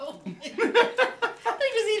they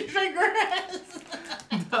just eat straight grass.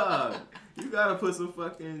 Dog, you gotta put some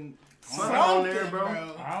fucking Something, on there, bro.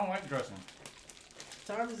 I don't like dressing.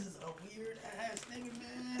 Tarvis is a weird ass nigga,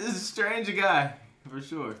 man. This is a stranger guy, for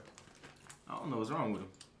sure. I don't know what's wrong with him.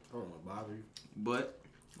 I don't want to bother you. But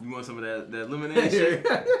you want some of that lemonade shit?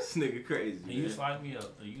 This nigga crazy. Can you man. slide me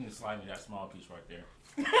you can slide me that small piece right there.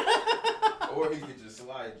 Or he could just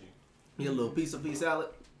slide you. You a little piece of pea salad?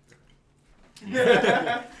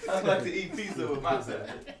 I like to eat pizza with my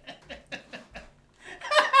salad.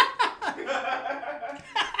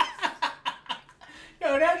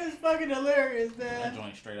 Yo, that is fucking hilarious, That man.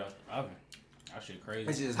 joint straight out the oven. That shit crazy.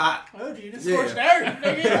 It's just hot. Oh, gee, this Yeah. scorched earth,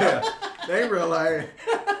 nigga. Yeah. They realize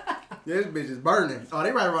this bitch is burning. Oh,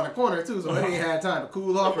 they right around the corner too, so they ain't had time to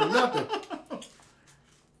cool off or nothing.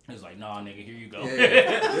 It's like, nah, nigga, here you go.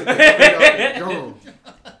 Yeah. Gone.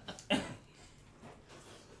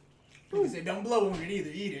 He said, don't blow on it either,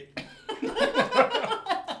 eat it. Thank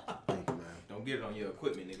you, man. Don't get it on your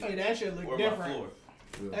equipment, nigga. Hey, that shit look or different. my floor.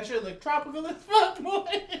 That shit look tropical as fuck,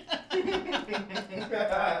 boy.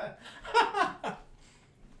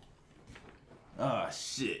 Oh,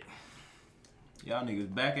 shit. Y'all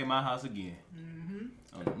niggas back at my house again.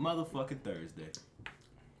 Mm-hmm. On a motherfucking Thursday.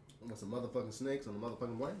 Want some motherfucking snakes on the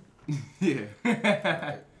motherfucking way? Yeah.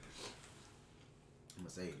 Alright. I'm gonna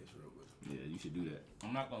say this real quick. Yeah, you should do that.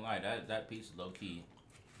 I'm not gonna lie, that piece is low key.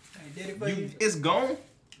 I did it for you. It's gone?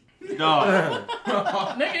 Dog.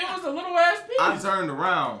 Nigga, it was a little ass piece. I turned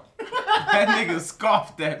around. That nigga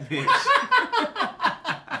scoffed that bitch.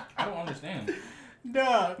 I don't understand.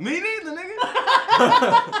 Dog. Me neither, nigga.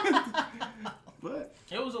 But,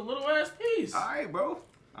 It was a little ass piece. alright, bro.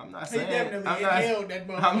 I'm not He saying. definitely inhaled that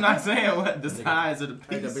motherfucker. I'm not saying what the size of the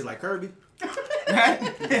Ain't that piece. be like Kirby? That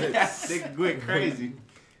nigga went crazy.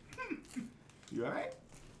 You alright?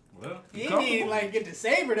 Well, He didn't even like get to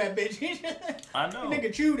savor that bitch. He just, I know.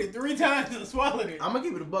 nigga chewed it 3 times and swallowed it. I'm gonna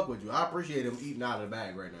keep it a buck with you. I appreciate him eating out of the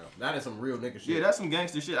bag right now. That is some real nigga shit. Yeah, that's some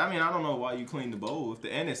gangster shit. I mean, I don't know why you clean the bowl.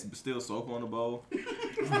 And it's still soap on the bowl. You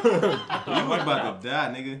was about to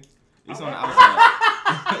die, nigga. It's on the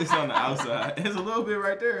outside. It's on the outside. There's a little bit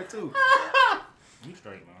right there, too. you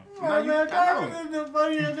straight, man. Oh, No, you- man, I Tarvis is the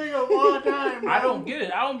funniest nigga of all time. I don't get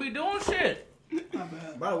it. I don't be doing shit. My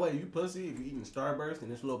bad. By the way, you pussy, if you eating Starburst and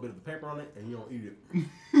there's a little bit of pepper on it and you don't eat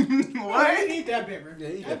it. Why you eat that paper? Yeah,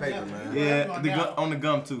 eat that paper, man. Yeah, on the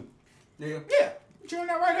gum, too. Yeah. Yeah, chewing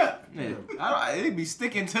that right up. Yeah. It'd be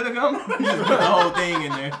sticking to the gum. Just put the whole thing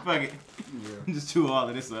in there. Fuck it. Yeah. Just chew all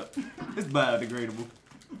of this up. It's biodegradable.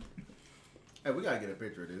 Hey, we gotta get a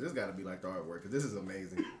picture of this. This gotta be like the artwork, because this is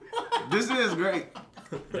amazing. This is great.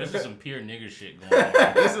 This is some pure nigga shit going on.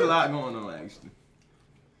 There's a lot going on, actually.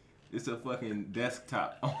 It's a fucking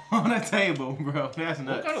desktop on a table, bro. That's What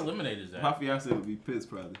nuts. kind of lemonade is that? My fiance would be pissed,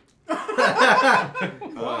 probably.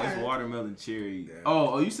 It's watermelon cherry. Yeah.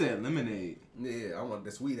 Oh, you said lemonade. Yeah, I want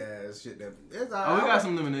the sweet ass shit that. It's, Oh, we got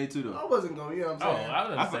some lemonade, too, I though. wasn't going, you know what Oh, I'm saying? I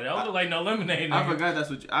was gonna say, that don't look like no lemonade. I nigga. forgot that's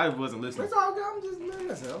what I wasn't listening. It's all good. I'm just, man,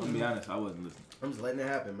 listen. I'm gonna be honest, I wasn't listening. I'm just letting it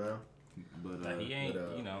happen, man. But Like, he ain't,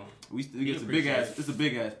 but, you know. we he get a big ass. appreciate it. It's a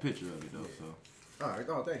big ass picture of it, though. So All right,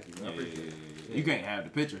 oh, thank you, man. I yeah, appreciate it. yeah. You can't have the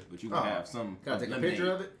picture, but you can Oh. have some. Can I take a lemonade.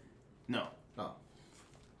 picture of it? No. Oh.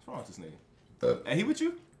 What's wrong with this nigga? Hey, he with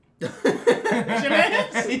you? That's your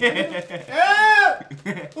mans? Yeah. Oh!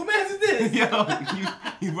 Who mans is this? Yo,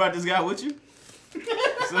 you brought this guy with you?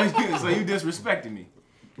 So you disrespecting me?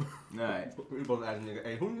 All right. We supposed to ask a nigga,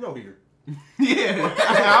 hey, who you know here? Yeah.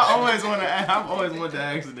 I've always wanted to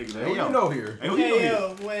ask a nigga. Hey, Hey, who yo. you know here? Hey, who you know Hey, here?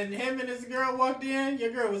 yo, when him and this girl walked in,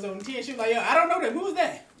 your girl was on 10. She was like, yo, I don't know them. Who's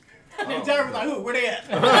that? And then Tarvis was like, who? Where they at?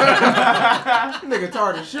 Nigga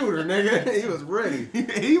target shooter, nigga. He was ready.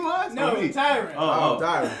 He was? No, Or me? Tyrant. Oh.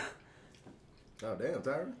 Tyron. Oh, damn,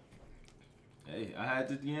 Tyron. Hey, I had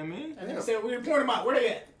to, you know what I mean? And nigga said, we point them out. Where they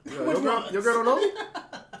at? Your Which girl, ones? your girl don't know me?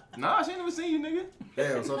 Nah, she ain't never seen you, nigga.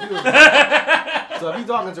 Damn, so if you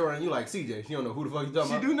talking to her and you like CJ, she don't know who the fuck you talking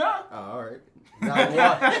She about? do not. Oh, all right.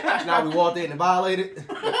 Now we walked in and violated.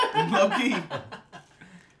 Low key.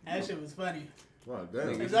 That shit was funny. Oh, damn.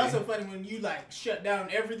 It was also funny when you like shut down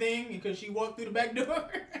everything because she walked through the back door.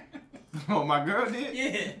 Oh, my girl did?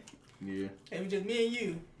 Yeah. Yeah. It was just me and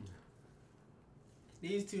you.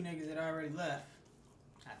 These 2 niggas had already left.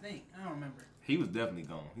 I think. I don't remember. He was definitely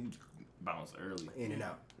gone. He bounced early. In and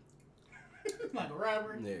out. Like a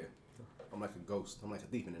robbery. Yeah. I'm like a ghost. I'm like a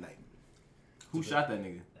thief in the night. Who shot that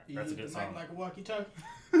nigga? That's a good song. Like a walkie-talkie.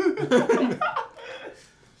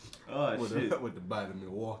 Oh, shit. With the bite of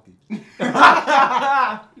Milwaukee.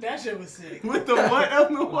 That shit was sick. With the what of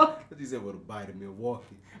Milwaukee? He said with a bite of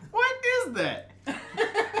Milwaukee. What is that? You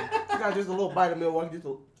got just a little bite of Milwaukee. Just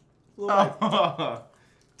a, Tar,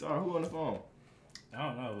 who on the phone? I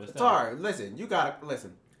don't know. What's that? Tar, listen, you gotta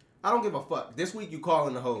listen. I don't give a fuck. This week you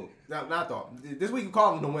calling the hoe. Not thought. This week you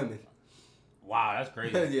calling the women. Wow, that's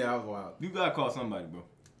crazy. Yeah, that was wild. You gotta call somebody, bro.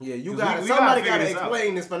 Yeah, you 'Cause got we somebody gotta gotta figure this out.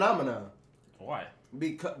 explain this phenomenon. Why?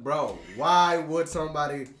 Because, bro, why would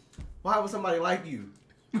somebody like you?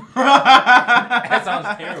 That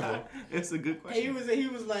sounds terrible. It's a good Hey, question. he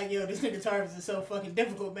was like, yo, this nigga Tarvis is so fucking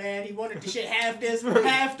difficult, man. He wanted the shit half this,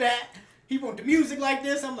 half that. He want the music like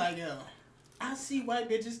this. I'm like, yo, I see why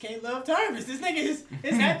bitches can't love Tarvis. This nigga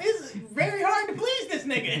it's very hard to please this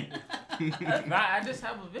nigga. Nah, I just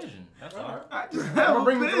have a vision. That's all. I just I'ma have a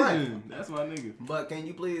bring it to life. vision. That's my nigga. But can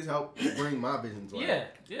you please help bring my vision to life?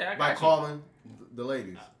 Yeah, I got By you. calling the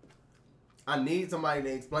ladies. I need somebody to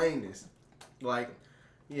explain this. Like,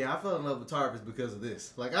 yeah, I fell in love with Tarvis because of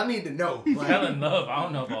this. Like, I need to know. Like, Fell in love. I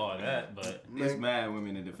don't know about all that, but It's mad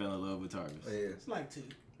women that fell in love with Tarvis. Yeah. It's like 2.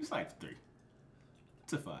 It's like 3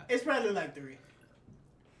 to 5. It's probably like 3.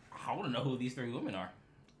 I want to know who these 3 women are.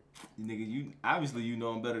 Nigga, you obviously you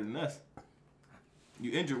know them better than us.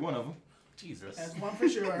 You injured one of them. Jesus. That's one for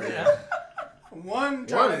sure. Yeah. One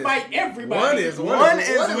trying to fight everybody. One is with willing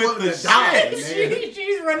the to die, shit. man.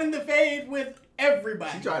 She's running the fade with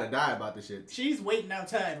everybody. She trying to die about this shit. She's waiting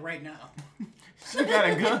outside right now. She got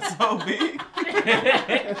a gun so big.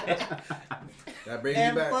 That brings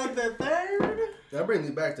And me back. for the third, That brings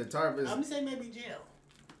me back to Tarvis. I'm gonna say maybe jail.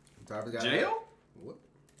 Tarvis got Jail? What?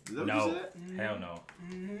 Is that what No. you said? Hell no.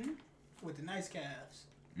 Mm-hmm. With the nice calves.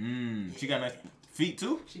 She got nice feet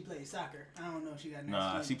too? She plays soccer. I don't know if she got nice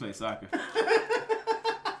Nah, feet. she plays soccer.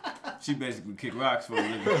 She basically kick rocks for a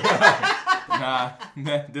living. Nah,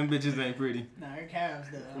 them bitches ain't pretty. Nah, her calves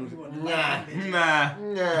though. You want to Nah.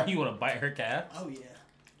 Nah. Yeah. You want to bite her calf? Oh yeah.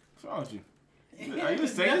 What's wrong with you? Are you a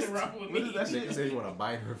There's sadist? nothing wrong with What is me. that Nigga shit? said you want to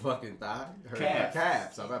bite her fucking thigh. Her Calf.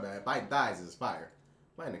 calves. So my bad. Biting thighs is fire.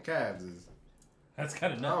 Biting the calves is. That's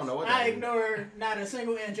kind of I nuts. don't know what I that is. ignore not a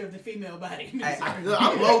single inch of the female body. Hey, I'm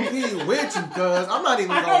low key with you, cuz I'm not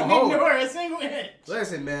even I gonna don't hold. ignore a single inch.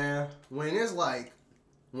 Listen, man. When it's like,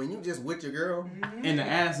 when you just with your girl, And the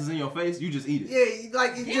ass is in your face, you just eat it. yeah, you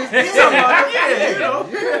like you just Yeah, you know,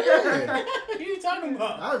 yeah. What are you talking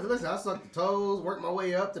about? I suck the toes, work my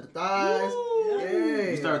way up to the thighs. Yeah.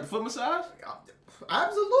 You start with the foot massage?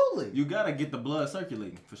 Absolutely. You gotta get the blood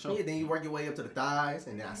circulating for sure. Yeah, then you work your way up to the thighs,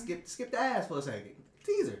 and then I skip the ass for a second.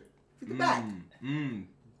 Teaser. Get the back.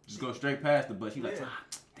 Just go straight past the butt. She like, Yeah.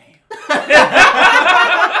 damn.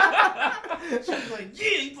 She's like,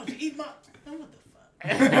 yeah, you about to eat my. Oh, what the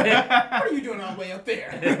fuck? What are you doing all the way up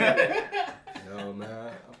there? No,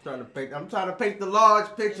 man. I'm trying to paint the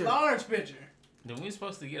large picture. Large picture. Then we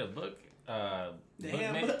supposed to get a book. The Book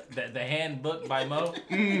handbook? the handbook by Mo.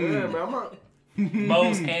 Yeah, man. I'm not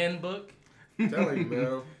Mo's handbook. telling you,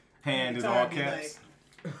 man. Hand is Try all to be caps.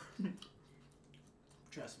 like,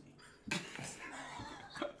 trust me.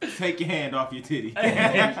 Take your hand off your titty.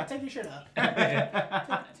 Take your shirt off.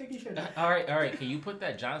 Take your shirt off. All right. Can you put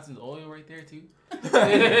that Johnson's oil right there too?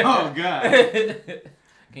 Oh god.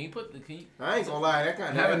 Can you put the? Can you? I ain't gonna lie, that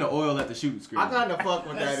kind Having of. the oil at the shooting screen. I kind of fuck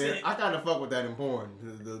with That's that. it. I kind of fuck with that in porn.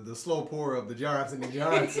 The slow pour of the Johnson and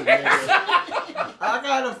Johnson. Man. I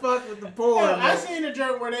kind of fuck with the porn. Yo, I man. seen a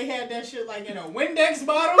joke where they had that shit like in a Windex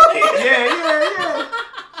bottle. Yeah.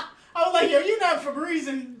 I was like, yo, you not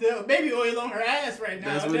Febrezing the baby oil on her ass right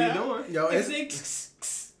now. That's what he dog. doing. Yo, It's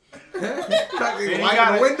it's like, fucking he white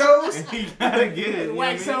gotta- the windows. And he gotta get it. You know what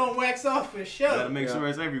I wax mean? on, wax off for Gotta sure. make Yeah. sure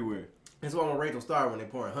it's everywhere. That's one with Rachel Starr when they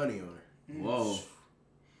pouring honey on her. Whoa.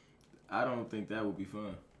 I don't think that would be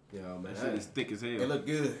fun. Yo, man, That shit is thick as hell. it look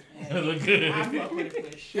good. It look good. I fuck with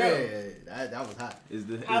it for sure. Yeah, that was hot. Is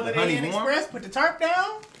the Holiday honey Inn warm? Express, put the tarp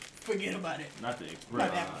down, forget about it. Not the About express.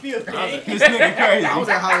 to have a field day. This nigga crazy. I was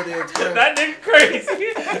at Holiday Express. That nigga crazy.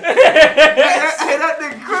 Hey, that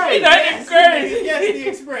nigga crazy. That nigga crazy. Yes, the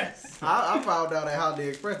Express. I found out at Holiday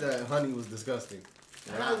Express that honey was disgusting.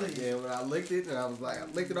 Really? When I licked it, and I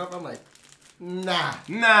licked it off, I'm like, nah.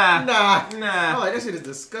 Nah. I'm I'm like, this shit is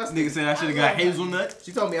disgusting. Nigga said I should have got hazelnut.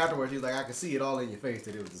 She told me afterwards, she was like, I could see it all in your face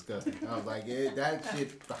that it was disgusting. I was like, yeah, that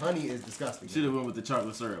shit, the honey is disgusting. Should have went with the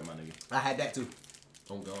chocolate syrup, my nigga. I had that too.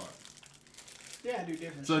 Oh, God. Yeah, I do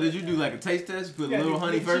different So shit. did you do like a taste test? Put a Yeah, little do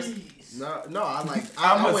honey blue first? cheese. No, I like,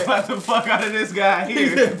 I'm I gonna went, slap the fuck out of this guy he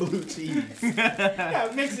here. said blue cheese.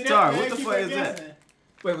 Yeah, mix it Tar, up, man. what the Keep fuck it is that? guessing.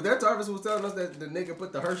 Wait, was that Tarvis who was telling us that the nigga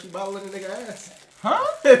put the Hershey bottle in the nigga ass? Huh?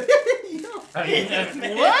 Yo.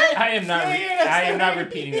 What? I am not. You hear that I am not story?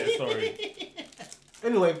 repeating that story.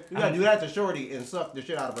 Anyway, you gotta do that to Shorty and suck the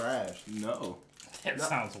shit out of her ass. No. That No.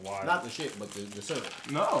 sounds wild. Not the shit, but the syrup.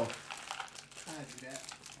 No. I do that.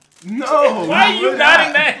 No. Why are you would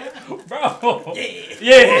nodding not. that? Oh.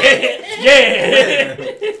 Yeah.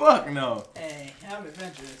 Fuck no. Hey, I'm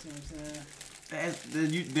adventurous, you know what I'm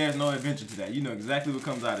saying? There's no adventure to that. You know exactly what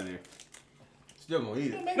comes out of there. Still gonna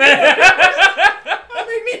eat it. That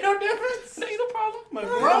make me no difference. Ain't no problem. My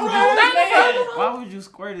grown ass man. Why would you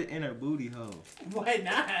squirt it in her booty hole? Why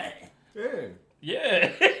not? Yeah.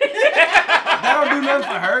 Yeah. That don't do nothing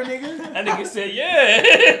for her, nigga. That nigga said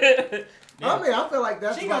yeah. I mean, I feel like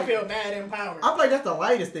that's She like, gonna feel mad empowered. I feel like that's the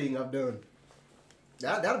lightest thing I've done.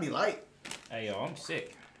 That'll be light. Hey yo, I'm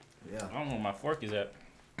sick. Yeah. I don't know where my fork is at.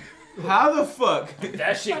 How the fuck?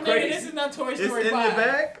 That shit My nigga, crazy. this is not Toy It's Story in 5. the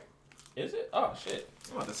bag? Is it? Oh shit.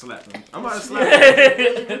 I'm about to slap him. I'm about to slap him.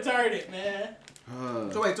 Really retarded, man.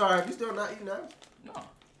 So wait, Tar, have you still not eating now? No.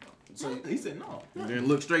 So He said no. You didn't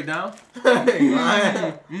look straight down? hey,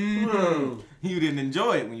 lying. You didn't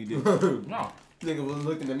enjoy it when you did it. No. Nigga was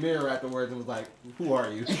looking in the mirror afterwards and was like, "Who are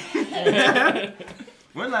you?"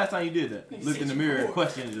 When last time you did that? Looked in the mirror and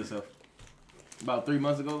questioned yourself. About 3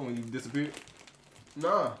 months ago when you disappeared?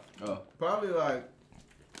 Nah, Oh. probably like.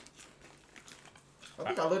 I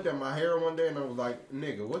think I looked at my hair one day and I was like,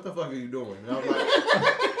 "Nigga, what the fuck are you doing?" And I was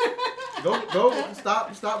like, "Go,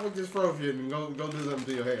 stop with this fro shit and go do something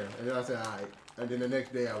to your hair." And then I said, "All right." And then the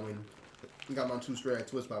next day I went and got my 2-strand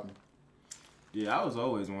twist popping. Yeah, I was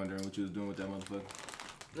always wondering what you was doing with that motherfucker.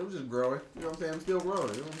 It was just growing. You know what I'm saying? I'm still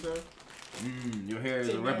growing. You know what I'm saying? Your hair is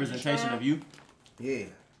a Take that representation strong. of you? Yeah.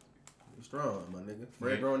 You strong, my nigga.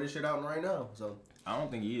 Fred Yeah. growing this shit out right now. So I don't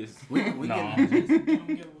think he is. we No.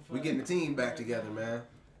 we getting the team back together, man.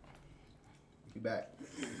 We back.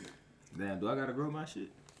 Damn, do I gotta grow my shit?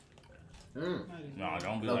 Mm. No,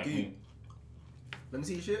 don't be Low like key. me. Let me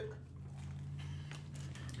see your shit.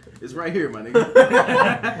 It's right here, my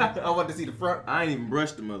nigga. I want to see the front. I ain't even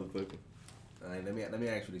brushed the motherfucker. All right, let me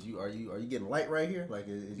ask you this: are you getting light right here? Like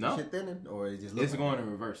is No. your shit thinning or is it just It's looking? going in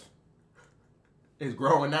reverse. It's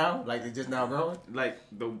growing now. Like it's just now growing. Like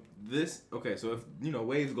okay, so if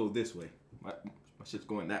waves go this way, my shit's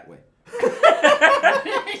going that way.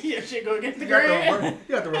 Your shit go against the You got the grain. reverse,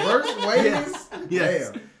 you got the reverse waves.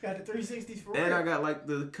 Yes. Damn. Got the 360s for And real. I got like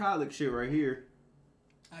the colic shit right here.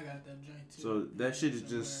 I got that joint too. So that shit is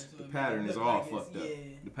Somewhere, just so the it pattern look is all like it's- fucked up. yeah.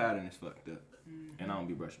 The pattern is fucked up. Mhm. And I don't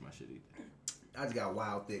be brushing my shit either. I just got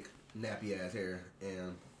wild, thick, nappy ass hair,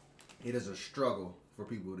 and it is a struggle for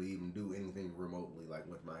people to even do anything remotely like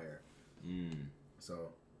with my hair.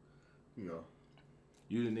 So, You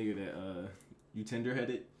the nigga that you tender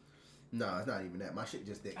headed? no, it's not even that. My shit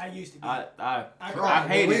just thick. I used to be. I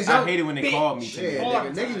hate it when they call me Bitch. tender Yeah,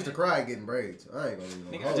 headed. nigga used to cry getting braids. I ain't gonna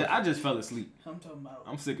even hold you. I just fell asleep. I'm talking about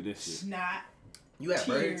I'm sick of this shit. snot, You had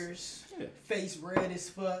braids? tears, Yeah. face red as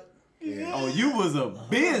fuck. Yeah. Oh, you was a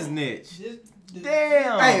business. This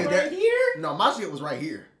Damn. Hey, right that- here. No, my shit was right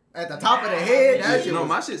here. At the top of the head, that shit No, was...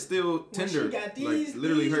 my shit's still When tender. she got these, like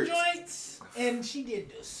literally these hurts. joints, and she did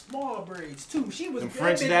the small braids too. She was Them that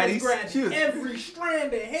French bitch was daddies? grabbing She was- every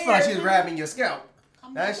strand of hair. It's like she was grabbing your scalp.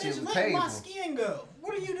 I'm that like, shit bitch, was let my painful. skin go.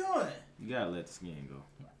 What are you doing? You gotta let the skin go.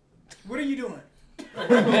 What are you doing?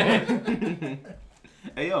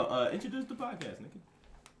 Hey yo, introduce the podcast, nigga.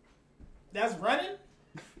 That's running.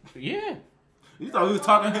 Yeah. You thought we was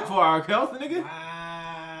talking for our health, nigga?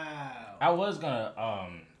 Wow. I was gonna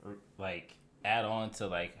like add on to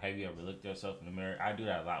like, have you ever looked yourself in the mirror? I do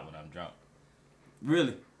that a lot when I'm drunk.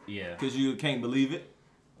 Really? Yeah. Cause you can't believe it.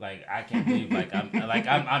 Like I can't believe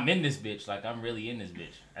I'm in this bitch. Like I'm really in this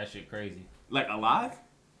bitch. That shit crazy. Like alive?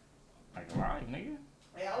 Like alive, nigga.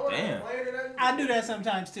 Hey, I wasn't Damn. complaining or nothing. I do that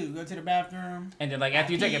sometimes too. Go to the bathroom. And then like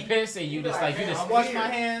after you take a piss and you just like you I just wash my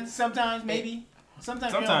hands. Sometimes maybe.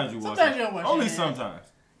 Sometimes Sometimes you you don't, wash. sometimes you don't wash. Only your hands. sometimes.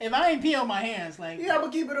 If I ain't pee on my hands, like Yeah, I'm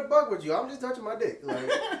gonna keep it a buck with you. I'm just touching my dick. Like,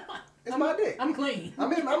 it's my dick. I'm clean.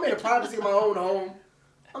 I'm in the privacy of my own home.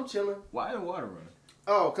 I'm chilling. Why the water running?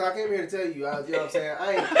 Oh, cause I came here to tell you. You know what I'm saying?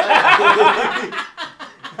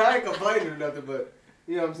 I ain't complaining or nothing, but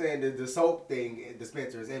you know what I'm saying. The soap thing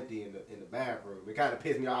dispenser is empty in the bathroom. It kind of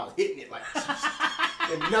pissed me off. I was hitting it like,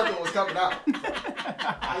 and nothing was coming out.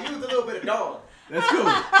 I used a little bit of Dawn. That's cool.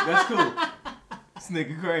 That's cool. This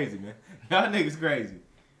nigga crazy, man. Y'all niggas crazy.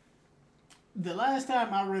 The last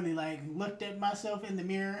time I really like looked at myself in the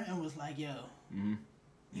mirror and was like, "Yo,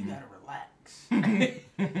 you gotta relax."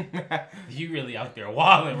 you really out there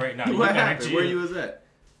wilding right now. You What gotta happened? chill. Where you was at?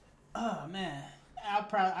 Oh man,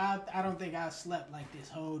 I don't think I slept like this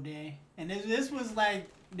whole day. And this was like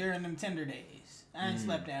during them tender days. I ain't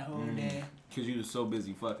slept that whole day. Cause you was so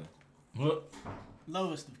busy fucking. What?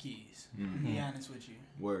 Lowest of keys. To be honest with you,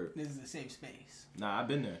 Word. this is a safe space. Nah, I've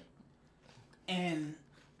been there. And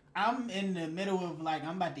I'm in the middle of like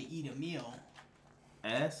I'm about to eat a meal,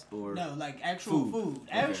 ass or No, like actual food.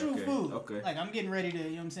 Actual food. Okay. Like I'm getting ready to, you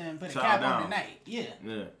know what I'm saying, put a Chow cap down. on the night. Yeah.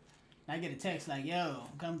 Yeah. I get a text like, yo,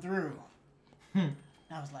 come through. I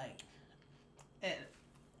was like,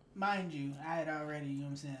 mind you, I had already, you know what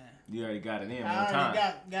I'm saying? You already got it in I one already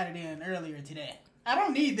time. got it in earlier today. I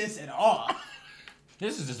don't need this at all.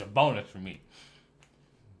 This is just a bonus for me.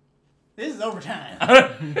 This is overtime.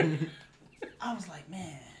 I was like,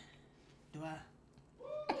 man, do I?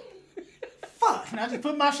 Fuck. And I just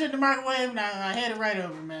put my shit in the microwave and I had it right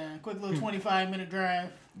over, man. Quick little 25-minute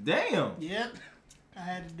drive. Damn. Yep. I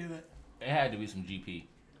had to do it. It had to be some GP.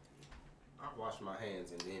 I washed my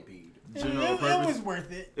hands and then peed. General It purpose. was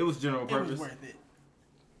worth it. It was general It purpose. was worth it.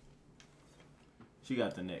 She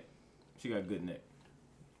got the neck. She got good neck.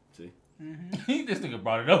 See? This nigga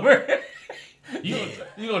brought it over. You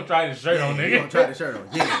gonna try the shirt on, You nigga? gonna try the shirt on?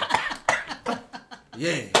 Yeah.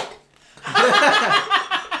 Yeah.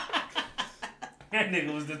 That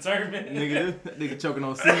nigga was determined. Nigga, that nigga choking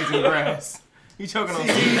on seeds and grass. He choking on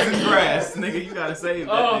seeds and grass. Nigga, you gotta save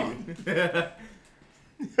that nigga.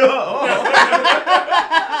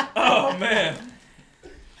 Oh man.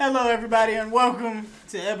 Hello, everybody, and welcome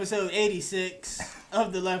to episode 86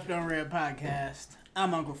 of the Left on Red podcast.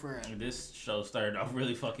 I'm Uncle Fred. This show started off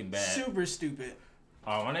really fucking bad. Super stupid.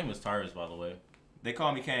 My name is Tyrus, by the way. They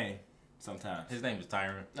call me Kane sometimes. His name is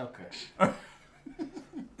Tyron. Okay.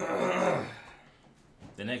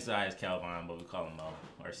 The next guy is Calvin, but we call him Mo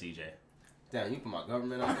or CJ. Damn, you put my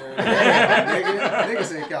government out there. Damn, nigga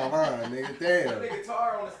said Calvin, nigga. Damn. Nigga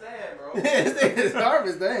Tar on the stand, bro. This nigga's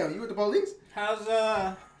nervous. Damn, you with the police? How's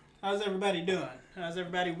everybody doing? How's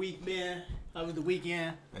everybody week been? How was the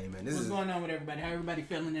weekend? Hey man, What's going on with everybody? How everybody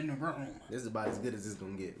feeling in the room? this is about as good as it's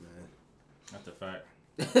gonna get, man. That's a fact.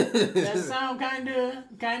 That sound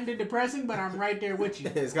kinda depressing, but I'm right there with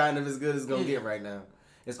you. It's kind of as good as it's gonna get right now.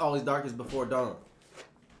 It's always darkest before dawn.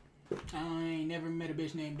 I ain't never met a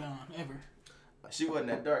bitch named Dawn ever. She wasn't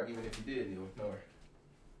that dark, even if you did, you would know her.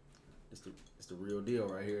 It's the real deal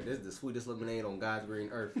right here. This is the sweetest lemonade on God's green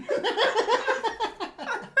earth.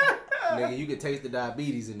 Nigga, you can taste the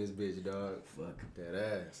diabetes in this bitch, dog. Fuck that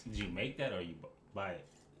ass. Did you make that or you buy it?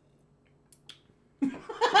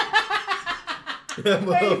 Hey,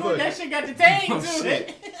 look, that shit got the tang Oh, to shit.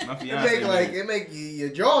 it. My It fiance. make your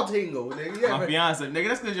jaw tingle, nigga. My fiance. Nigga,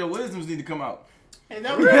 that's because your wisdoms need to come out. And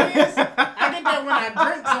that really is. I get that when I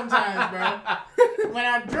drink sometimes, bro. When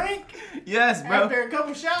I drink, Yes, bro. after a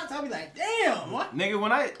couple shots, I'll be like, damn, what? Nigga,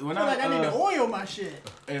 when I I feel like I need to oil my shit.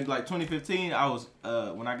 in like 2015, I was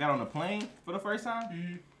when I got on the plane for the first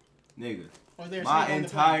time, nigga, Or they're my sitting on the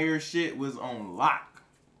entire shit was on lock.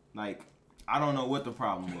 Like, I don't know what the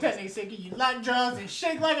problem That was. nigga said, "Can you lock jaws and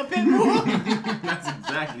shake like a pit bull?" That's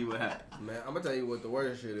exactly what happened. Man, I'm gonna tell you what the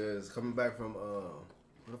worst shit is. Coming back from where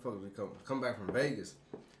the fuck was we coming back from Vegas,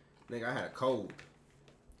 nigga, I had a cold,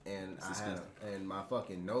 and and my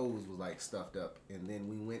fucking nose was like stuffed up, and then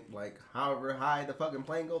we went like however high the fucking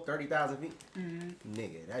plane go, 30,000 feet.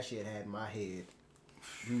 Nigga, that shit had my head.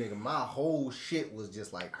 Nigga, my whole shit was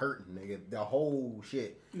just like hurting, nigga. The whole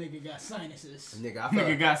shit. Nigga got sinuses. Nigga, I Nigga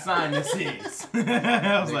felt, got sinuses. I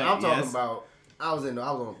was nigga, like, I'm talking yes. about. I was on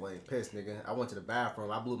the plane, pissed, nigga. I went to the bathroom.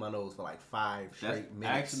 I blew my nose for like 5 That's straight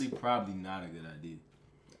minutes. actually probably not a good idea.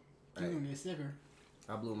 You gonna get sicker.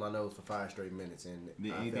 I blew my nose for 5 straight minutes, and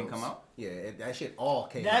Did I anything felt- come out? Yeah, that shit all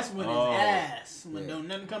came That's out. when Oh. it's ass. When Yeah. don't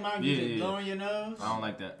nothing come out, you Yeah, just yeah. blowing your nose. I don't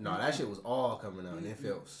like that. No, that shit was all coming out, and it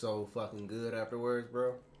felt so fucking good afterwards,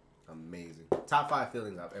 bro. Amazing. Top 5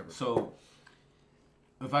 feelings I've ever felt. So,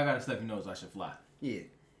 if I got a stuffy nose, I should fly. Yeah,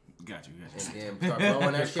 Got you. and then start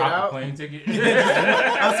blowing that Just shit cop a out. plane ticket.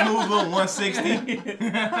 A smooth little 160.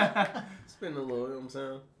 Spend a little, you know what I'm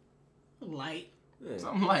saying? Light. Yeah.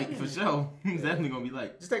 Something light for sure. It's definitely gonna be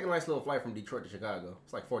light. Just take a nice little flight from Detroit to Chicago.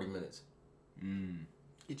 It's like 40 minutes.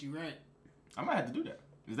 Get you right. I might have to do that.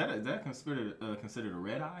 Is that considered a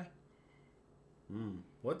red eye?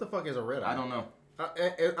 What the fuck is a red eye? I don't know.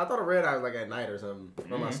 I thought a red eye was like at night or something.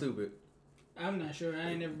 Or am I stupid? I'm not sure. I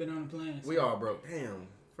ain't never been on a plane. So. We all broke. Damn,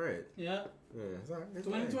 Fred. Yep. Yeah, it's all right. It's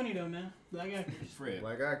 2020 though, man. Black actors. Fred,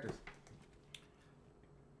 Black actors.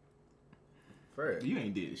 Fred. you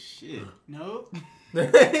ain't did shit. Nope.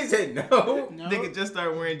 He said no. No. Nigga just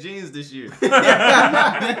started wearing jeans this year.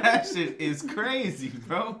 That shit is crazy,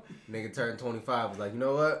 bro. Nigga turned 25. Was like, you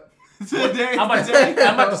know what? Today, I'm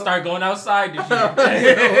about to start going outside this year.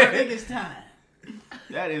 I think it's time.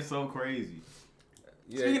 that is so crazy.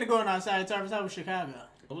 Yeah. Speaking of going outside, Tarvis, how was Chicago?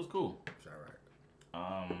 It was cool. It's all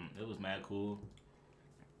right. It was mad cool.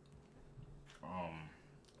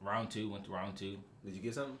 Round 2, went to round 2. Did you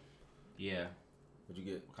get something? Yeah, What'd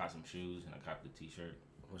you get? got some shoes and I got the t-shirt.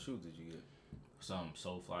 What shoes did you get? some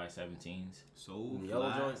Soulfly 17s. Yellow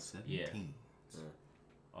Soulfly joints? 17.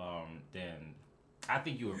 Then I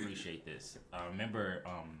think you appreciate this. Remember,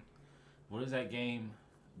 what is that game?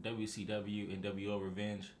 WCW NWO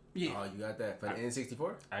Revenge. Yeah. Oh, you got that for the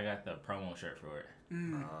N64? I got the promo shirt for it.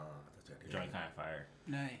 Joint kind of fire.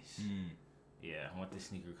 Nice. Yeah, I went to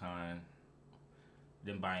Sneaker Con.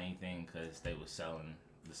 Didn't buy anything because they was selling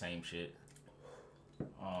the same shit.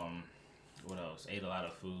 What else? Ate a lot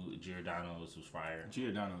of food. Giordano's was fire.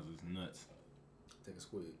 Giordano's is nuts. Take a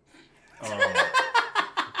squid.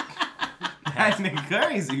 That nigga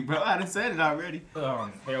crazy, bro. I done said it already.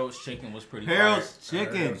 Harold's Chicken was pretty Harold's fire.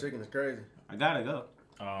 Chicken. Chicken is crazy. I gotta go.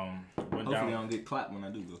 Went Hopefully I down. don't get clapped when I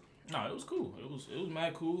do go. No, it was cool. It was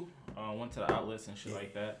mad cool. Went to the outlets and shit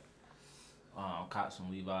like that. Caught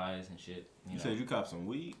some Levi's and shit. You said you copped some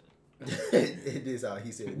weed? It is how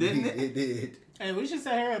he said. Didn't it? It did. Hey, we should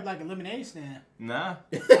set her up like a lemonade stand. Nah.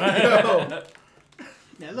 No.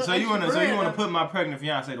 That look So you wanna extra bread, put my pregnant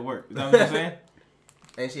fiance to work? Is that what you're saying?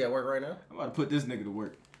 Ain't she at work right now? I'm about to put this nigga to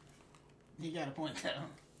work. You got a point though.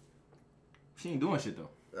 She ain't doing shit though.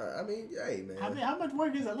 I mean, hey, man. How much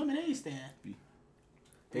work is a lemonade stand? Here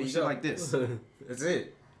Doing you shit go. like this. That's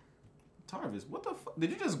it. Tarvis, what the fuck?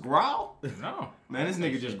 Did you just growl? No. Man, this I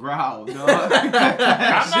nigga said just shit. growled, dog. I'm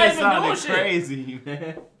not Shit even sounded doing shit. crazy,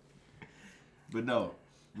 man. But no,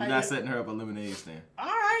 you're How not you- setting her up a lemonade stand. All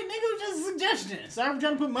right, nigga, it was just a suggestion. Sorry for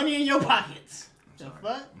trying to put money in your pockets. The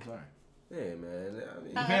fuck? I'm sorry. Yeah, man. I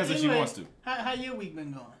mean, Depends if she anyway, wants to. How your week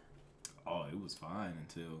been going? Oh, it was fine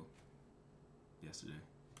until yesterday.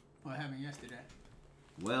 What happened yesterday?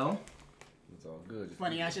 Well, it's all good.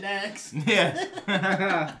 Funny I should ask.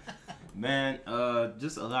 yeah. Man,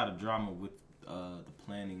 just a lot of drama with the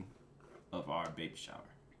planning of our baby shower.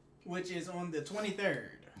 Which is on the 23rd.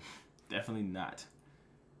 Definitely not.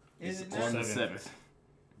 Is it It's on not? the 7th.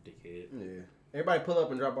 Dickhead. Yeah. Everybody pull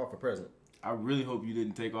up and drop off a present. I really hope you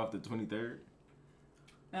didn't take off the 23rd.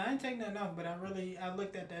 No, I ain't taking nothing off, but I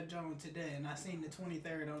looked at that joint today and I seen the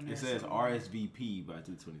 23rd on there. It says somewhere. RSVP by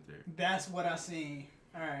the 23rd. That's what I seen.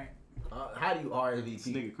 All right. How do you RSVP? This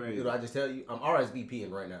nigga crazy. Did I just tell you? I'm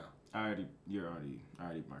RSVPing right now. I already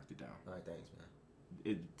marked it down. All right, thanks, man.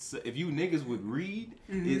 It's, if you niggas would read,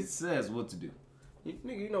 it says what to do.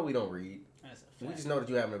 Nigga, you know we don't read. That's a We fact. just know that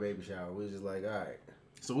you having a baby shower. We're just like, all right.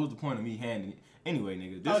 So what's the point of me handing it? Anyway,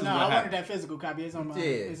 nigga, this Oh is no, what I wanted happened. that physical copy. It's on my Yeah.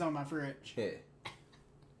 it's on my fridge. Yeah.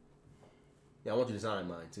 Yeah, I want you to sign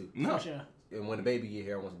mine too. No, For sure. And when the baby get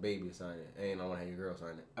here, I want the baby to sign it, and I want to have your girl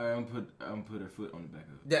sign it. I'm put her foot on the back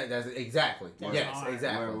of it. That's exactly. That's yes, hard.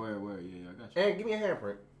 exactly. Where? Yeah, I got you. And give me a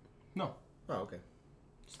handprint. No. Oh, okay.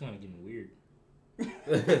 It's gonna get weird.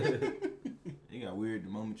 It got weird the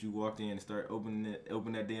moment you walked in and start open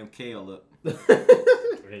that damn kale up.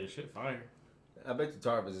 Hey, shit fire. I bet you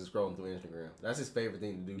Tarvis is scrolling through Instagram. That's his favorite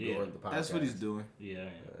thing to do Yeah. during the podcast. That's what he's doing. Yeah.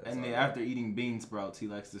 And then all after eating bean sprouts, he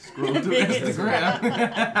likes to scroll through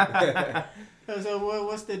Instagram. So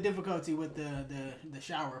what's the difficulty with the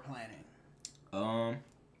shower planning?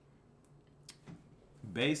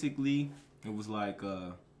 Basically, it was like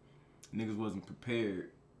niggas wasn't prepared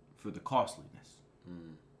for the costliness,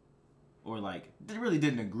 or like they really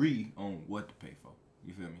didn't agree on what to pay for.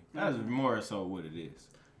 You feel me? That's more so what it is.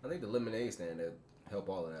 I think the lemonade stand that help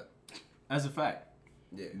all of that. That's a fact.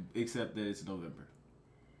 Yeah. Except that it's November.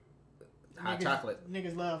 Hot chocolate.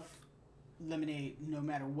 Niggas love lemonade no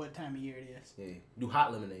matter what time of year it is. Yeah. Do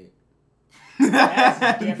hot lemonade.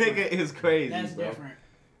 That's different. Nigga is crazy. That's bro. different.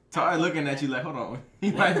 Tar looking at you like, hold on,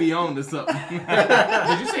 he might be on to something.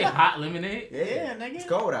 Did you say hot lemonade? Yeah, nigga. It's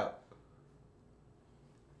cold out.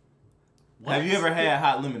 Have you ever had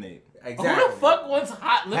hot lemonade? Exactly. Who the fuck wants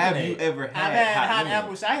hot lemonade? Have you ever I've had, had hot hot lemonade?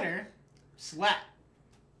 apple cider. Slap.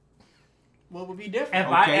 What would be different?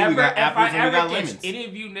 If I Okay, we ever, got if apples I and we ever got catch lemons. any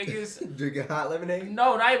of you niggas, Drinking hot lemonade?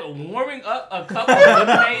 no, not even warming up a cup of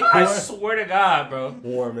lemonade, I swear to God, bro.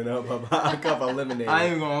 Warming up a cup of lemonade. I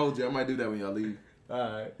ain't even gonna hold you. I might do that when y'all leave.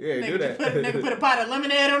 Alright. Yeah, do Nigga, that. nigga put a pot of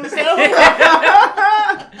lemonade on the stove.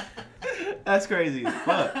 That's crazy as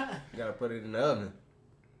fuck. You gotta put it in the oven.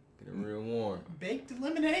 Get it real warm. Baked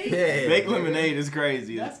lemonade? Yeah. Baked lemonade is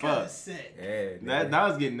crazy That's as kind fuck. of sick. Yeah. That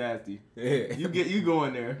was getting nasty. Yeah. You go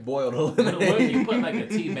in there. Boiled What if lemonade. you put like a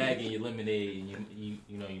tea bag in your lemonade and you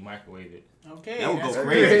microwave it? Okay. That would that's go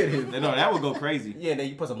crazy. crazy. No, that would go crazy. Yeah, then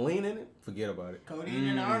you put some lean in it. Forget about it. Codeine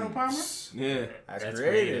and Arnold Palmer? Yeah, That's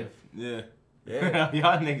creative. yeah. Yeah.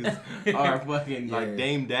 Y'all niggas are fucking Yeah. like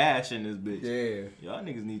Dame Dash in this bitch. Yeah. Y'all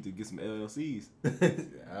niggas need to get some LLCs.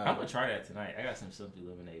 I'm gonna try that tonight. I got some Simply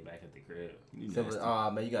lemonade back at the crib. You Simple,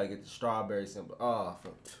 nasty. man, you gotta get the strawberry simple.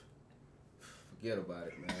 Forget about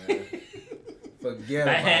it, man. Forget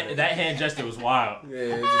That about it. hand gesture was wild.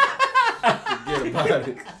 Yeah, just forget about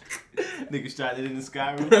it. Niggas shot it in the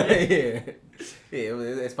sky.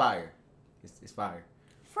 It's fire. It's fire.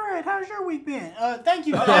 Fred, how's your week been? Thank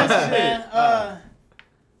you for asking, man.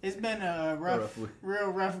 It's been a real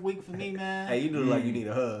rough week for me, man. Hey, you look like you need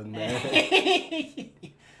a hug, man.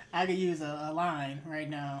 I could use a line right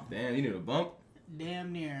now. Damn, you need a bump?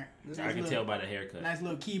 Damn near. I can tell by the haircut. Nice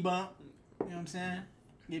little key bump. You know what I'm saying?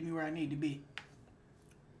 Get me where I need to be.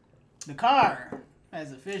 The car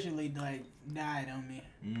has officially died on me.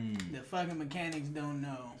 The fucking mechanics don't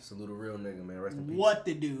know Salute a real nigga, man. Rest in peace. what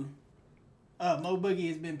to do. Mo Boogie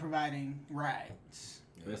has been providing rides.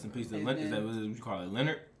 Rest in peace to Leonard. Is that what you call it?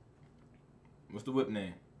 Leonard? What's the whip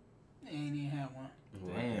name? Ain't even have one.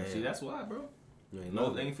 Damn, see, that's why, bro. You ain't No,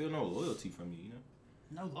 know they ain't feel no loyalty from you, you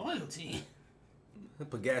know? No loyalty.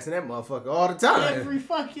 Put gas in that motherfucker all the time. Every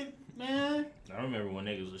fucking man. I remember when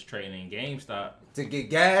niggas was trading in GameStop. To get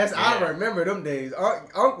gas, I Yeah. remember them days.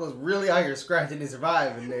 Unc was really out here scratching and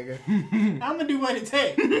surviving, nigga. I'm gonna do what it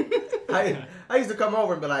takes. I used to come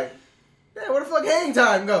over and be like, "Yeah, where the fuck hang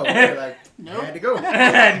time go?" They're like, Nope. I had to go.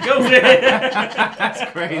 Go with it.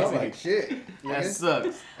 That's crazy. I was like, shit. That nigga.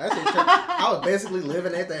 sucks. That's what I was basically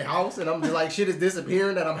living at their house, and I'm just like, shit is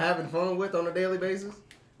disappearing that I'm having fun with on a daily basis.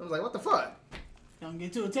 I was like, what the fuck? Don't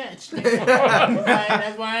get too attached.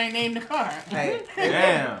 That's why I ain't named the car. Hey,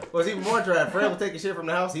 Damn. what's even more dry, Fred was taking shit from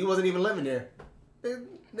the house. He wasn't even living there.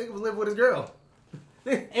 Nigga was living with his girl.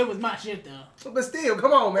 It was my shit though. But still,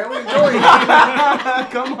 come on, man. We enjoying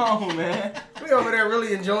it. Come on, man. We over there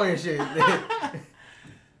really enjoying shit.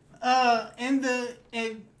 And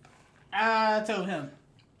I told him,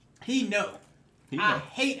 he know. He I know.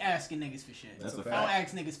 hate asking niggas for shit. That's a I fact. don't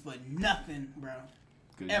ask niggas for nothing, bro.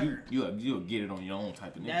 Ever. You'll get it on your own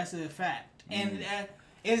type of nigga. That's a fact. And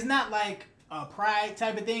it's not like a pride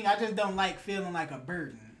type of thing. I just don't like feeling like a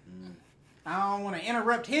burden. I don't want to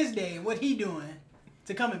interrupt his day and what he doing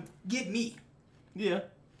to come and get me. Yeah.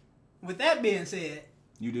 With that being said,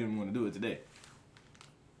 You didn't want to do it today.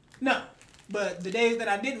 no. But the days that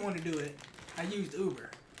I didn't want to do it, I used Uber.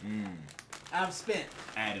 I've spent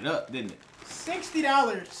Added up, didn't it?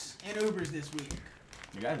 $60 in Ubers this week.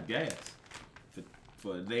 You got gas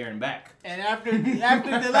for there and back. And after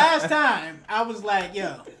the last time, I was like,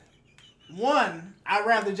 yo, one, I'd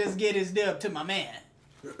rather just get his dub to my man.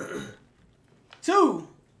 Two,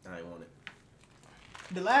 I ain't want it.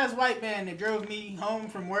 the last white man that drove me home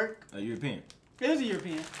from work, A European. it was a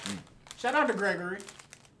European. Shout out to Gregory.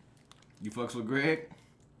 You fucks with Greg?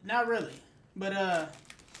 Not really. But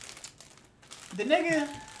the nigga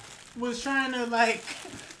was trying to like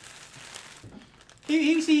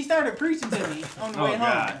he started preaching to me on the way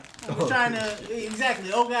God. home. Was trying to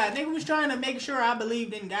exactly. Oh God, nigga was trying to make sure I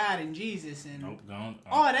believed in God and Jesus and Nope, don't.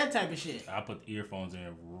 all that type of shit. I put the earphones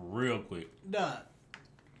in real quick. Dog.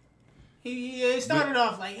 He started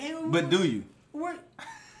off like, hey, But do you? where,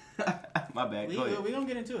 My bad. we Go ahead. gonna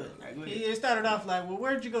get into it. Alright, go ahead. It started off like, well,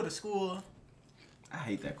 where'd you go to school? I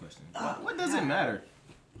hate that question. What does it matter?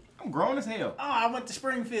 I'm grown as hell. Oh, I went to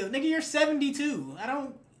Springfield. Nigga, you're 72. I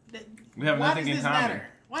don't. We have why nothing does in this common. matter?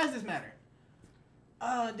 Why does this matter?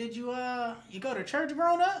 Did you go to church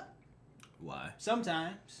growing up? Why?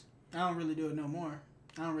 Sometimes. I don't really do it no more.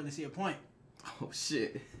 I don't really see a point. Oh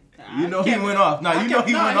shit. I You know he kept- went off. No, I you know kept-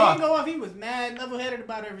 he no, went he off. didn't go off. He was mad, level-headed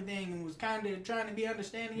about everything, and was kind of trying to be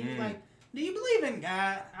understanding. He was like, "Do you believe in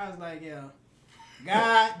God?" I was like, "Yo,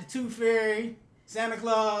 God, the Tooth Fairy, Santa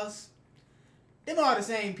Claus, them all the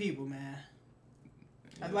same people, man."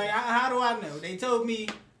 I was like, how do I know? They told me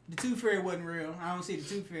the Tooth Fairy wasn't real. I don't see the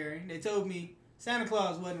Tooth Fairy. They told me Santa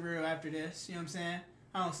Claus wasn't real after this. You know what I'm saying?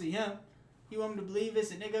 I don't see him. You want me to believe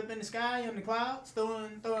it's a nigga up in the sky on the clouds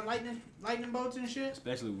throwing lightning bolts and shit?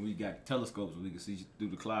 Especially when we got telescopes where we can see through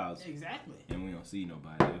the clouds Exactly. and we don't see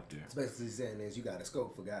nobody up there. It's basically saying is you got a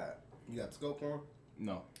scope for God. You got a scope for him?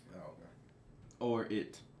 No. Oh, okay. Or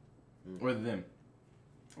it. Or them.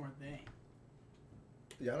 Or they.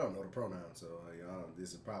 Yeah, I don't know the pronouns, so this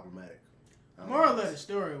is problematic. I don't Moral know. of the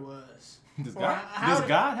story was. Does Or God, how does did-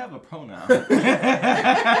 God have a pronoun?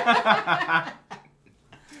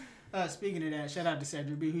 Speaking of that, shout out to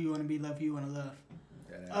Cedric. Be who you want to be, love who you want to love.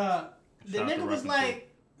 Yeah, The Shout out to nigga was Ruffin, like,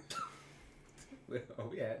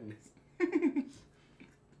 we had this.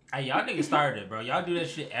 Hey, y'all niggas started it, bro. Y'all do that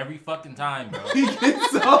shit every fucking time, bro. He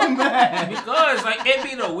gets so mad. Because, like, it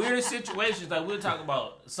be the weirdest situations. Like, we'll talk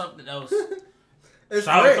about something else. It's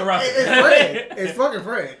Shout out Fred. to Ruffin. It's Fred. It's fucking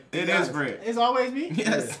Fred. It is Fred. it's always me?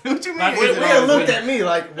 Yes. What you mean? Like, is wait, it wait, Nigga always looked me? at me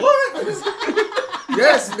like, what?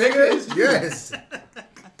 Yes, nigga. Yes.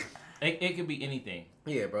 It could be anything.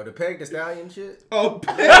 Yeah, bro. The Peg the Stallion shit. Oh,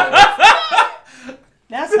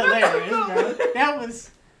 That's hilarious, bro. That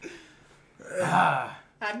was. Ah,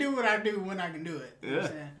 I do what I do when I can do it. You know what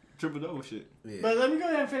I'm yeah, saying? triple double shit. Yeah. But let me go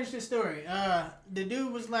ahead and finish this story. The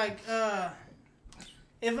dude was like,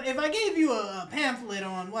 if I gave you a pamphlet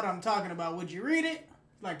on what I'm talking about, would you read it?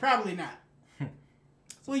 Like, probably not.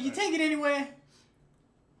 Will you take it anyway?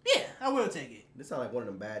 Yeah, I will take it. This sounds like one of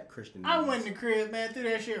them bad Christian I movies. went in the crib, man, threw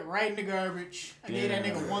that shit right in the garbage. I gave that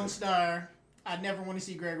nigga 1 star. I never want to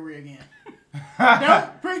see Gregory again.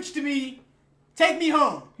 Don't preach to me. Take me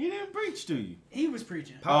home. He didn't preach to you. He was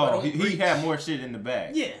preaching. Papa Oh, don't he preach. had more shit in the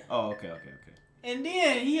bag. Yeah. Oh, okay. And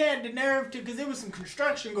then he had the nerve to, because there was some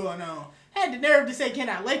construction going on, had the nerve to say, can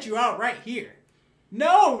I let you out right here?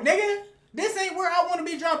 No, nigga. This ain't where I want to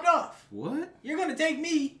be dropped off. What? You're going to take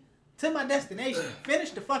me to my destination.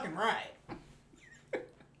 Finish the fucking ride.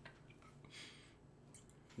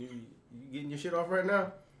 You getting your shit off right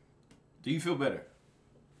now? Do you feel better?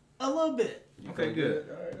 A little bit. Okay, good.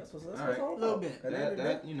 All right, that's what it's All right. all A little about. bit. At the end of the day,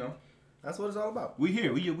 That, you know, that's what it's all about. we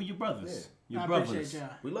here. We your brothers. Your I brothers. appreciate y'all.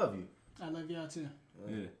 We love you. I love y'all too.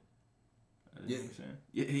 Yeah. Yeah.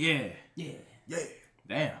 Yeah. Yeah. Yeah.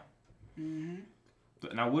 Damn.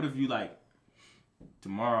 Mm-hmm. Now, what if you like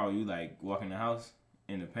tomorrow? You like walk in the house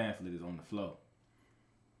and the pamphlet is on the floor.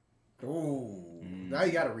 Ooh. Now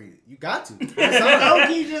you gotta read it. You got to. That's all.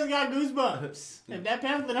 Low-key just got goosebumps. If that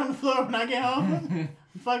pamphlet on the floor when I get home,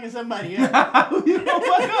 I'm fucking somebody up. You don't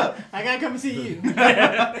fuck up. I gotta come and see you. What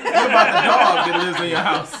about the dog that lives in your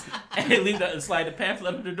house? And leave that and slide the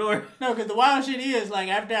pamphlet under the door. No, because the wild shit is, like,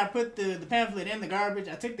 after I put the pamphlet in the garbage,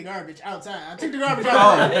 I took the garbage outside. I took the garbage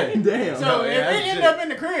outside. Damn. So if it ended up in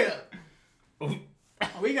the crib,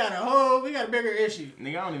 we got a bigger issue.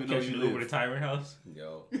 Nigga, I don't even know Catch where you you over the live. tyrant house.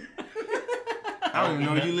 Yo. I don't even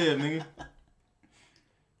know where you live, nigga.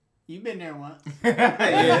 You been there once.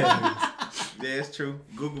 Yeah, it's true.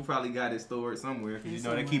 Google probably got it stored somewhere. 'Cause you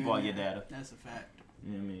know they keep all your data. That's a fact.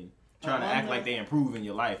 You know what I mean? Trying to on act the- like they improving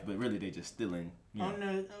your life, but really they just stealing. You know. On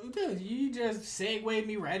the, dude, you just segued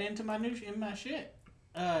me right into my my shit.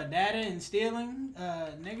 Data and stealing.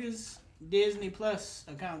 Niggas Disney Plus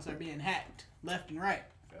accounts are being hacked left and right.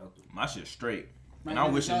 My shit straight. My And I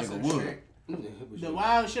niggas wish a also nigga would. straight. The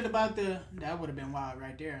wild shit about that would have been wild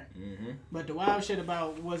right there. Mm-hmm. But the wild shit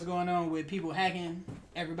about what's going on with people hacking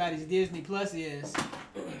everybody's Disney Plus is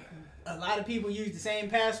a lot of people use the same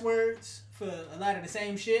passwords for a lot of the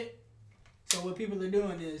same shit. So what people are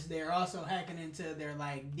doing is they're also hacking into their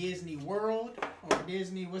like Disney World or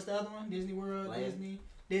Disney, what's the other one? Disney World, Land.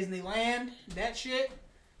 Disneyland, that shit,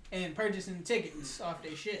 and purchasing tickets off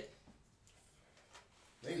their shit.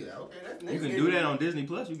 Nigga, okay, that's You can do that on Disney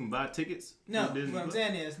Plus. You can buy tickets. No, through Disney what I'm Plus.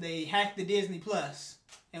 saying is they hacked the Disney Plus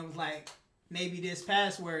and was like, maybe this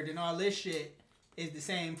password and all this shit is the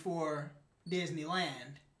same for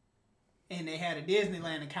Disneyland. And they had a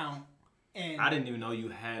Disneyland account. And I didn't even know you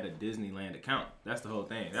had a Disneyland account. That's the whole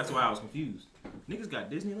thing. That's why I was confused. Niggas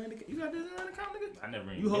got Disneyland account. You got Disneyland account, nigga? I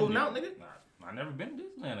never. You holding out, nigga? Nah, I never been to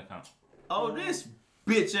Disneyland account. Oh, this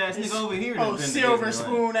bitch ass nigga over here. oh, done been to silver Disneyland.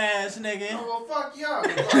 spoon ass nigga. Oh, well, fuck y'all.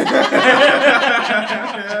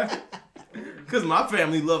 Cause my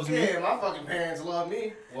family loves me. Yeah, my fucking parents love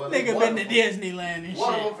me. Well, Nigga one been of to them- Disneyland and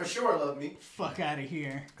One of them shit. for sure love me. Fuck out of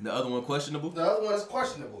here. The other one questionable. The other one is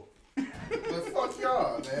questionable. But fuck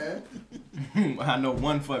y'all, man. I know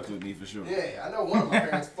one fucked with me for sure. Yeah, I know one of my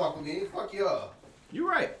parents fuck with me. Fuck y'all. You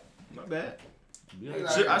right. My bad. Yeah.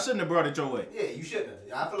 I shouldn't have brought it your way. Yeah, you shouldn't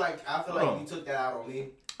have. I feel like Oh. you took that out on me.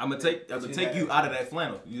 I'm gonna take you out of that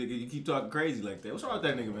flannel. You keep talking crazy like that. What's wrong with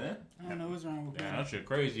that nigga, man? I don't know what's wrong with Damn, that. that shit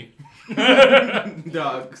crazy.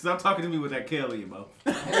 Dog, stop talking to me with that kale in your mouth.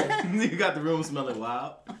 You got the room smelling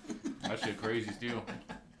wild. That shit crazy still.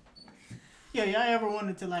 Yeah, y'all ever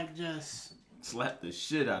wanted to like just Slap the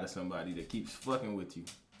shit out of somebody that keeps fucking with you.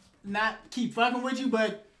 not keep fucking with you,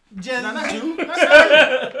 but just Nah, not you.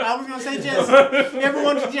 I was gonna say just you ever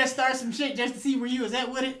wanted to just start some shit just to see where you was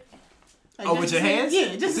at with it? Like, Oh, just with to your see- hands?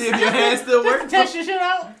 Yeah, just See to if your hands still just work? to test your shit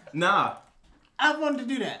out. Nah, I wanted to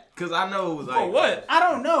do that. cause I know it was like For what? I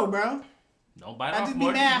don't know, bro. Don't bite I off just be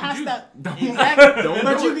more than mad you can hostile. Don't- Exactly. don't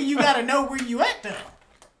But do you gotta know where you at though. chew.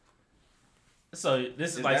 So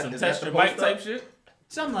this is like that- some is that texture the bite post-up? type shit?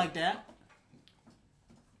 Something like that.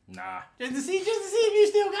 Nah. Just to see if you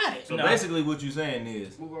still got it. So No. basically, what you saying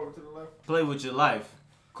is Move over to the left. play with your life,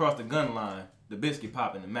 cross the gun line, the biscuit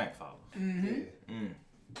pop, and the Mac follows. Mm-hmm. Yeah, Mm.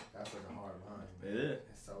 that's like a hard line, man. Yeah.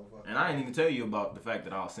 It's so fucking. And I ain't even tell you about the fact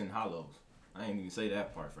that I'll send hollows. I ain't even say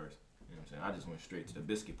that part first. You know what I'm saying? I just went straight to the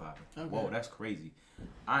biscuit popping. Okay. Whoa, that's crazy.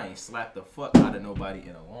 I ain't slapped the fuck out of nobody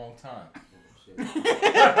in a long time.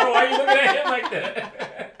 Why you looking at him like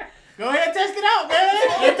that? Go ahead, test it out,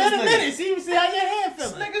 man. Give that a minute. See how your hand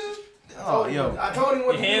feeling. Oh, yo. I told him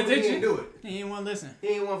what to Your do, hands but he itching? didn't do it. He didn't want to listen. He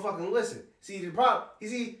didn't want to fucking listen. See, the problem,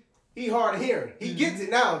 he hard of hearing. He gets it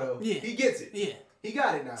now, though. Yeah. He gets it. Yeah. He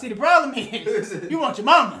got it now. See, the problem is, you want your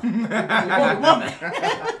mama. You want a woman.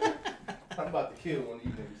 I'm about to kill one of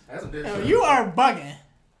you niggas. That's a Yo, different. you are bugging.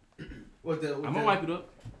 What the? I'm gonna wipe it up.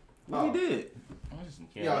 What he did? I'm just some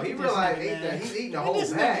Yo, he This realized nigga, ate that. man. He's eating the Look whole at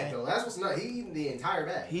this bag, nigga. though. That's what's not. He eating the entire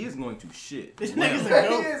bag. He is going to shit. This Well. nigga's He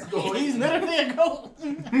is a going goat. He's to. literally a goat.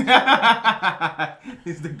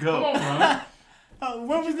 He's the Come goat. on, man.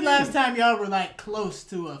 When was the last time y'all were like close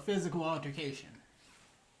to a physical altercation?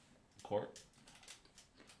 Court.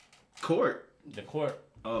 Court. The court.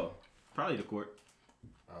 Oh, probably the court.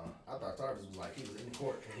 I thought Tarvis was like he was in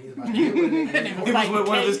court and he was about to get with That nigga. nigga He was fighting with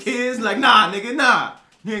one of his case. kids. Like, nah, nigga, nah.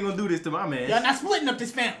 You ain't gonna do this to my man. Y'all not splitting up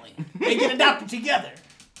this family. They get adopted together.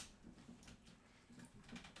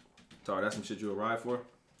 Sorry, that's some shit you'll ride for.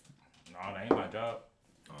 No, that ain't my job.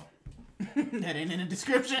 That ain't in the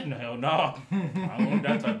description. No, hell no. I don't want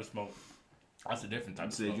that type of smoke. That's a different type You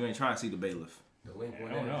of said smoke. you ain't trying to see the bailiff. The link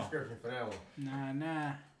went I don't in the know. description for that one.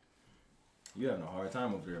 Nah. You having a hard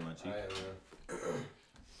time over there, Lunchy. Alright, man.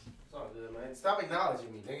 It's all good, man. Stop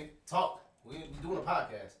acknowledging me, nigga. Talk. We doing a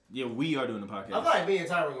podcast. Yeah, we are doing the I podcast. feel like me and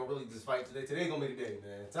Tyron gonna really just fight today. Today's gonna be the day,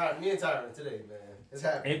 man. Me and Tyron today, man. It's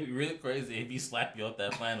happening. It'd be really crazy if you slap you off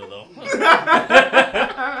that flannel though.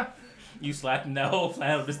 You slap him, that whole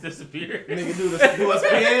flannel just disappear. Nigga do a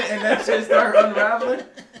spin and that shit start unraveling.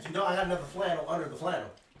 You know I got another flannel under the flannel.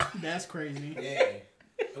 That's crazy. Yeah.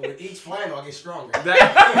 So with each flannel, I get stronger.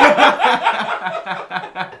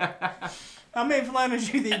 How many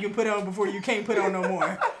flannels you think you can put on before you can't put on no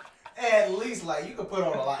more? At least, like, you can put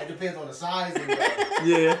on a lot. It depends on the size. And,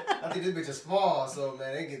 Yeah. I think this bitch is small, so,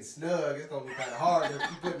 man, it gets snug. It's going to be kind of hard to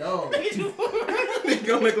keep putting on. Nigga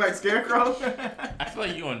gonna look like Scarecrow. I feel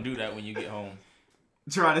like you're gonna do that when you get home.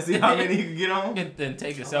 Trying to see how many you can get on. And then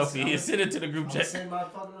take a selfie and send it to the group I'm going to chat. send my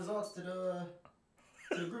fucking results to the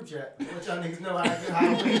group chat. Let y'all niggas know how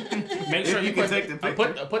I win. Make sure If you you can put, take the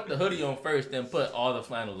picture. put the hoodie on first, then put all the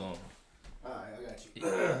flannels on. Alright, I got you.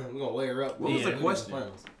 We're going to layer up. What was the question?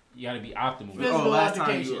 Flannels. You gotta be optimal. Physical last time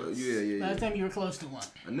altercations. yeah. Last time you were close to one.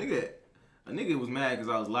 A nigga was mad because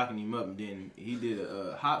I was locking him up, and then he did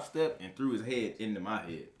a hop step and threw his head into my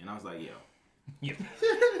head, and I was like, yo. Yeah.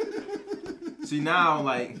 See now,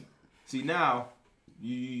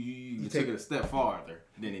 you took it a step farther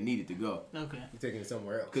than it needed to go. Okay. You're taking it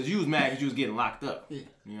somewhere else. Cause you was mad because you was getting locked up. Yeah.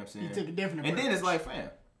 You know what I'm saying? You took a different approach. And then it's like, fam,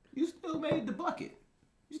 you still made the bucket.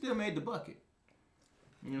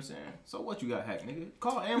 You know what I'm saying? So what you got hacked, nigga?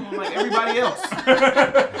 Call M1 like everybody else.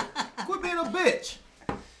 Quit being a bitch.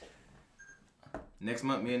 Next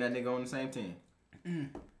month, me and that nigga on the same team. You know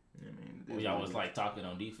what I mean? Well, y'all was like talking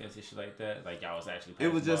on defense and shit like that. Like y'all was actually. It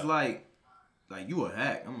was passing just ball. like you a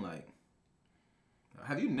hack. I'm like,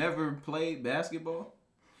 have you never played basketball?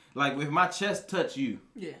 Like if my chest touch you,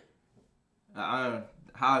 Yeah.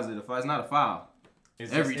 how is it a foul? It's not a foul.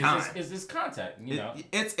 Every time. It's this contact, you know.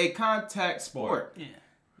 It's a contact sport. Yeah.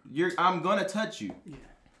 I'm gonna touch you. Yeah.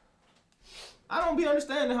 I don't be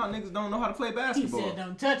understanding how niggas don't know how to play He basketball. said,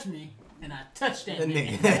 "Don't touch me," and I touched that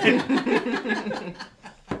nigga.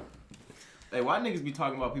 Hey, why niggas be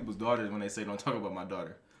talking about people's daughters when they say don't talk about my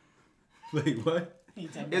daughter? Like what? He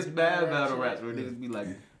talking about It's the bad rap battle shit. raps where niggas be like,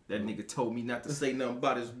 that nigga told me not to say nothing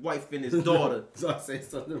about his wife and his daughter. So I say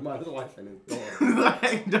something about his wife and his daughter.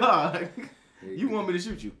 Like, dog, you want me to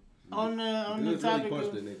shoot you? On the Dude topic really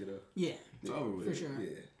of punched that nigga though. yeah, It's over with. for sure. Yeah.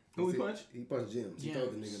 Who he punched? He punched Jims. He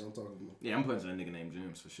told the Jims. nigga don't talk to him. Yeah, I'm punching that nigga named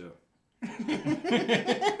James for sure.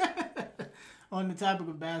 On the topic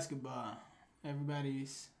of basketball,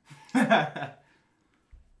 everybody's.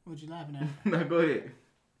 What you laughing at? No, go ahead.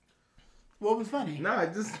 What was funny? Nah,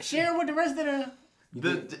 just Share with the rest of the.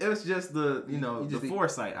 it was just the you just the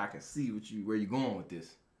foresight. I can see where you going with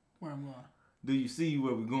this. Where I'm going. Do you see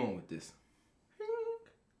where we're going with this?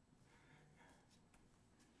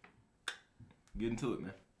 Get into it,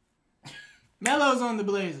 man. Melo's on the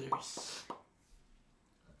Blazers.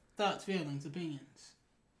 Thoughts, feelings, opinions.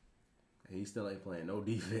 He still ain't playing no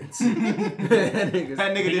defense. That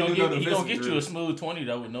nigga He didn't do no gonna defensive get you a drills. smooth 20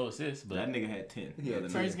 though with no assists, but That nigga had 10. Yeah, the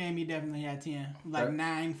First nigga. game, he definitely had 10. Like Right.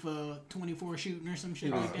 9 for 24 shooting or some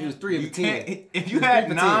shit like that. He was 3 You of 10. can't, if you He was had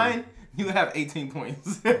 3 for 10. 9, you would have 18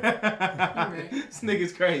 points. This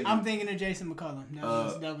nigga's crazy. I'm thinking of Jason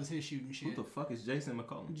McCollum. That was his shooting Who shit. the fuck is Jason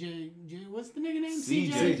McCollum? J, what's the nigga name?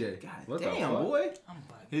 CJ. CJ. God What the damn, fuck? boy. I'm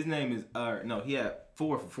bugging. His name is, no, he had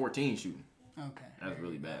 4 for 14 shooting. Okay. That's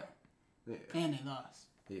really bad. Yeah. And they lost.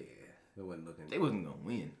 Yeah. It wasn't looking. They wasn't going to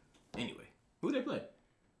win. Anyway, who they play?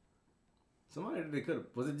 Somebody that they could have.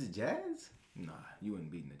 Was it the Jazz? Nah, you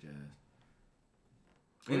ain't beating the Jazz.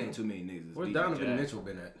 It ain't too many niggas. Where's beating the Donovan Jazz. Mitchell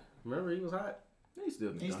been at? Remember he was hot. He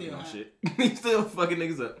still He still on hot. shit. He still fucking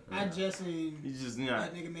niggas up. I just seen He's just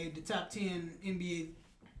that nigga made the top 10 NBA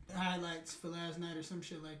highlights for last night or some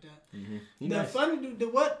shit like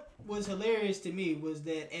that. What was hilarious to me was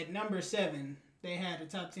that at number 7 they had a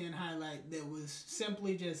top 10 highlight that was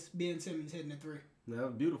simply just Ben Simmons hitting a 3. That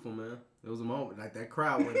was beautiful, man. It was a moment like that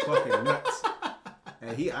crowd went fucking nuts.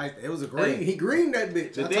 And it was a green. He greened that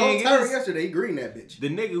bitch. The I thing told Tyler is- yesterday he greened that bitch. The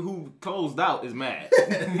nigga who closed out is mad.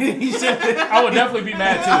 He should. I would definitely be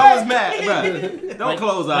mad too. I was mad, bro. Don't Like-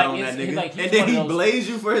 close out like on it's- that he's nigga. like- he's and then one he of those- blazed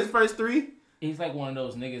you for his first 3. He's like one of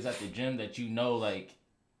those niggas at the gym that you know, like,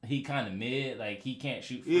 he kind of mid, like, he can't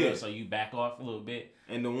shoot for Yeah. real, so you back off a little bit.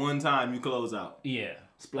 And the one time you close out. Yeah.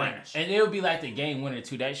 Splash. Like, and it'll be like the game winner,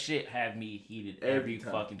 too. That shit have me heated every Every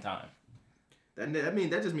time. fucking time. That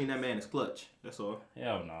just mean that man is clutch. That's all.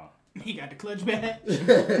 Hell no. He got the clutch badge.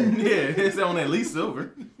 Yeah, it's on at least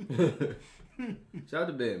silver. Shout out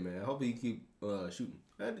to Ben, man. I hope he keep shooting.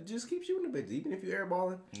 Just keep shooting the bitches. Even if you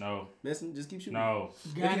airballing, No. missing, just keep shooting. No.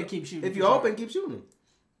 Gotta keep shooting. If for you're sure. open, keep shooting.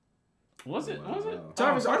 Was it? Was it?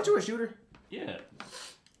 Jarvis, Oh, aren't you a shooter? Yeah.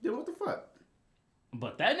 Then what the fuck?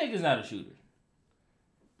 But that nigga's not a shooter.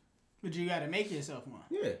 But you gotta make yourself one.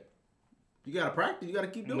 Yeah. You gotta practice. You gotta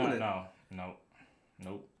keep doing it.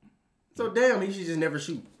 Nope. So damn, he should just never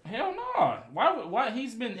shoot. Hell no. Why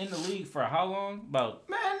he's been in the league for how long? About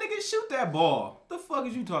Man, nigga, shoot that ball. The fuck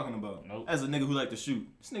is you talking about? Nope. As a nigga who like to shoot.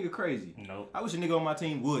 This nigga crazy. nope. I wish a nigga on my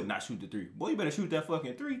team would not shoot the 3. Boy, you better shoot that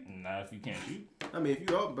fucking 3. Nah, if you can't shoot. I mean, if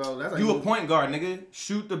you open, bro, that's like You a point guard, nigga.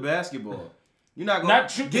 Shoot the basketball. You're not gonna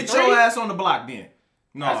Not shoot the get 3? your ass on the block then.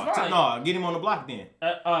 That's fine. Get him on the block then.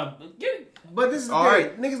 Get But this is the All thing.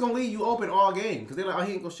 right. Niggas gonna leave you open all game because they're like, oh,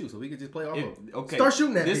 he ain't gonna shoot, so we can just play off him. Okay. Start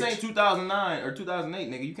shooting that This bitch. ain't 2009 or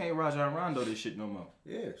 2008, nigga. You can't Rajon Rondo this shit no more.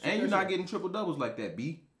 Yeah. shoot And that you're not shit. getting triple doubles like that,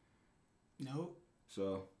 B. Nope.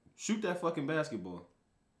 So shoot that fucking basketball,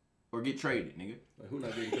 or get traded, nigga. Like, who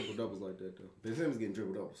not getting triple doubles like that though? Ben Simmons getting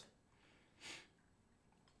triple doubles.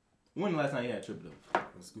 When the last time you had triple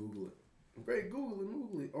doubles? Let's Google it. Great,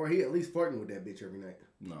 Google it. Or he at least flirting with that bitch every night.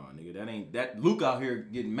 No, nigga, that ain't that. Luke out here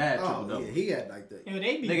getting mad triple Oh doubles. yeah, he had like that. Yo,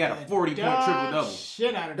 they They got a the 40-point dog triple-double.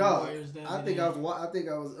 Shit out of the Dog, Warriors. the I other think day. I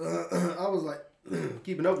was I was like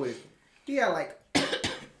keeping up with it. He had like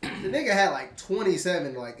the nigga had like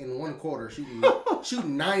 27 like in one quarter shooting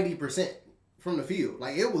 90% from the field.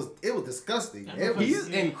 Like it was disgusting. It was, He's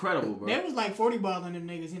incredible, bro. There was like 40 balling them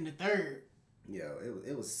niggas in the third. yo,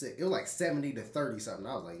 it was sick. It was like 70 to 30 something.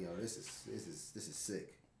 I was like, yo, this is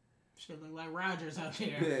sick. Shit look like Rodgers out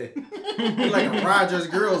there. Yeah. Like a Rogers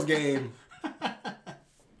girls game.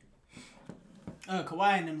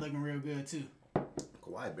 Kawhi and them looking real good too.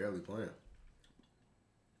 Kawhi barely playing.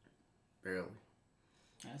 Barely.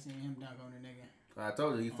 I seen him dunk on the nigga. I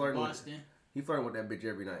told you he On flirting with Boston. he flirting with that bitch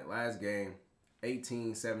every night. Last game,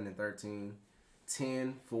 18, 7, and 13,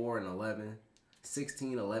 10, 4, and 11,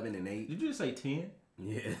 16, 11, and 8. Did you just say 10?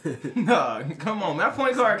 Yeah. Nah, come on, man. That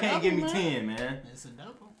point guard can't give me Double, 10, man. It's a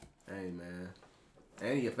double. Hey, man.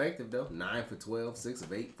 And he effective, though. 9 for 12, 6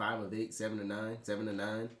 of 8, 5 of 8, 7 of 9, 7 of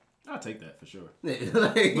 9. I'll take that for sure.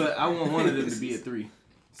 Like, But I want one of them to be a 3.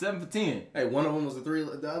 7 for 10. Hey, one of them was a 3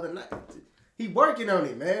 the other night. He working on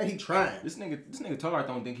it, man. He trying. This nigga Tar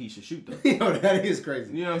don't think he should shoot though. Yo, that is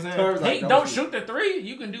crazy. You know what I'm saying? Tar's like, Hey, don't shoot the 3.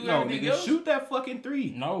 You can do No, everything nigga, else. shoot that fucking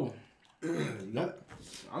 3. No.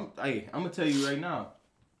 I'm gonna tell you right now.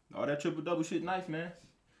 All that triple double shit nice, man.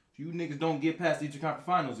 You niggas don't get past the Eastern Conference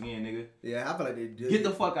Finals again, nigga. Yeah, I feel like they do. Get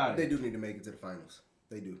the fuck out of They here. do need to make it to the finals.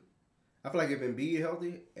 They do. I feel like if Embiid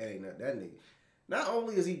healthy, it ain't not that nigga. Not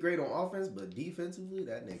only is he great on offense, but defensively,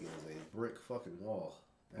 that nigga is a brick fucking wall.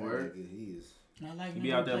 That Word. nigga, he is. I like He be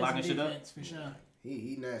him out there play some locking shit up? defense, for sure.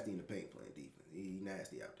 He nasty in the paint playing defense. He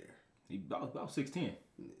nasty out there. He about 6'10".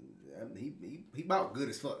 He about good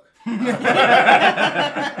as fuck.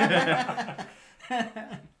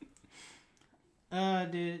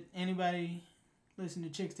 Did anybody listen to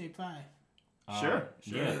Chicks Tape 5? Sure.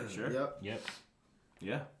 Yeah. Sure. Yep. Yep.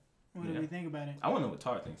 Yeah. What do Yeah. we think about it? I want to know what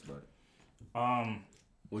Tar thinks about it.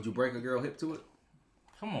 Would you break a girl hip to it?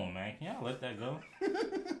 Come on, man. Can y'all let that go?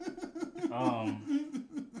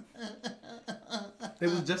 It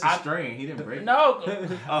was just a strain. He didn't break it. No.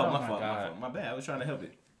 Oh, Oh my my fault. God. My bad. I was trying to help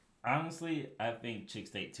it. Honestly, I think Chick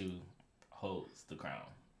State 2 holds the crown,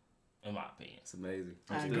 in my opinion. It's amazing.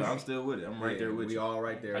 I'm still with it. I'm right there with we you. all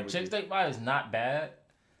right there. Like with Chick you. State 5 is not bad.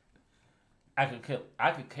 I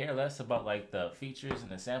could care less about like the features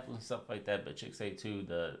and the samples and stuff like that, but Chick State 2,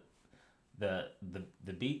 the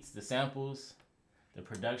beats, the samples, The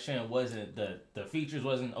production wasn't the features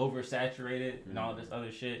wasn't oversaturated and all this other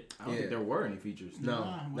shit. I don't think there were any features.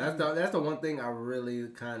 No, Nah, that's the one thing I really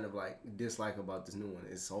kind of like dislike about this new one.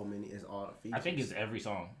 It's so many. It's all the features. I think it's every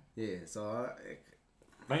song. yeah. So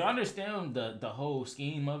Like I understand the whole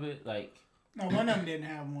scheme of it. Like No, one of them didn't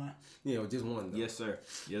have one. just one. Though. Yes, sir.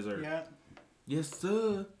 Yes, sir. Yeah. Yes,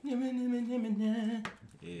 sir. Yeah.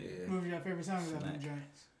 What was your favorite song of them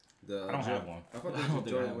joints? The I don't have one. I thought I there don't was a think I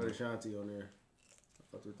joint have with one. Ashanti on there. I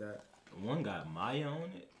fucked with that. One got Maya on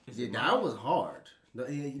it. Is Yeah, it that Maya? was hard.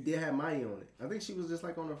 He did have Maya on it. I think she was just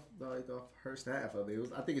like on the first half of it.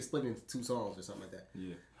 I think it's split into 2 songs or something like that.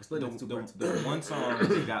 Yeah. It's split into 2 parts. The one song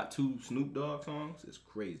that got 2 Snoop Dogg songs is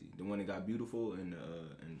crazy. The one that got Beautiful and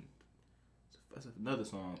that's another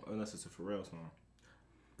song, unless it's a Pharrell song.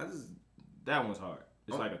 That one's hard.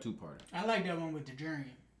 It's like a 2-parter. I like that one with the Dream.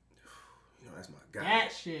 That's my guy.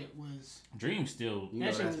 That shit was. Dream still.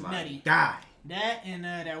 That shit was nutty. guy. That and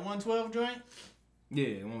that 112 joint.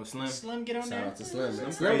 Yeah, the one with Slim. Slim get on Shout there. out to Slim. Man.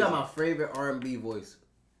 That's Slim got crazy. my favorite R&B voice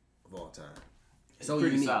of all time. It's So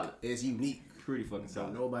pretty unique. solid. It's unique. Pretty fucking So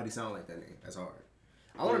solid. nobody sound like that nigga. That's hard.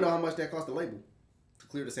 I want to know how much that cost the label to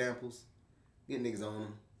clear the samples, get niggas on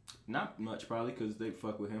them. Not much probably because they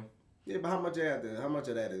fuck with him. Yeah, but how much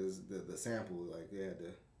of that is the sample? Like they had to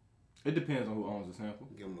It depends on who owns the sample.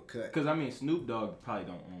 give them a cut. Because I mean, Snoop Dogg probably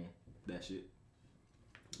don't own that shit.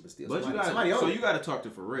 But still, But somebody you own it. you gotta talk to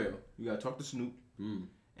Pharrell. You gotta talk to Snoop, Mm.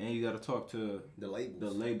 and you gotta talk to The labels. the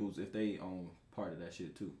labels if they own part of that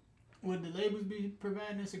shit too. Would the labels be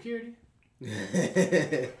providing the security?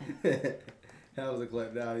 That was a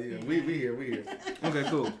clap down. Yeah, we here. Okay,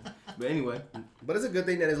 cool. But anyway, But it's a good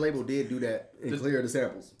thing that his label did do that and clear the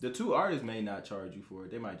samples. the 2 artists may not charge you for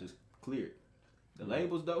it. They might just clear it. The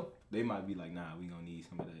labels though, they might be like, nah, we gonna need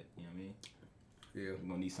some of that. You know what I mean? Yeah. We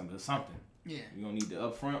gonna need some of something. Yeah. We gonna need the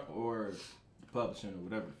upfront or the publishing or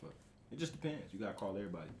whatever the fuck. It just depends. You gotta call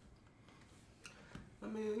everybody. I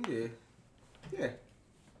mean, yeah. Yeah.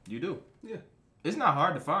 You do. Yeah. It's not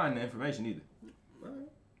hard to find the information either. Alright.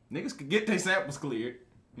 Niggas could get their samples cleared.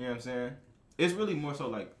 You know what I'm saying? It's really more so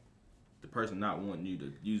like the person not wanting you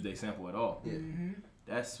to use their sample at all. Yeah. Mm-hmm.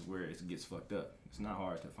 That's where it gets fucked up. It's not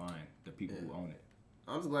hard to find the people who own it.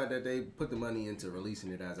 I'm just glad that they put the money into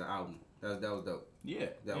releasing it as an album. That was dope. Yeah.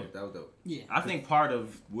 That yeah. was dope. Yeah. I think part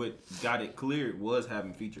of what got it cleared was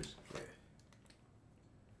having features.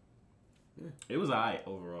 Yeah. It was alright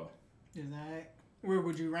overall. Is that where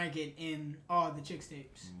would you rank it in all the Chicks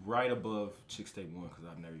tapes? Right above Chicks Tape 1 because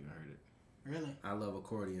I've never even heard it. Really? I love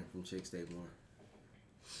Accordion from Chicks Tape 1.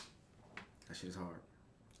 That shit's hard.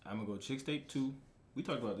 I'm gonna go Chicks Tape 2. We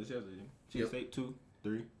talked about this yesterday. Chicks Yep. Tape 2,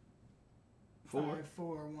 3, 4, 5,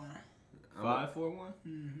 4, 1. 5, 4, 1.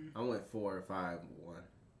 Mm-hmm. I went 4, 5, 1. I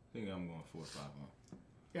think I'm going 4, 5, 1.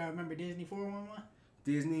 Y'all remember Disney 411?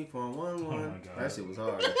 Disney 411. Oh my God. That shit was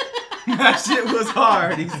hard. That shit was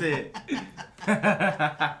hard, he said.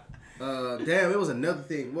 Damn, it was another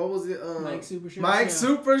thing. What was it? Mike Super Short Mike Show.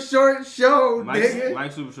 Super Short Show, nigga.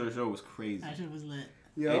 Mike Super Short Show was crazy. That shit was lit.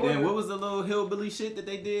 Yo, And then what was the little hillbilly shit that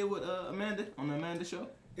they did with Amanda on the Amanda show?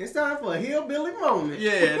 It's time for a hillbilly moment.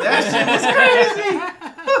 Yeah, that shit was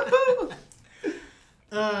crazy.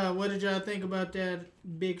 What did y'all think about that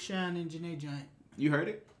Big Sean and Janae joint? You heard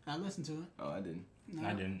it? I listened to it. Oh, I didn't. No.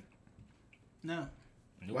 I didn't. No.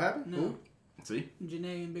 What happened? No. Who? See?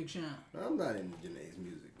 Janae and Big Sean. I'm not into Janae's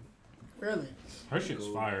music. Really? Her shit's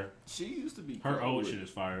fire. She used to be Her cool old with shit it. is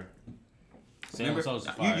fire. Sailing Remember? Souls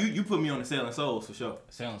is fire. You put me on the Sailing Souls for sure.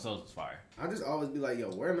 Sailing Souls is fire. I just always be like, yo,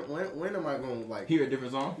 when am I gonna like? Hear a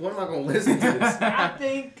different song? When am I gonna listen to this? I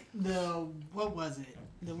think what was it?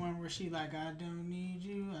 The one where she like, I don't need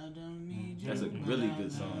you, I don't need you. That's a but really I good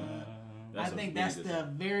love song. you." I think that's the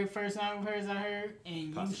very first song of hers I heard,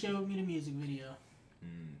 and Possibly. you showed me the music video.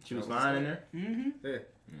 She was fine in there? Mm-hmm. Yeah.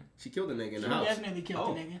 She killed the nigga in She the house. definitely killed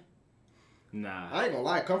Oh. the nigga. Nah. I ain't gonna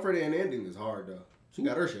lie, Comfort and Ending is hard though. She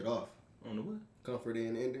got her shit off. On the what? Comfort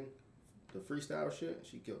and Ending, the freestyle shit,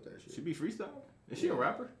 she killed that shit. She be freestyle? Is she a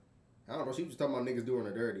rapper? I don't know. She was talking about niggas doing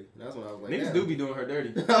her dirty. That's when I was like, Niggas damn. do be doing her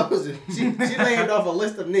dirty. I was just, she named off a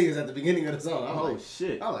list of niggas at the beginning of the song. I Oh was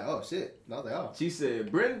shit. like, oh shit. I was like, oh. She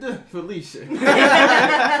said Brenda Felicia.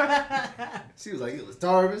 She was like, it was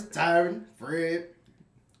Tarvis, Tyron, Fred,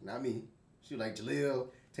 not me. She was like Jaleel,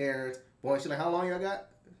 Terrence. Boy, she like, how long y'all got?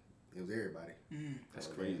 It was everybody. That's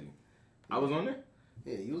crazy. I was on there?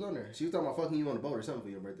 Yeah, you was on there. She was talking about fucking you on the boat or something for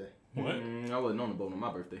your birthday. What? I wasn't on the boat on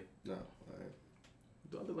my birthday. No. Alright.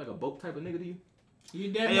 Do I look like a boat type of nigga to you?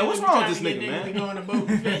 You definitely Hey, what's be wrong trying with to this get nigga, niggas man? to go on a boat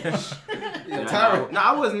and fish. Yeah, Nah, Tyron. No,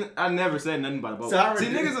 I wasn't. I never said nothing about a boat. Tyron See,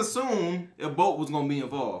 did. niggas assumed a boat was gonna be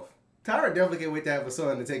involved. Tyra definitely can't wait to have a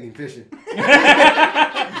son to take him fishing.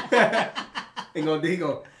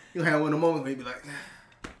 He'll have one of the moments where he be like,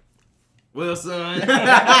 Well, son. The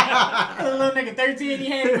little nigga 13, he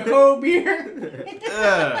had him a cold beer.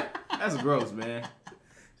 That's gross, man.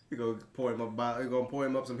 he gonna pour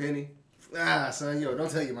him up some Henny. Son, don't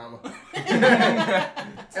tell your mama.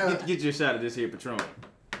 Get you a shot of this here Patron.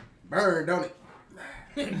 Burn, don't it?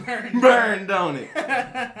 Burn, don't it?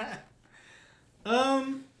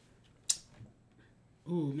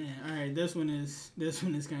 Ooh man, all right. This one is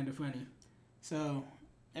kind of funny. So,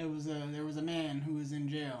 there was a man who was in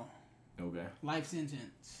jail, Okay. life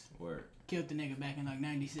sentence. Word. Killed the nigga back in like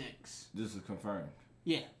 '96. This is confirmed.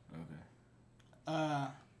 Yeah. Okay.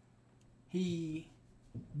 He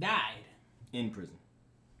died. In prison.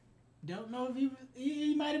 Don't know if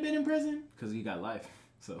he might have been in prison. Because he got life.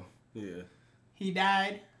 So, Yeah. He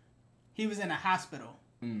died. He was in a hospital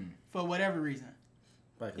for whatever reason.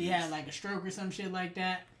 He had like a stroke or some shit like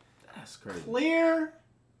that. that's crazy. Clear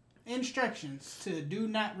instructions to do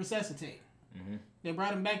not resuscitate. Mm-hmm. They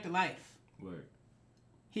brought him back to life. Word.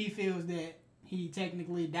 He feels that he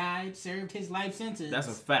technically died, served his life sentence. That's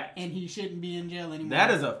a fact. And he shouldn't be in jail anymore.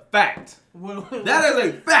 That is a fact. That That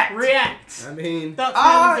is a fact. React. I mean, Thoughts,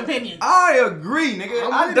 I feelings, opinions. I agree, nigga.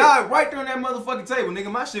 I'm I with died right there on that motherfucking table, nigga.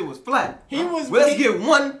 My shit was flat. He was. Let's get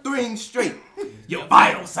one thing straight. Your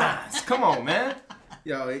vital signs. Come on, man.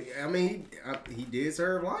 he did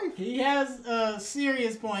serve life. He has a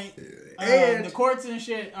serious point. And- The courts and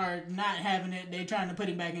shit are not having it. They trying to put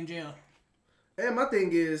him back in jail. And my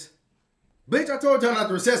thing is, bitch, I told y'all not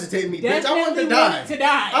to resuscitate me, bitch. I want Definitely to die. wanted to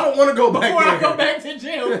die. I don't want to go back Before there. I go back to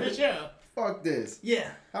jail for sure. Fuck this. Yeah.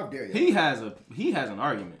 How dare you? He has an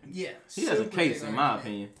argument. Yeah. He has a super case, big in my argument.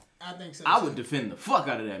 opinion. I think so. I too. would defend the fuck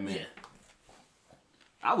out of that man. Yeah.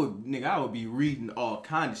 I would be reading all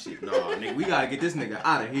kind of shit. No, nigga, we gotta get this nigga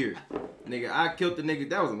out of here. Nigga, I killed the nigga.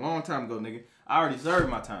 That was a long time ago, nigga. I already served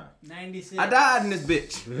my time. 96. I died in this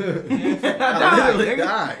bitch. I died, literally nigga.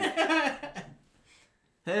 died.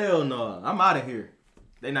 Hell no. I'm out of here.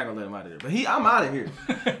 They not gonna let him out of there. But I'm out of here.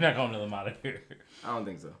 Not gonna let him out of here. I don't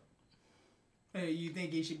think so. Hey, you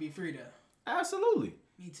think he should be free though? Absolutely.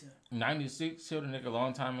 Me too. 96 killed a nigga a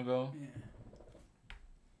long time ago. Yeah.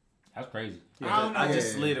 That's crazy. I don't know. I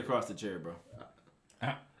just Yeah. slid across the chair, bro.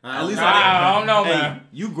 At least I don't know, Hey, man.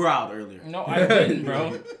 you growled earlier. No, I didn't,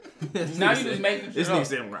 bro. Now you just making This shit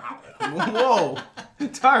nigga up. said, whoa.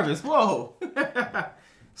 Tarvis, whoa.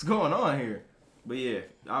 What's going on here? But yeah,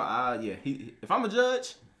 if I'm a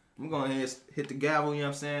judge, I'm going to hit the gavel, you know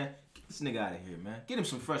what I'm saying? Get this nigga out of here, man. Get him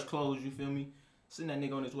some fresh clothes, you feel me? Send that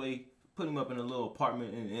nigga on his way, put him up in a little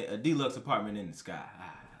apartment, a deluxe apartment in the sky.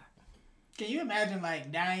 Can you imagine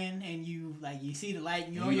like dying and you see the light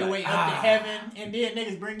and you're on You your like, way up to heaven and then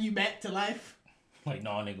niggas bring you back to life? Like,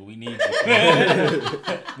 no, nigga, we need you.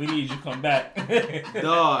 We need you to come back.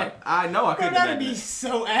 Dog, I know I Bro, couldn't that'd do be that.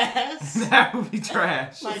 so ass. That would be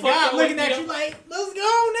trash. Like fuck God you looking with at me you like, let's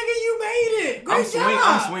go, nigga, you made it. Great job.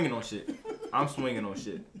 I'm swinging on shit. I'm swinging on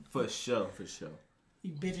shit. For sure.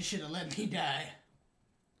 You bitches should have let me die.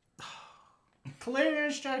 Clear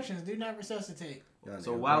instructions. Do not resuscitate.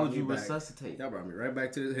 So why would you resuscitate? Y'all brought me right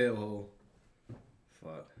back to this hellhole.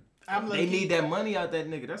 Fuck. I'm They need that money out that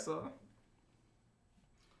nigga, that's all.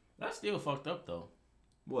 That's still fucked up, though.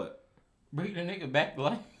 What? Bring the nigga back to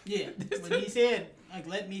life. Yeah, when he said, like,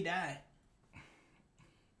 let me die.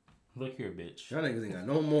 Look here, bitch. Y'all niggas ain't got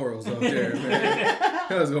no morals up there, man.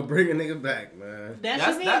 I was gonna bring a nigga back, man. That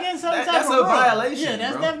should be That's- against some that- type that's of a rule. violation, Yeah,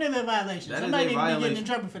 that's bro. definitely a violation. That is Somebody a need to be getting in violation.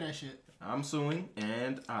 trouble for that shit. I'm suing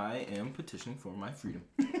and I am petitioning for my freedom.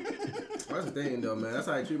 That's the thing, though, man. That's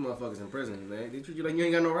how they treat motherfuckers in prison, man. They treat you like you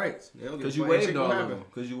ain't got no rights. They don't give Because a you fuck. Ain't waived shit all gonna of happen. them.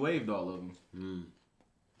 Because you waived all of them.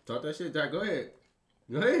 Talk that shit, Ty. Go ahead.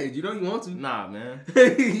 Go ahead. You know you want to. Nah, man.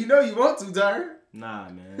 You know you want to, Tyre. Nah,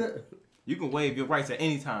 man. You can waive your rights at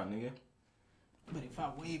any time, nigga. But if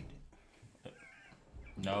I waived it,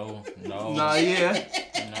 No. Nah, yeah.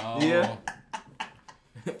 No. Yeah.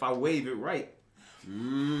 If I waive it right.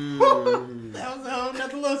 that was a whole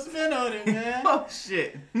nother little spin on it, man. Oh,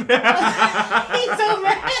 shit. He's so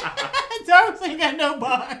mad. Thomas ain't got no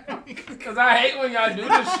bar. Because I hate when y'all do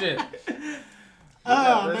this shit.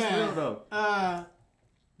 Oh, That's man. real, though. Uh,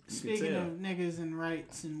 You can speaking tell. of niggas and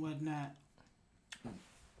rights and whatnot.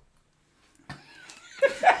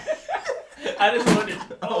 I just wanted.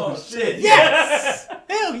 Oh, shit. Yes!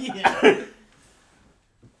 Hell yeah!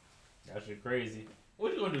 That shit crazy.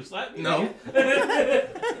 What you gonna do? Slap me? No.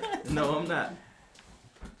 nigga? No, I'm not.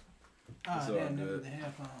 Oh, It's all damn, good. with the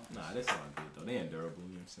headphones. Nah, that's all good, though. They ain't durable,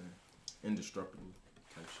 you know what I'm saying? Indestructible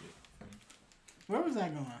type shit. Where was I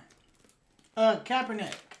going?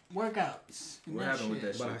 Kaepernick. workouts. And What that happened with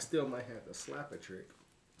shit. that But shit? I still might have to slap a trick.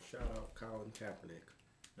 Shout out Colin Kaepernick.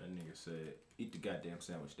 That nigga said, "Eat the goddamn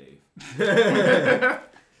sandwich, Dave."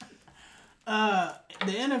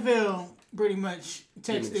 The NFL pretty much texted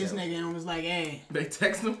Give me this the nigga and was like, hey. They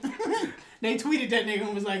text him. They tweeted that nigga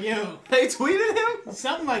and was like, yo. They tweeted him.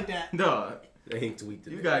 Something like that. Dog, They ain't tweeted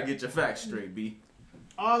you it. gotta get your facts straight, B.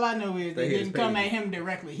 All I know is they They hit didn't his come page. at him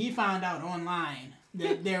directly. He found out online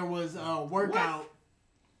that there was a workout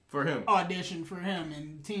For him. audition for him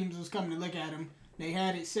and teams was coming to look at him. They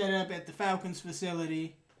had it set up at the Falcons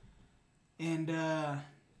facility. And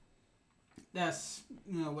that's,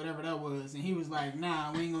 whatever that was. And he was like,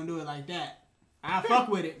 nah, we ain't gonna do it like that. I fuck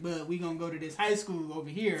with it, but we gonna go to this high school over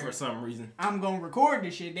here. For some reason. I'm gonna record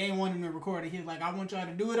this shit. They ain't want him to record it. He's like, I want y'all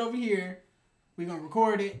to do it over here. We gonna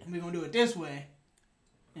record it and we gonna do it this way.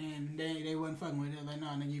 And they wasn't fucking with it. They're like, no,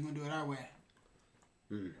 nigga, you gonna do it our way.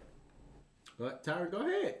 But Tyron, go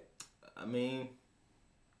ahead. I mean,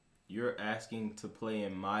 you're asking to play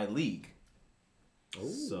in my league. Oh,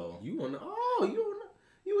 So- you with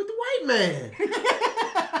the white man.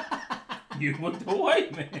 You with the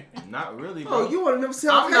white man. Not really, bro. Oh, you one of them I'm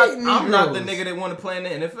self-hating not the Negroes. nigga that want to play in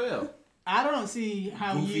the NFL. I don't see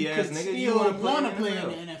how Goofy you ass could nigga, you still wanna play want to in play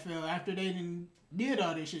NFL. in the NFL after they did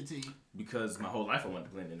all this shit to you. Because my whole life I wanted to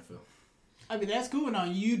play in the NFL. I mean, that's cool and all.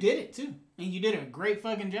 You did it too. And you did a great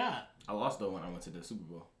fucking job. I lost though when I went to the Super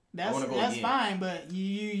Bowl. That's wanna go that's again. fine, but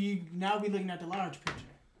you now we looking at the large picture.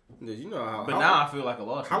 Did you know how? But now I feel like I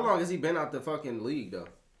lost. How long has he been out the fucking league though?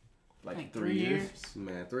 Like 3 years.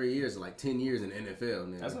 Man, 3 years is like 10 years in the NFL.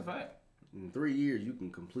 Nigga. That's a fact. In 3 years, you can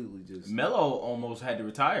completely just. Melo almost had to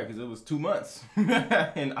retire because it was 2 months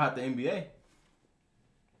and out the NBA.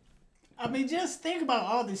 I mean, just think about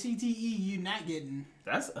all the CTE you not getting.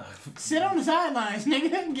 That's Sit on the sidelines,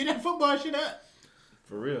 nigga. Get that football shit up.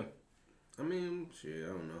 for real. I mean, shit, I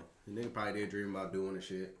don't know. The nigga probably did dream about doing the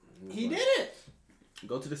shit. He did it.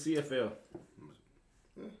 Go to the CFL.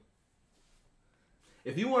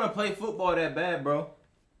 If you want to play football that bad, bro,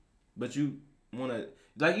 but you want to,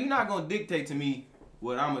 like, you're not going to dictate to me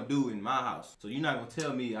what I'm going to do in my house. So you're not going to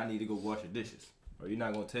tell me I need to go wash your dishes. Or you're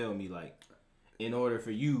not going to tell me, like, in order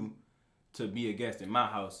for you to be a guest in my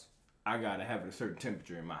house, I got to have a certain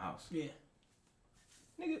temperature in my house. Yeah.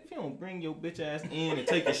 Nigga, if you don't bring your bitch ass in and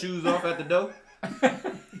take your shoes off at the door, you know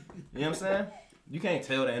what I'm saying? You can't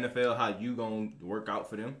tell the NFL how you gonna work out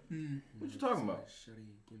for them. What you talking about? Shorty,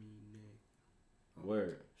 give me neck.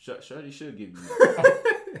 Word. Shorty should give you that.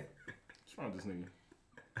 What's wrong with this nigga?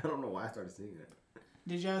 I don't know why I started singing that.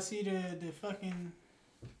 Did y'all see the fucking,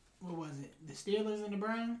 what was it? The Steelers and the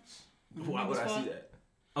Browns? When the Why would niggas I fought? see that?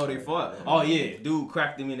 Oh, they fought. Oh yeah, dude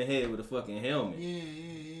cracked him in the head with a fucking helmet.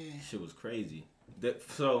 Yeah. Shit was crazy.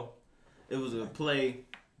 So it was a play.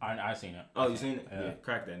 I seen it. Oh, you seen it? Yeah. Yeah,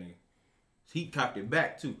 cracked that nigga. He cocked it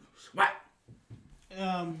back too. Swat.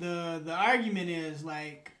 The argument is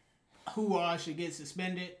like, who all should get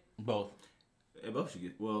suspended? Both. They both should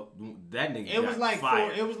get. Well, that nigga. It was got like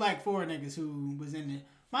fired. four. It was like four niggas who was in it.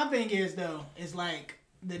 My thing is though, it's like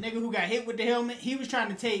the nigga who got hit with the helmet. He was trying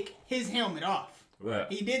to take his helmet off.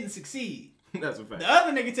 Right. He didn't succeed. That's a fact. The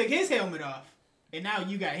other nigga took his helmet off, and now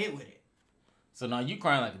you got hit with it. So now you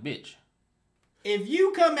crying like a bitch. If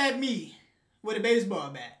you come at me with a baseball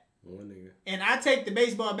bat, One nigga. and I take the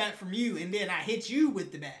baseball bat from you, and then I hit you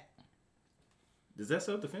with the bat, Is that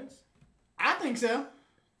self-defense? I think so.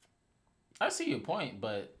 I see your point,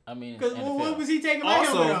 but I mean, it's Because NFL. what was he taking my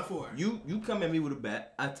helmet off for? you come at me with a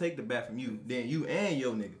bat. I take the bat from you. Then you and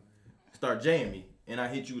your nigga start jaying me, and I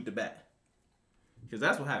hit you with the bat. Because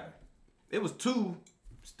that's what happened. It was two,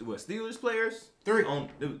 Steelers players? Three.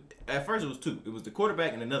 At first it was two. It was the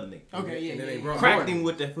quarterback and another nigga. Okay, yeah, And then yeah, they yeah. brought Cracked Gordon. him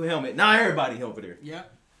with the helmet. Now everybody over there.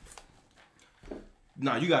 Yep.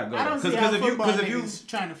 Nah, you gotta go. I don't see how football if you, niggas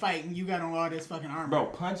trying to fight and you got on all this fucking armor. bro,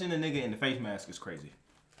 punching a nigga in the face mask is crazy.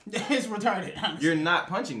 It's retarded, honestly. You're not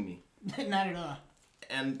punching me. Not at all.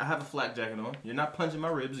 And I have a flak jacket on. You're not punching my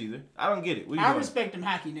ribs either. I don't get it. What are you I doing? respect them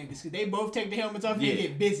hockey niggas because they both take the helmets off and Yeah, they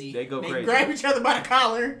get busy. they go crazy. grab each other by the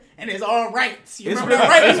collar and it's all rights. You It's remember the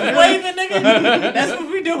really- rights it's waving, nigga? That's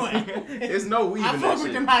what we doing. There's no weaving I that fuck with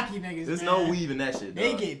shit. them hockey niggas. There's man. no weaving that shit.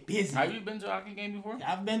 They dog. get busy. Have you been to a hockey game before?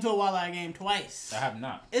 I've been to a walleye game twice. I have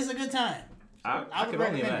not. It's a good time. I I would can only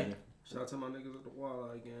recommend imagine. it. Shout out to my niggas at the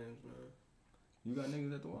Walleye games, man. You got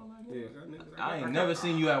niggas at the wall like that? Yeah, I got niggas. I ain't never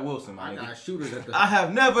seen you at Wilson, my I nigga. got shooters at the. I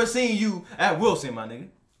have never seen you at Wilson, my nigga.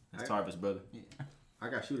 That's Tarvis, brother. I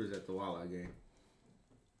got shooters at the Walleye game.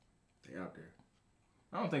 They out there.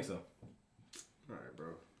 I don't think so. All right, bro.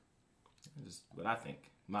 Just what I think.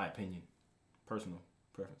 My opinion. Personal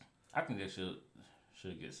preference. I think they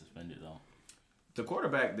should get suspended though. the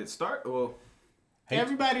quarterback that start. Well,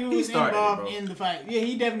 Everybody who he was started it, involved bro. in the fight, yeah,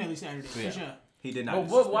 he definitely started it Yeah. for sure. he did not. Well,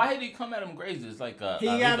 get what, suspended. why did he come at him crazy? It's like He got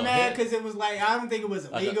illegal mad hit? because it was like I don't think it was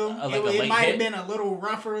Like a- illegal. like a it late might have hit? been a little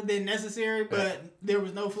rougher than necessary, but there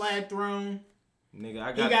was no flag thrown. Nigga,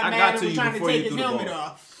 I He got got I mad got and to was you trying to before take you his threw the helmet ball.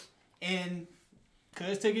 off, and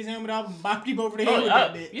Cuz took his helmet off and bopped him over the head Oh, with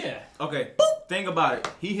that bitch. yeah. Okay, think about it.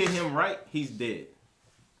 He hit him right. He's dead.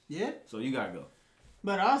 Yeah, So you gotta go.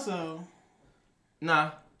 but also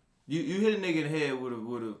Nah, you hit a nigga in the head with a you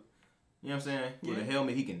know what I'm saying, with a Yeah.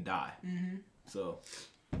 helmet, he can die. Mm-hmm. So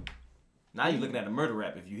now you're looking at a murder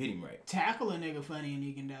rap if you hit him right. tackle a nigga funny and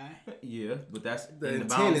he can die. Yeah, but that's The in the intent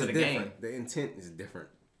bounds is of the different. game. The intent is different.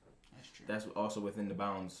 That's true. That's also within the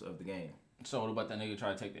bounds of the game. So what about that nigga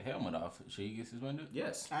trying to take the helmet off? Should he get suspended?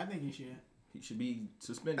 Yes, I think he should. he should be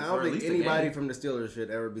suspended I for don't at think least anybody a game. from the Steelers should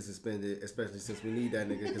ever be suspended, especially since we need that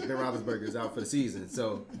nigga because Ben Roethlisberger is out for the season.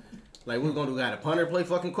 So, like, we're gonna do got a punter play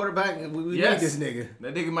fucking quarterback, and we Yes. need this nigga.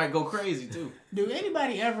 That nigga might go crazy too. Do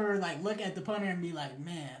anybody ever like look at the punter and be like,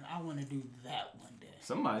 man, I want to do that one day?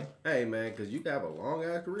 Somebody. Hey man, because you have a long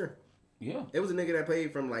ass career. Yeah. It was a nigga that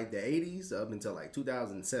played from like the 80s up until like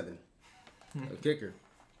 2007. A kicker.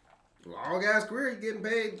 Long ass career, you getting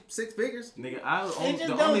paid 6 figures. Nigga, It just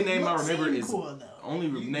the only don't name I look- remember seem is cool, though. only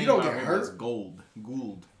name don't I get remember is hurt.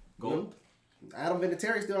 Gould. Adam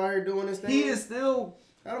Vinatieri still out here doing this thing. He is still.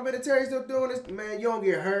 Adam Vinatieri still doing this. Man, you don't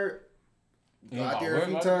get hurt. You Go out ain't there a gonna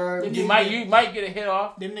few work times. You might get a hit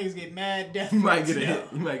off. Them niggas get mad death. You might get a threats,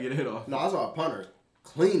 hit. You might get a hit off. No, I saw a punter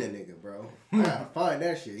clean a nigga, bro. I gotta find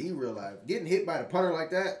that shit. He real life. Getting hit by the punter like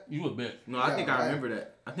that. You a bitch. No, I Yeah, think I right. remember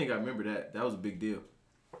that. That was a big deal.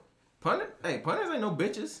 Punters ain't no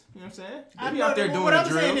bitches. You know what I'm saying? They I be know out there that- doing what the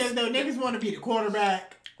I'm saying drills. is though, niggas want to be the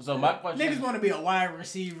quarterback. So my question Niggas want to be a wide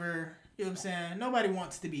receiver. You know what I'm saying? Nobody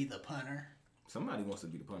wants to be the punter. Somebody wants to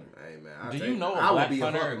be the punter. Hey man, do you know I a would black be a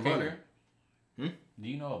punter or fucking punter. kicker? Do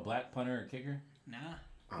you know a black punter or kicker? Nah,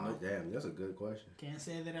 Oh damn, that's a good question. can't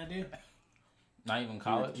say that I do. Not even You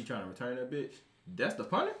college? trying to return that bitch? That's the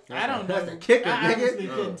punter? I don't know. That's the kicker, I nigga. honestly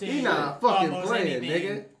couldn't tell He you not fucking almost playing, anything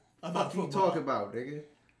nigga. about What you football. talking about, nigga?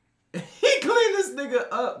 He cleaned this nigga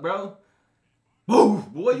up, bro. Boo!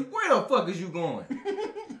 Boy, where the fuck is you going?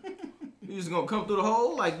 You just gonna come through the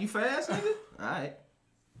hole like you fast, nigga? Alright.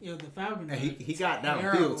 Yo, the Falcons. And he got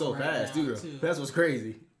terrible downfield so right fast now, too. That's what's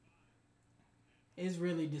crazy. It's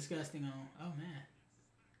really disgusting. Oh man,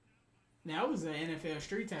 that was an NFL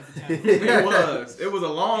street type of tackle. It was. It was a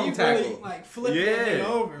long He tackle. really like flipped that Yeah. nigga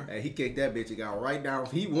over. Hey, he kicked that bitch and got right down.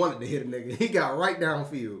 He wanted to hit a nigga. He got right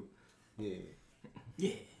downfield. Yeah.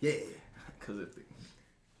 Yeah. Yeah. Cause if the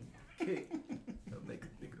kick, that'll make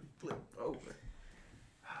a nigga flip over.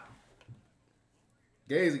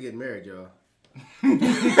 Gays are getting married, y'all.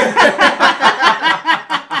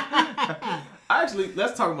 Actually,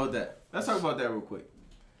 let's talk about that. Let's talk about that real quick.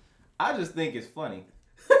 I just think it's funny.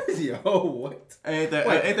 Yo, what? Ain't that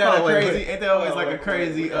Wait, ain't that hold on, crazy? wait. Ain't that always Hold on, like a wait,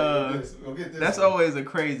 crazy? we gotta get this. Go get this That's one. always a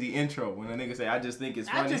crazy intro when a nigga say, "I just think it's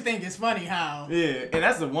funny." I just think it's funny how. Yeah, and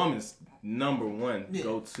that's the woman's number one Yeah.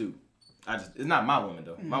 go to. It's not my woman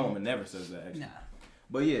though. My woman never says that actually. Nah.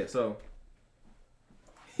 But yeah, so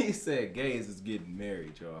he said gays is getting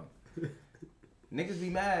married, y'all. Niggas be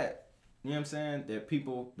mad. You know what I'm saying? That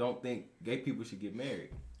people don't think gay people should get married.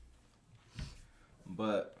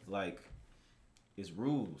 But like, it's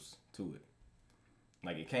rules to it.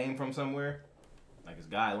 Like it came from somewhere. Like it's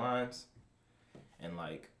guidelines. And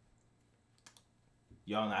like,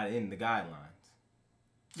 y'all not in the guidelines.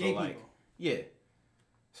 So Gay like, people. yeah.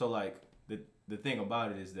 So like, the thing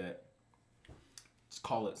about it is that just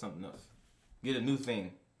call it something else. Get a new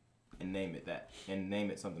thing and name it that. And name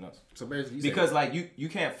it something else. So basically, you Because said, like you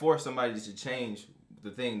can't force somebody to change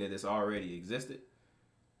the thing that has already existed.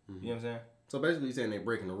 You know what I'm saying? so basically, you're saying they're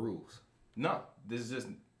breaking the rules. No.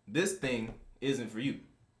 This thing isn't for you.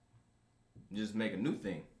 Just make a new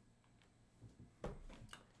thing.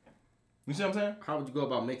 You see what I'm saying? How would you go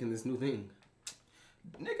about making this new thing?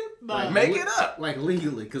 Nigga, Like, make it up. Like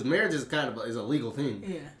legally, because marriage is kind of is a legal thing.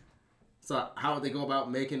 Yeah. So how would they go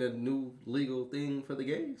about making a new legal thing for the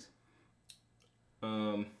gays?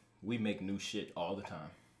 We make new shit all the time.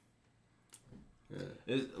 Yeah.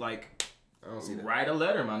 It's like, I don't see that. write a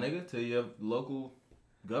letter, my nigga, to your local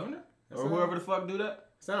governor or That's whoever the fuck do that.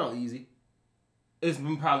 Sound easy. It's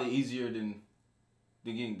been probably easier than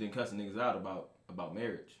cussing niggas out about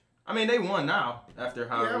marriage. I mean, they won now after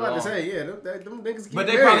how Yeah, I'm about to say, yeah, them niggas keep But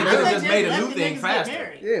they married, probably man. could've They just made a let new the thing niggas get faster.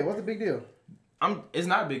 married. Yeah, what's the big deal? It's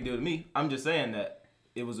not a big deal to me. I'm just saying that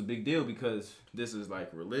it was a big deal because this is like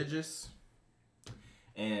religious,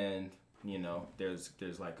 and you know, there's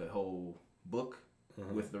like a whole book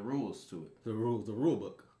with the rules to it. The rule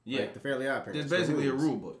book. Yeah. Like the Fairly Odd Parents. There's basically a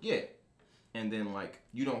rule book. Yeah. And then, like,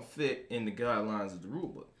 you don't fit in the guidelines of the rule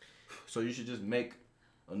book. So you should just make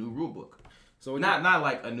a new rule book. So Not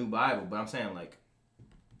like a new Bible, but I'm saying, like,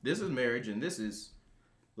 this is marriage and this is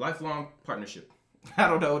lifelong partnership. I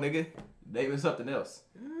don't know, nigga. Maybe it's something else.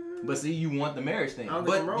 But see, you want the marriage thing.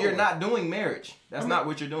 But you're not doing marriage. That's not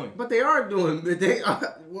what you're doing. But they are doing.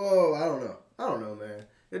 Whoa, I don't know. I don't know, man.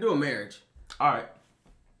 They're doing marriage. All right.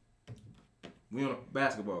 We on a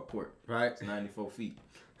basketball court. Right? It's 94 feet.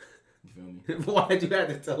 You feel me? Why'd you have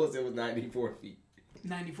to tell us it was 94 feet?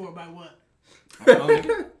 94 by what? I don't know,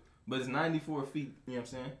 nigga. But it's 94 feet, you know what I'm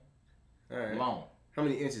saying? All right. Long. How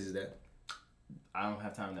many inches is that? I don't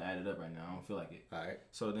have time to add it up right now. I don't feel like it. All right.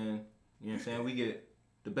 So then, you know what I'm saying? We get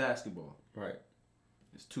the basketball. Right.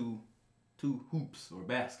 It's two hoops or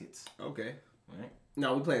baskets. Okay. Right?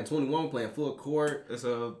 No, we playing 21. We playing full court. It's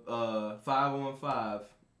a 5-on-5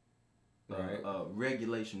 Right.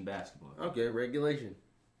 regulation basketball. Okay, regulation.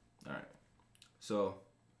 All right. So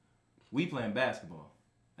we playing basketball,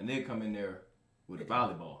 and they come in there with a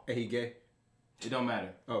volleyball. Hey, he gay? It don't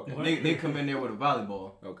matter. Okay. They come in there with a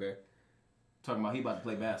volleyball, Okay. talking about he about to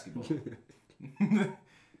play basketball.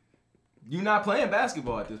 You're not playing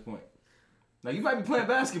basketball at this point. Now you might be playing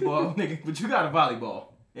basketball, nigga, but you got a volleyball,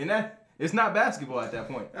 and that it's not basketball at that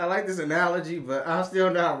point. I like this analogy, but I'm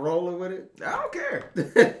still not rolling with it. I don't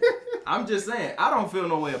care. I'm just saying I don't feel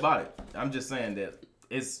no way about it. I'm just saying that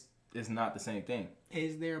it's not the same thing.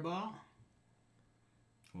 Is there a ball?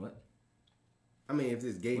 What? I mean, if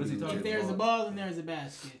this gay What's he dude talking If is there's a involved- ball, then there's a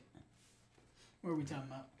basket. What are we talking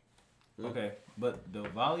about? Okay, but the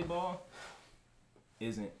volleyball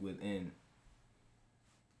isn't within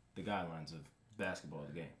the guidelines of basketball,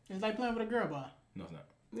 the game. It's like playing with a girl ball. No, it's not.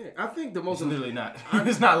 Yeah, I think the It's most. literally not.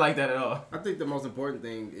 It's not like that at all. I think the most important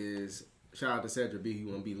thing is shout out to Cedric B. He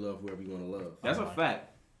want to be loved whoever you want to love. That's a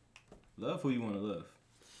fact. Love who you want to love,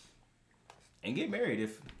 and get married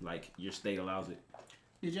if like your state allows it.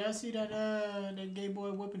 Did y'all see that that gay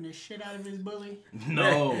boy whipping the shit out of his bully?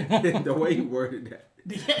 No. The way he worded that.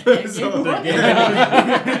 That gay So- boy?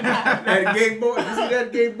 That gay boy. You see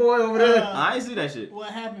that gay boy over there? I ain't see that shit.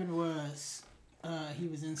 What happened was he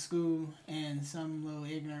was in school and some little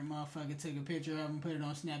ignorant motherfucker took a picture of him, put it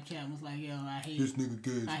on Snapchat, and was like, "Yo, I hate nigga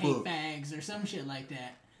gay I hate fags" or some shit like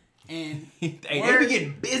that. And Hey, they Word- be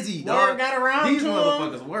getting busy, word dog. got around These to him.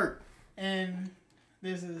 motherfuckers work. And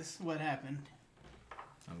this is what happened.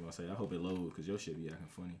 I was gonna say, I hope it loads because your shit be acting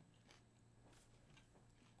funny.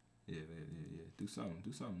 Yeah. Do something,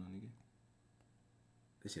 though, nigga.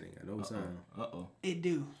 This shit ain't got no sound. Uh-oh. It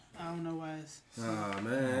do. I don't know why it's. Ah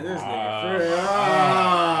man, this nigga Fred.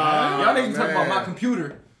 Ah, Y'all niggas talking about my man.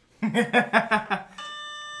 computer. Here we go.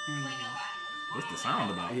 What's the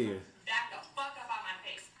sound about? Yeah. Back the fuck up out my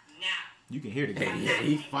face now. You can hear the Hey, game. yeah,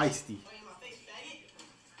 he feisty. Bitch,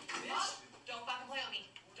 don't fucking play with me.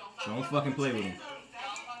 Don't fucking play with him. Don't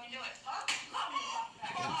fucking do it.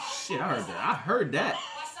 Shit, I heard that. I heard that.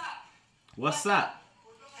 What's up? What's up?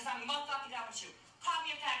 Cause I'm motherfucking done with you. Call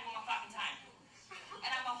me a fag one more fucking time.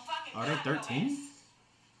 And I'm a fucking Are they done with 13? this.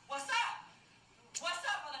 What's up? What's up,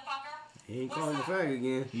 motherfucker? He ain't What's calling the up? fag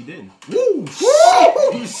again. He didn't. Woo!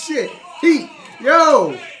 Woo! Shit! He,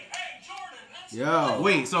 yo, yo.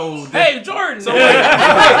 Wait, so Hey, Jordan. So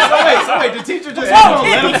wait, the teacher just gonna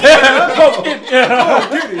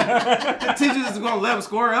the teacher just gonna let him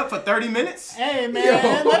score up for 30 minutes? Hey man, Yo.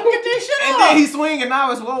 let him get this shit And off. then he swing and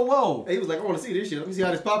now it's whoa. He was like, I want to see this shit. Let me see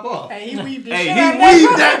how this pop off. Hey, he weaved this Hey, shit he out of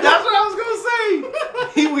weaved that. that. That's what I was gonna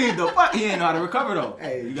say. He weaved the fuck. He ain't know how to recover though.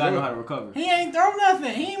 Hey, You gotta know how to recover. He ain't throw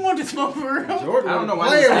nothing. He ain't want to smoke for real. Jordan, I don't know why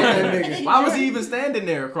playing he's with that standing. nigga. Why was he even standing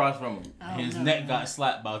there across from him? I don't His know. neck got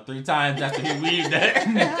slapped about 3 times after he weaved that.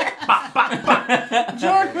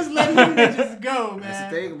 Jordan was letting them bitches go, man.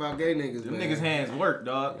 That's the thing about gay niggas, Them man. niggas' hands work,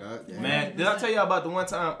 dog. Yeah. Man, did I tell y'all about the one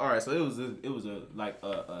time? All right, so it was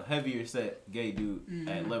a heavier set gay dude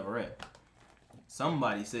at Leverett.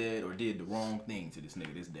 Somebody said or did the wrong thing to this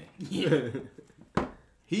nigga this day.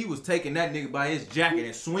 He was taking that nigga by his jacket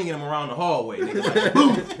and swinging him around the hallway. Nigga like,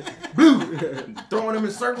 boom, boom, throwing him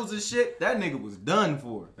in circles and shit. That nigga was done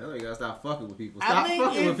for. That's why you gotta stop fucking with people. I Stop think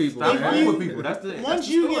fucking if- with people. Stop If fucking you- with people. That's the Once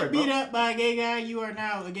the you story, get beat bro. up by a gay guy, you are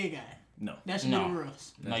now a gay guy. No, That should No. be the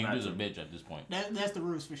rules. No, you not just a true. bitch at this point. That's the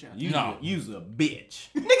rules for sure. you's a bitch.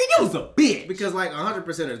 Nigga, you's a bitch. Because like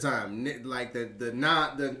 100% of the time, like the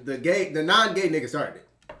non-gay nigga started it.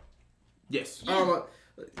 Yes. You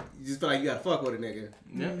just feel like you gotta fuck with a nigga.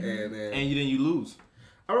 Yeah. And then And then you lose.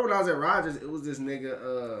 I remember when I was at Rogers, it was this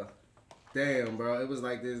nigga. Damn, bro, it was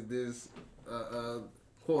like this quote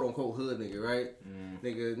quote unquote hood nigga, right?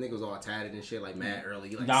 Nigga was all tatted and shit, like mad early,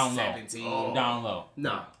 like Down 17. low. Down low.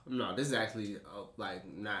 No, this is actually like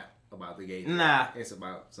not about the gay. Nah. It's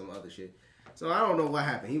about some other shit. So I don't know what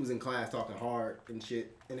happened. He was in class talking hard and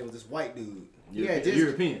shit, and it was this white dude.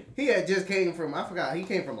 European. He had just came from, I forgot, he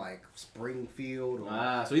came from like Springfield.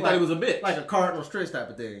 Or, So he thought he was a bitch. like a Cardinal Stretch type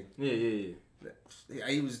of thing. Yeah.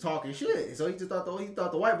 He was talking shit, so he just thought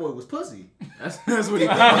the white boy was pussy. That's what he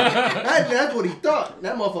thought. That's what he thought.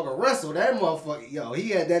 That motherfucker wrestled. That motherfucker, he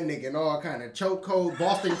had that nigga in all kind of chokehold,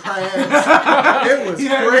 Boston crabs. It was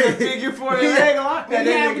crazy. Figure 4 leg lock. That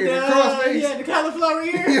nigga in the crossface. He had the cauliflower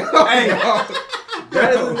ear. Hey,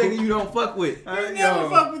 that is the nigga you don't fuck with. You never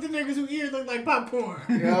fuck with the niggas whose ears look like popcorn.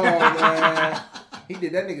 Yo, man. He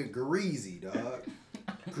did that nigga greasy, dog.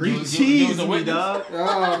 Greasy You was a cheese, witness? dog.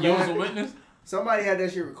 Oh, You was a man. witness? Somebody had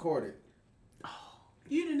that shit recorded.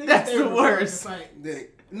 You the nigga That's they the recorded worst. fight. Did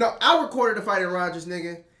it? No, I recorded the fight in Rogers,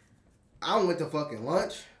 nigga. I went to fucking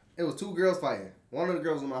lunch. It was 2 girls fighting. One of the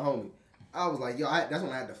girls was my homie. I was like, that's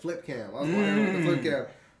when I had the flip cam. I was playing with the flip cam.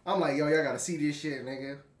 I'm like, y'all gotta see this shit,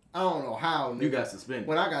 nigga. I don't know how, nigga. You got suspended.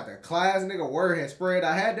 When I got to class, nigga, word had spread.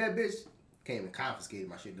 I had that bitch. Came and confiscated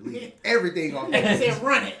my shit, deleted everything on They me. said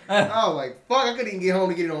run it. I was like, fuck, I couldn't even get home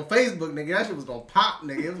to get it on Facebook, nigga. That shit was gonna pop,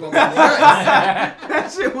 nigga. It was gonna be nuts.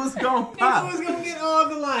 That shit was gonna Nigga pop. was gonna get all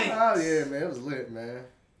the likes. Oh, yeah, man. It was lit, man.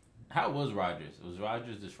 How was Rogers? Was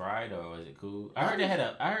Rogers just fried or was it cool? I heard they had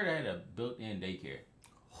a built-in daycare.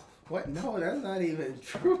 What? No, that's not even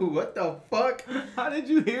true. What the fuck? How did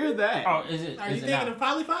you hear that? Oh, is it? Are you is it thinking not?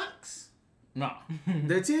 of Polyfox? No.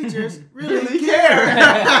 The teachers Really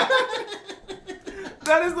care.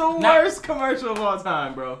 That is the worst commercial of all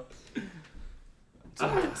time, bro.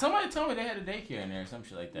 Somebody told me they had a daycare in there or some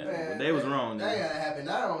shit like that. Man, they was wrong, That nigga. ain't happened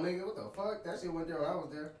now, nigga. What the fuck? That shit went there when I was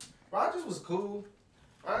there. Rogers was cool.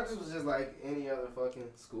 Rogers was just like any other fucking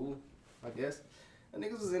school, I guess. The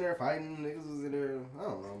niggas was in there fighting. Niggas was in there. I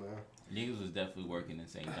don't know, man. Niggas was definitely working in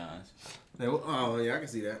St. John's. Oh, yeah, I can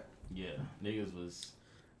see that. Yeah, niggas was.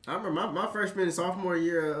 I remember my freshman and sophomore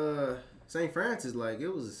year St. Francis, like, it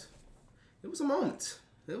was some moments.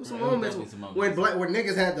 It was some It was moments definitely some when moments. when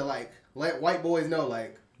niggas had to, like, let white boys know,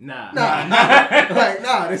 like, Nah.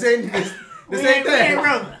 nah, this ain't this We ain't ain't that.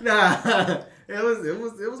 rolling. Nah, it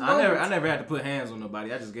was. I never had to put hands on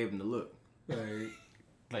nobody. I just gave them the look.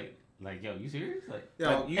 Like, yo, you serious? Like,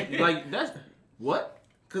 Yo, Like that's what?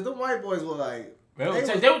 cause the white boys were like, they would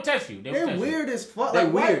test you. They would they're test weird as fuck. They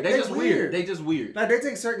Like, weird. They they're just weird. They just weird. Like, they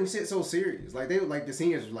take certain shit so serious. Like, they like the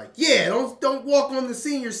seniors were like, yeah, don't walk on the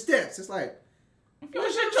senior steps. It's like, you. Yo,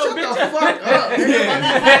 shut shut your the bitch fuck up.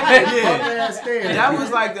 Yeah. That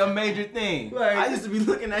was like a major thing. Like- I used to be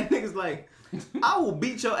looking at niggas like, I will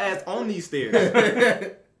beat your ass on these stairs.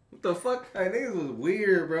 What the fuck? Like, niggas was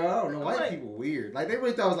weird, bro. I don't know. White Like- people weird. Like, they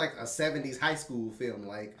really thought it was like a 70s high school film.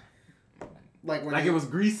 Like when Like they, it was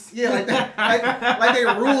Grease? Yeah, like that. like they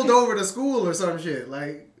ruled over the school or some shit.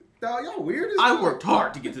 Like, dog, y'all weird as I fuck. worked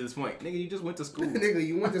hard to get to this point. Nigga, you just went to school. Nigga,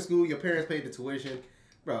 you went to school, your parents paid the tuition.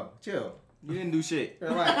 Bro, chill. You didn't do shit.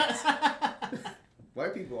 Relax.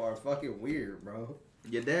 White people are fucking weird, bro.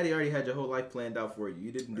 Your daddy already had your whole life planned out for you.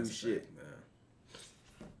 You didn't do That's a shit. fact,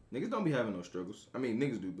 man. Niggas don't be having no struggles. I mean,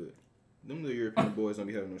 niggas do, but them little European boys don't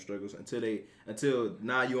be having no struggles until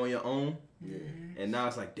now you on your own. Yeah. And now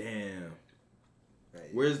it's like, damn, Hey,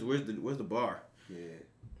 where's the bar? yeah.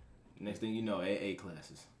 Next thing you know, AA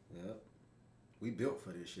classes. Yep. We built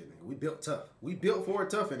for this shit, nigga. We built tough. We built for it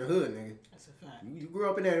tough in the hood, nigga. That's a fact. You grew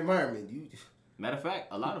up in that environment. Matter of fact,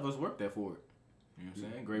 a lot of us worked there for it. You know what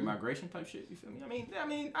I'm saying? Great migration type shit. You feel me? I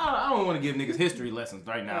mean, I don't want to give niggas history lessons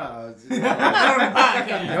right now. Don't get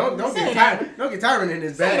Tyron in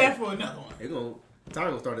this Say that bag. for another one. Tyron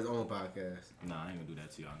gonna start his own podcast. Nah, I ain't gonna do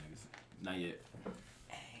that to y'all niggas. Not yet.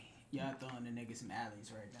 Hey, y'all throwing the niggas some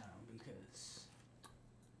alleys right now because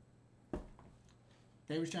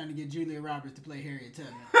they was trying to get Julia Roberts to play Harriet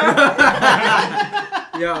Tubman.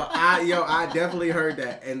 I definitely heard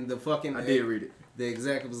that, and the fucking I did read it. The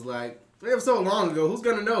executive was like, "It was so long ago. Who's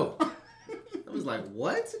gonna know?" I was like,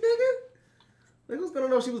 "What, nigga? Like, who's gonna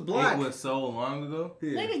know she was black?" It was so long ago.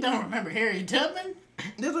 Yeah. Niggas don't remember Harriet Tubman.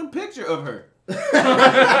 There's a picture of her.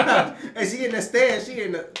 And she in the stand. She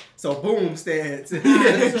in the boom stance. So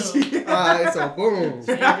boom.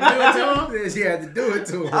 She had to do it to him. Yeah, she had to do it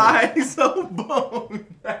to him. Alright, so boom.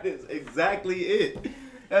 That is exactly it.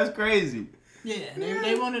 That's crazy. Yeah,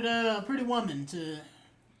 they wanted a pretty woman to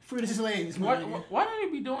free the slaves. Why do they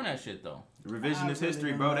be doing that shit though? Revisionist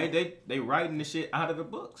history, bro. They writing the shit out of the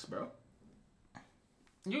books, bro.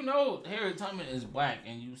 You know Harriet Tubman is black,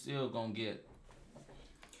 and you still gonna get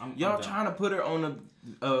Y'all done. trying to put her on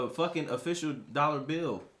a fucking official dollar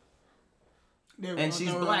bill, They were and gonna she's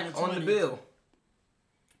throw her black in on the 20. bill.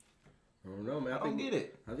 I don't know, man. I don't get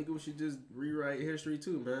it. I think we should just rewrite history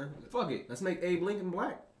too, man. Fuck it. Let's make Abe Lincoln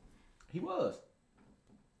black. He was.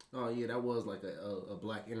 Oh yeah, that was like a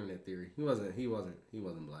black internet theory. He wasn't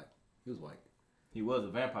black. He was white. He was a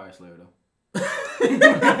vampire slayer though.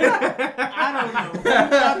 I don't know. You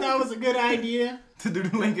thought that was a good idea? To do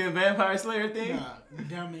the Lincoln vampire slayer thing. Nah,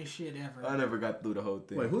 dumbest shit ever. I never got through the whole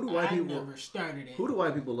thing. Wait, who do white I people? never started it. Who do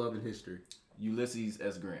white people love in history? Ulysses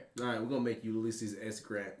S. Grant. All right, we're gonna make Ulysses S.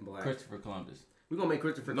 Grant black. Christopher Columbus. We're gonna make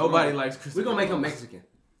Christopher. Nobody Columbus. likes Christopher. We're gonna make him Columbus.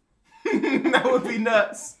 Mexican. That would be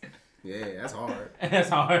nuts. Yeah, that's hard. That's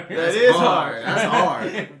hard. That is hard. That's hard.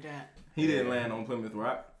 With that. He didn't land on Plymouth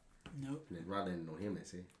Rock. Nope. Rather than on him,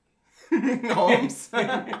 see. Holmes.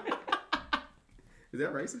 Is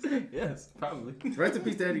that racist? Yes, probably. Rest in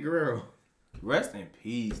peace to Eddie Guerrero. Rest in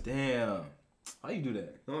peace. Damn. Why you do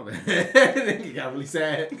that? Oh man, he got really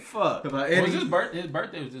sad Fuck. about Well, Eddie. his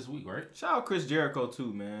birthday was this week, right? Shout out Chris Jericho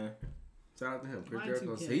too, man. Shout out to him. Chris Y2K.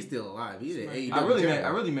 Jericho. He's still alive. He's at AEW. I really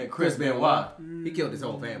champion. meant Chris Benoit. He killed his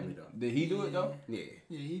whole family though. Did he do it though? Yeah.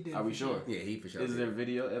 Yeah, he did. Are we for sure? Yeah, he for sure. Is did. there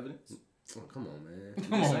video evidence? Oh, come on, man.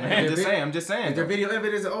 Come on, I'm man. just saying. I'm just saying. Is there though. video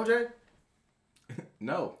evidence of OJ?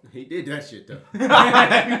 No. He did that shit though.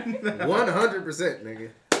 100%, nigga.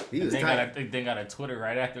 He was tight. They got a Twitter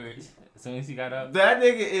right afterwards. As soon as he got up. That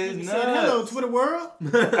nigga is He nuts. said, "Hello, Twitter world."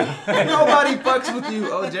 Nobody fucks with you,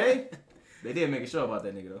 OJ. They did make a show about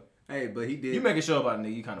that nigga though. Hey, but he did. You make a show about a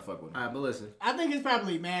nigga, you kind of fuck with him. All right, but listen. I think it's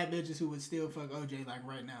probably mad bitches who would still fuck OJ like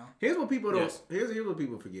right now. Here's what people don't. Yes. Here's what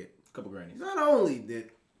people forget. Couple grannies. Not only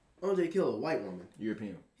did OJ kill a white woman,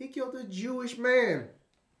 European. he killed a Jewish man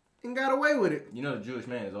and got away with it. You know the Jewish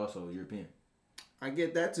man is also European. I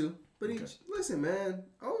get that too. But Okay. listen, man.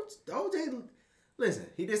 OJ, listen.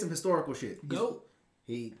 He did some historical shit. Go.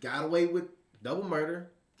 He got away with double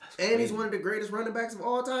murder. And he's one of the greatest running backs of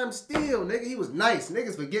all time still, nigga. He was nice.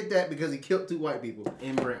 Niggas forget that because he killed 2 white people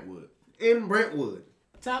In Brentwood. in Brentwood.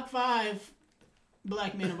 Top 5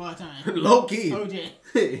 black men of all time. Low key.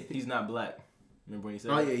 OJ. He's not black. Remember when he said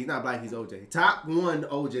Oh that? yeah, he's not black. He's OJ. Top 1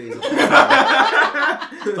 OJs. Of all time.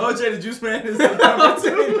 OJ the Juice Man is number 2.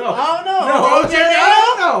 No. I don't know. No, OJ,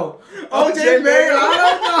 I don't know. OJ OJ Mayo, I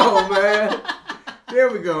don't know, man. There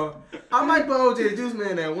we go. I might put OJ the Juice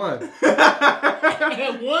Man at 1.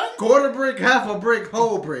 At one? Quarter brick, half a brick,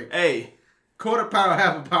 whole brick. Hey. Quarter pound,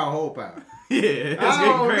 half a pound, whole pound. Yeah, it's I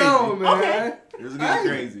getting don't crazy. know, man. Okay. It's getting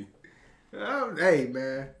crazy. Hey,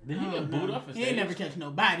 man. Did he get booed off his He ain't stage? never catch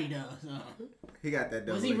nobody though. So. He got that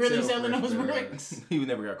double Was he really XL selling those freestyle. bricks? He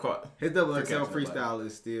never got caught. His double For XL catching nobody. freestyle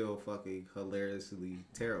is still fucking hilariously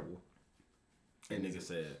terrible. That nigga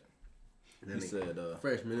said. That He nigga- said,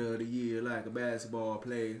 Freshman of the year like a basketball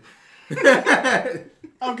player.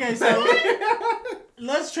 Okay, so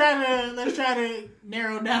let's try to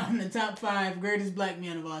narrow down the top 5 greatest black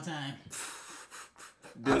men of all time.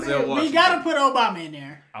 Denzel We Washington. gotta put Obama in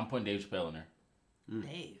there. I'm putting Dave Chappelle in there.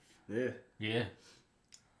 Dave. Yeah. Yeah.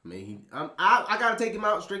 I mean, I gotta take him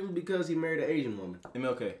out strictly because he married an Asian woman.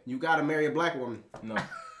 MLK. You gotta marry a black woman. No.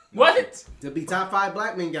 What? To be top 5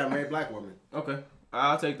 black men, you gotta marry a black woman. Okay.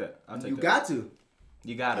 I'll take that. You got to.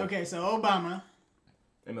 You got it. Okay, so Obama.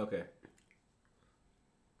 MLK.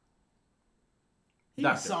 He's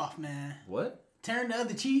Doctor. soft, man. What? Turn the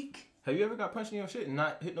other cheek. Have you ever got punched in your shit and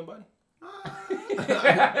not hit nobody?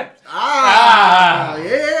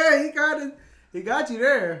 Yeah, he got you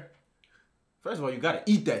there. First of all, you gotta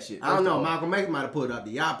eat that shit. I don't First know. of all. Malcolm X might have put up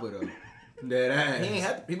the yappa though. That ass. He ain't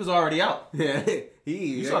had. He was already out. Yeah,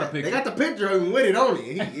 You saw the picture. They got the picture of him with it on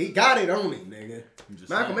it. He got it on him, nigga. I'm just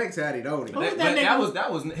Malcolm saying. X had it on him. Who's That, that but nigga?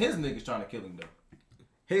 that was his niggas trying to kill him though.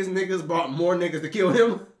 His niggas brought more niggas to kill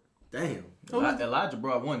him. Damn. Elijah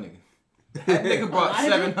brought one nigga. That nigga brought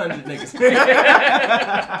Elijah? 700 niggas.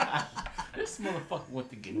 This motherfucker went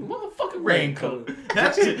to get a motherfucking raincoat.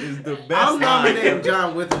 That shit is the best. I'm line. nominating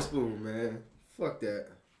John Witherspoon, man. Fuck that.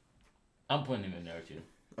 I'm putting him in there too.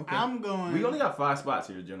 Okay. I'm going. We only got 5 spots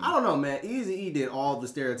here, gentlemen. I don't know, man. Eazy-E did all the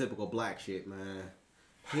stereotypical black shit, man.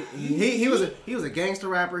 He was a gangster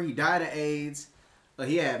rapper. He died of AIDS.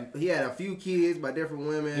 He had a few kids by different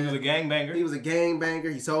women. He was a gangbanger. He was a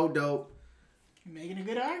gangbanger. He sold dope. Making a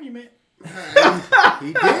good argument.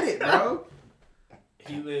 He did it, bro.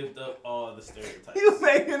 He lived up all the stereotypes. He was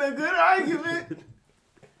making a good argument.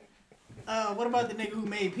 What about the nigga who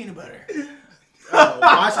made peanut butter?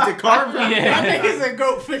 Washington Carver. I Yeah. think it's a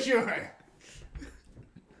goat for sure.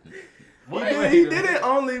 He didn't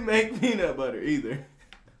only make peanut butter either.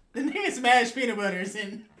 The nigga smashed peanut butters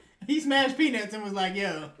in He smashed Peanuts and was like,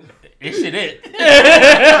 yo. This shit it.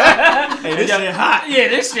 Hey, this shit hot. Yeah,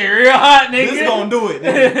 this shit real hot, nigga. This gonna do it.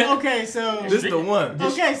 Nigga. Okay, so. This the one.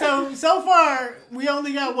 Okay, so far, we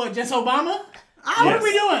only got what? Just Obama? What are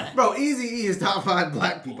we doing? Bro, Eazy-E is top 5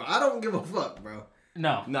 black people. I don't give a fuck, bro.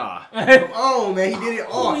 No. Nah. Oh man, he did it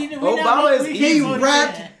all. Obama is He voted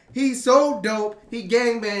rapped. that. He's so dope. He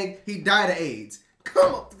gangbanged. He died of AIDS.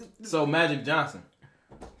 Come on. So Magic Johnson.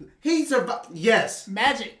 He survived. Yes.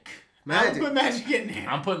 Magic. I would Magic. put Magic in there.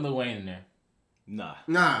 I'm putting Lil Wayne in there. Nah.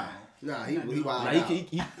 Nah. He wild Nah, out.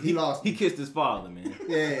 he lost. He kissed his father, man.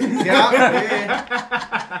 Yeah.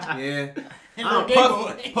 Yeah. And little gay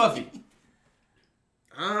boy. Puffy.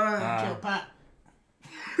 Kill Pop.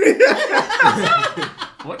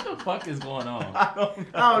 What the fuck is going on? I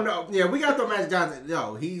don't know. Yeah, we got to throw Magic Johnson.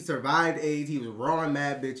 Yo, he survived AIDS. He was rawing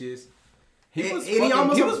mad bitches. He And- was and fucking,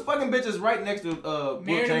 he he was fucking bitches right next to Will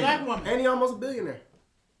Married a Chamberlain. black woman. And he almost a billionaire.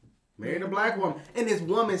 Married a black woman. And this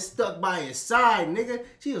woman stuck by his side, nigga.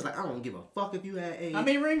 She was like, I don't give a fuck if you had AIDS. How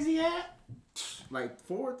many rings he had? Like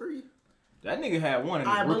 4 or 3. That nigga had one in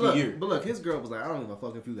his Alright, but rookie year. look, his girl was like, I don't give a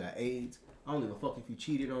fuck if you got AIDS. I don't give a fuck if you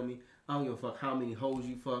cheated on me. I don't give a fuck how many hoes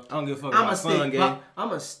you fucked. I don't give a fuck about my son, gay.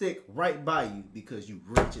 I'ma stick right by you because you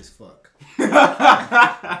rich as fuck. You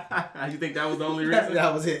think that was the only reason?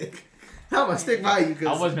 that was it. I'ma stick by you I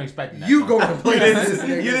because wasn't expecting that. you going places,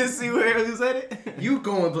 You nigga. didn't see where he said it? You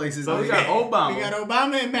going places. So we nigga. got Obama. We got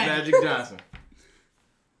Obama and Magic. Magic Johnson.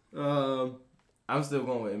 Um, I'm still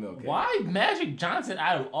going with MLK. Why Magic Johnson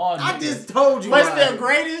out of all I niggas? just told you. What's why. the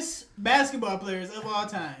greatest basketball players of all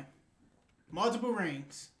time? Multiple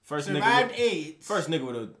rings. First Survived nigga, AIDS. first nigga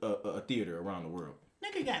with a theater around the world.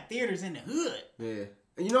 Nigga got theaters in the hood. Yeah.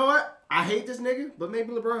 And you know what? I hate this nigga, but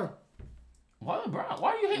maybe LeBron. Why LeBron?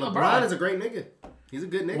 Why do you hate LeBron LeBron? is a great nigga. He's a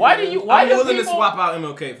good nigga. Why do you? Why I'm do willing people? to swap out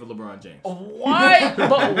MLK for LeBron James. Why? But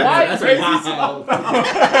why? That's crazy.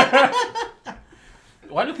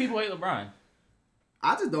 Why do people hate LeBron?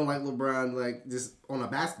 I just don't like LeBron, like, just on a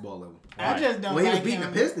basketball level. I just don't When he was like beating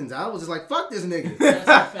him. the Pistons, I was just like, fuck this nigga. That's a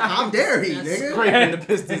fact. How dare he, That's- nigga? Scraping the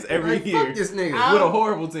Pistons every Like, year fuck this nigga. with a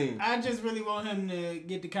horrible team. I just really want him to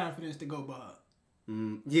get the confidence to go ball.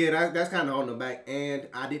 Yeah, that's kind of on the back. And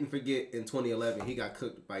I didn't forget in 2011, he got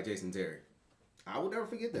cooked by Jason Terry. I will never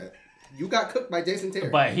forget that. You got cooked by Jason Terry.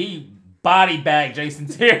 But he body bagged Jason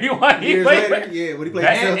Terry when he Years played. later, yeah, when he played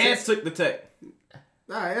That- the And Celtics. Ants took the tech.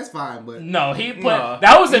 Alright, that's fine, but No, he put Nah.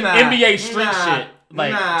 that was an Nah. NBA street Nah. shit.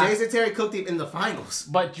 Like, Nah. Jason Terry cooked him in the finals.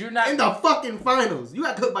 but you're not. In the fucking finals. You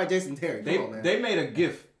got cooked by Jason Terry. Come on, man. They made a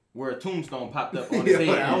GIF where a tombstone popped up on his Yeah,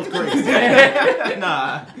 head. that was crazy.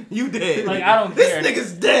 Nah, you dead. Like, I don't This care.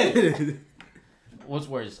 nigga's dead. What's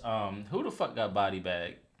worse? Who the fuck got body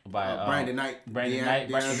bagged by Brandon Knight. Brandon Deon- Knight,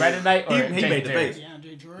 DeAndre- Brandon Knight, or He Jason made the Terry? face.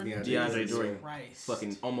 DeAndre Jordan. Yeah, DeAndre Jordan. Christ.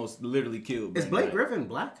 Fucking almost literally killed. Is Brandon Blake Knight. Griffin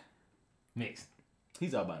black? Mixed.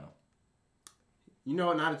 He's albino. You know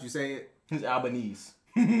what? Now that you say it. He's Albanese.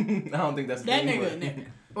 I don't think that's the That name, nigga, but- nigga.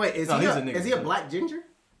 Wait, is No, he he's a a nigga. is he a black ginger?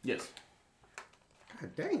 Yes. God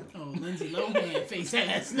damn. Oh, Lindsay Lohan face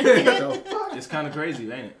ass What nigga. the fuck? It's kind of crazy,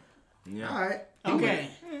 ain't it? Yeah. All right. Okay.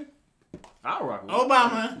 I'll rock with it.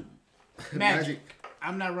 Obama. Magic. Magic.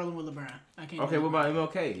 I'm not rolling with LeBron. I can't. Okay, do what it.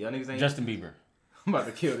 about MLK? Y'all niggas ain't. Justin Bieber. I'm about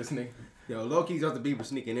to kill this nigga. Yo, low key Justin Bieber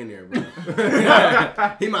sneaking in there, bro.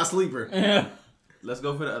 He my sleeper. Let's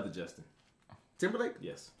go for the other Justin. Timberlake?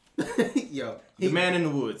 Yes. Yo, The man in the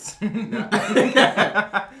woods.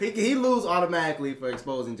 he lose automatically for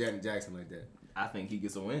exposing Janet Jackson like that. I think he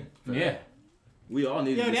gets a win. for Yeah. that. We all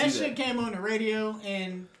needed Yo, to that see shit came on the radio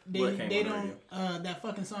and What came they on the don't that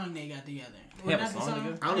fucking song they got together. They have Well, a not the song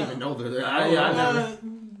together? I don't No. even know the. Yeah, I never.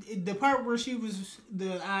 The part where she was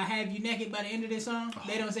I have you naked by the end of this song,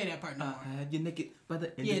 they don't say that part no more. I had you naked by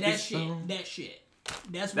the end Yeah, of that this shit. song. That shit.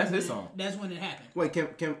 That's That's when his it- song. That's when it happened. Wait,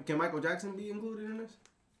 can Michael Jackson be included in this?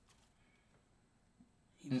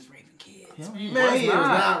 He was raping kids. He Man, was he is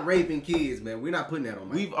not. not raping kids, man. We're not putting that on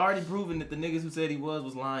Mike. We've already proven that the niggas who said he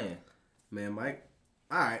was lying. Man, Mike.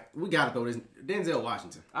 All right, we gotta throw this. Denzel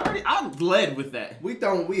Washington. I led with that. We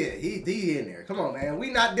throwing he in there. Come on, man.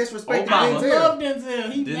 We not disrespecting Obama. I Denzel. love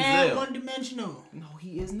Denzel. He mad Denzel. one dimensional. No,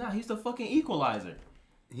 he is not. He's the fucking equalizer.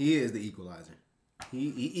 He is the equalizer.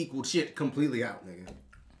 He equaled shit completely out, nigga.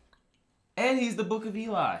 And he's the Book of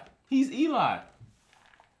Eli. He's Eli.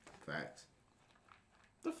 Facts.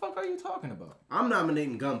 The fuck are you talking about? I'm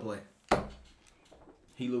nominating Gunplay.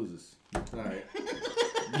 He loses. All right.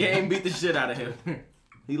 Game beat the shit out of him.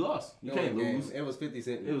 He lost. You No, can't game. lose. It was 50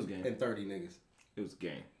 Cent. It was game. And 30 niggas. It was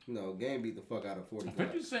game. No, Game beat the fuck out of 45.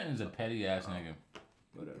 50 Cent is a petty ass nigga.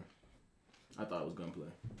 Whatever. I thought it was gunplay.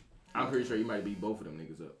 I'm pretty sure you might beat both of them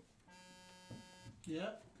niggas up.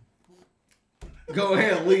 Yep. Go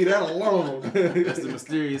ahead and leave that alone. That's the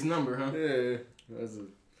mysterious number, huh? Yeah. That's a,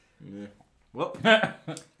 Yeah. Well,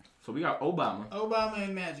 so we got Obama, Obama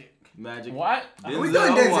and Magic. Magic. What? Denzel we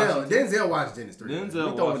throwing Denzel. Washington. Denzel Washington is 3. Denzel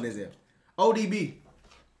We throwing Washington. Denzel. ODB.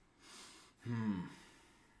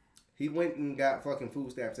 He went and got fucking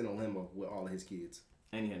food stamps in a limo with all of his kids.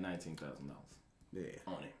 And he had $19,000 Yeah.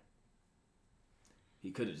 on it.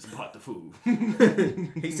 He could have just bought the food.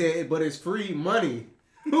 He said, but it's free money.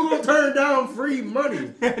 Who gonna turn down free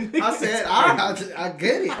money? I said, I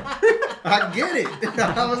get it. I get it.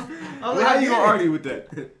 I was Well, like, how I you get gonna it. argue with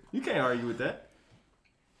that? You can't argue with that.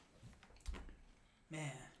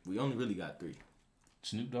 Man, We only really got 3.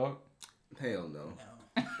 Snoop Dogg. Hell no.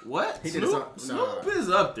 no. What? He did a Snoop, song- Snoop is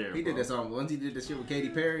up there. He did bro. that song once. He did the shit with Katy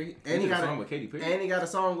Perry, He and he did a got song with Katy Perry. and he got a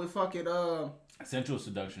song with fucking Central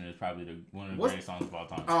Seduction is probably one of the What's- greatest songs of all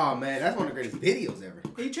time. Oh man, that's one of the greatest videos ever.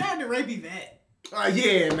 He tried to rape Yvette. Oh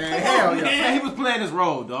yeah, man. Come Hell on, yeah. man. Man, he was playing his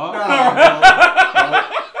role, dog. Nah,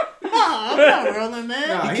 I'm not rolling, man.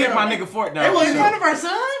 Nah, He he kicked my don't- nigga Fort It down. was In front of our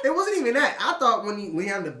son? It wasn't even that. I thought when he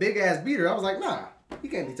had the big ass beater, I was like, nah, he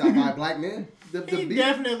can't be top 5 black men. The He beat-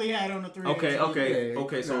 definitely had on the 3.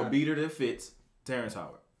 Yeah, So nah. a beater that fits Terrence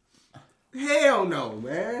Howard. Hell no,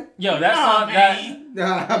 man. Yo, that Nah, song, that man.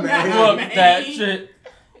 Nah, man. Nah, look, man. that shit.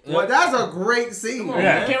 Well, that's a great scene. Come on,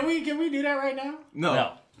 Yeah. man. Can we do that right now?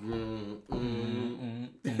 No. No.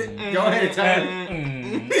 Go ahead, Tyler.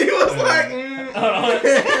 He was like, and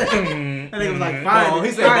he was like, Bone. fine.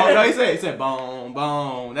 He said, bone. No, he said, bone,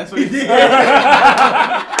 bone. That's what he said.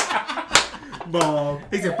 Bone.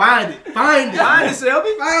 He said, find it. Find it. Find it, Shelby.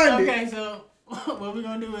 Find it. Okay, so what we're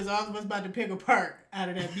gonna do is all of us about to pick a part out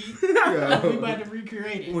of that beat. Yo. We about to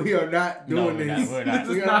recreate it. We are not No, doing we're this. not. We're not.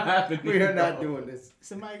 This is not happening. We are not doing this.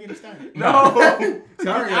 Somebody get it started. No.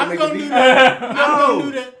 Sorry, I'm make gonna the do beat. that. I'm No. gonna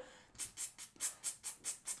do the.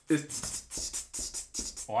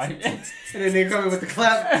 Why? And then they come in with the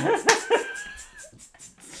clap.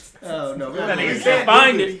 Oh no, That man. nigga You said, can't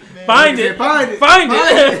find do it. man. Find He said, it. Find it. Find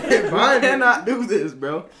it. Find it. Cannot do this,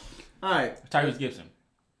 bro. All right. Tyrese Gibson.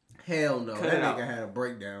 Hell no. Cut That it out. nigga had a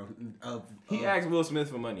breakdown of. He asked Will Smith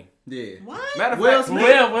for money. Yeah. What? Matter of Will fact,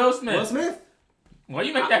 Smith. Will Smith. Will Smith. Why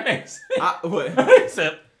you make that face? what?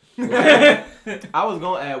 Except. I was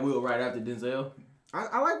gonna add Will right after Denzel.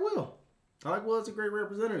 I like Will. I like Will as a great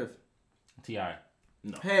representative. T.I.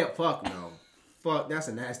 Hell, fuck no. Fuck, that's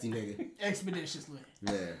a nasty nigga. Expeditiously.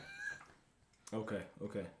 Yeah. Okay.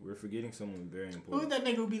 We're forgetting someone very Who's important. that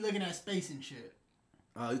nigga who be looking at space and shit?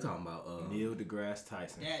 Oh, you talking about Neil deGrasse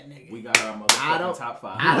Tyson. That nigga. We got our I motherfucking don't- top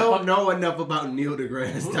 5. I don't know enough about Neil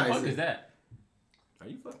deGrasse Who the fuck is Tyson. that? Are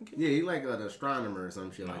you fucking kidding? Yeah, he like an astronomer or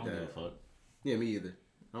some shit I like don't give a that. fuck. Yeah, me either.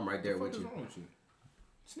 I'm right there What with is you. wrong with you?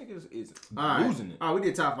 This nigga is All right. losing it. All right, we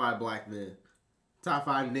did top 5 black men. Top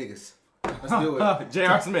 5 niggas. Let's do it.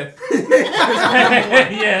 J.R. Smith.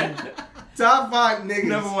 Yeah. Top 5 niggas.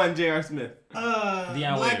 Number 1, J.R. Smith.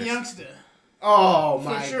 Deion Black Waiters. youngster. Oh For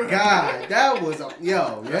my sure. god, that was a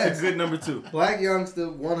yo. That's Yes, a good number 2. black youngster,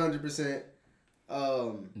 100%.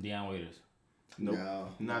 Deion Waiters. Nope. No,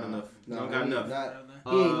 Not enough. No, Don't got he enough. Not,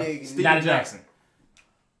 he ain't making. Steven Not enough. Jackson.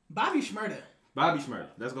 Bobby Shmurda. Bobby Shmurda.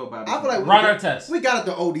 Let's go Bobby I feel Shmurda. like Ron Artest. we got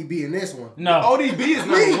to throw ODB in this one. No. ODB is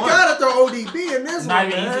number We 1. gotta throw ODB in this Not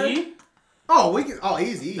one, even man. Easy. Oh, we can. Oh,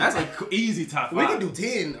 easy. That's an easy top 5. we can do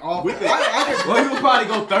 10 off. We could, I could, well, he would probably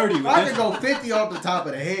go 30 with I this could one. go 50 off the top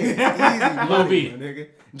of the head. Easy Lil money, B. my nigga.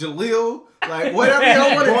 Jaleel, like whatever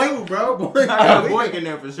y'all want to do, bro. Boy, I got we Boyk can- in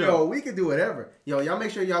there for sure. Yo, we can do whatever. Yo, y'all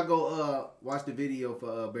make sure y'all go watch the video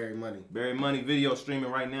for Barry Money. Barry Money video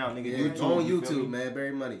streaming right now, nigga. Yeah, YouTube, on you feel YouTube, me? man.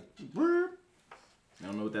 Barry Money. I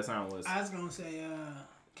don't know what that sound was. I was gonna say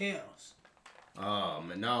Kels. Oh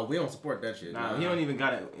man, no, we don't support that shit. Nah, he don't even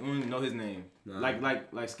got it. We don't even know his name. Nah.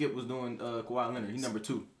 Like Skip was doing Kawhi Leonard. He number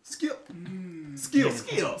 2. Skip. Mm. Skill.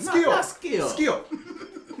 Skill. Skill. Not skill. Skill.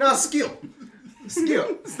 Now skill.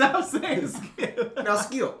 Skill. Stop saying skill. Now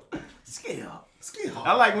skill. Skill. Skill.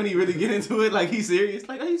 I like when he really get into it. Like he's serious.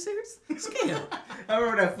 Like, are you serious? Skill. I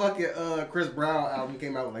remember that fucking Chris Brown album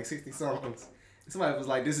came out with like 60 songs. Somebody was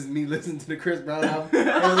like, "This is me listening to the Chris Brown album." It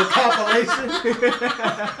was a compilation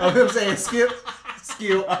of him saying "skip,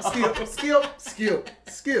 skill, skill, skill, skill,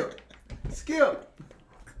 skill, skill."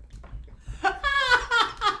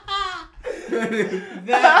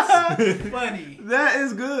 That's funny. That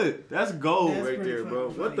is good. That's gold That's right pretty there, bro.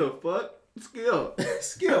 fucking What the fuck? Skill.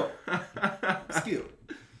 Skill, skill.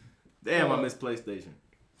 Damn, I miss PlayStation.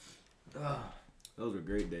 Those were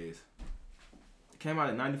great days. It came out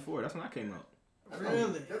in '94. That's when I came out.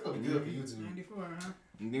 Really? That's gonna be good for YouTube. 94, huh?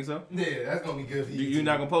 You think so? Yeah, that's gonna be good for You're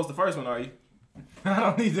not gonna post the first one, are you? I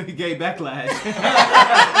don't need to get backlash.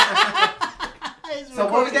 So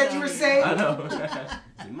what was that you were saying? I know.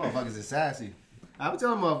 These motherfuckers is sassy. I be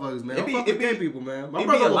telling motherfuckers, man. It be- Don't fuck it with be- gay people, man. My it be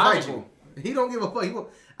brother will fight illogical. you. He don't give a fuck.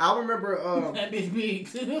 I remember That bitch big.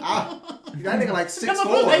 that nigga like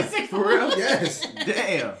 6'4". Like 6'4". For real? Yes.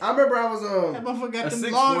 Damn. I remember I was That motherfucker got A them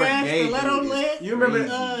 6'4" long ass gay stiletto dude is legs. You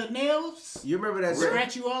remember nails? You remember that?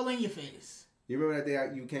 Scratch you all in your face. You remember that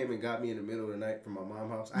day you came and got me in the middle of the night from my mom's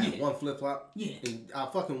house? I had one flip flop. Yeah. And I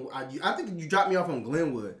think you dropped me off on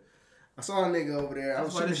Glenwood. I saw a nigga over there. I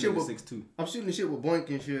was shooting the shit with 6'2". I'm shooting the shit with Boink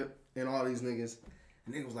and shit and all these niggas.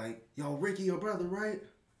 And nigga was like, "Yo, Ricky, your brother, right?"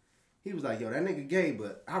 He was like, "Yo, that nigga gay,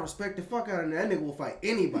 but I respect the fuck out of him. That nigga will fight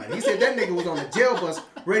anybody." He said that nigga was on the jail bus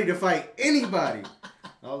ready to fight anybody.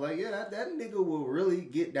 I was like, "Yeah, that nigga will really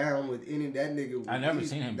get down with any that nigga." I never he's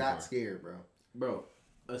seen him not before. scared, bro. Bro,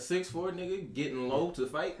 a 6'4" nigga getting low to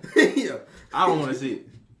fight? Yeah. I don't want to see it.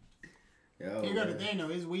 Yo, You got the man. thing though,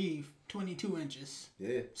 his weave, 22 inches,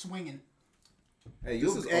 Yeah. swinging. Hey,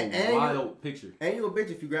 This you is and, a and wild picture. you a bitch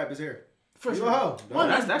if you grab his hair. For You sure. a hoe. One-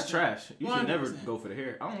 That's trash. You should never 100%. go for the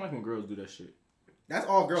hair. I don't like when girls do that shit. That's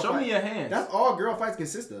all girl Show fights. me your hands. That's all girl fights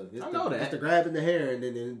consist of. It's I know that. It's the grabbing the hair and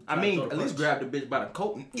then I try to mean, throw the at least punch. grab the bitch by the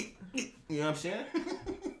coat and you know what I'm saying?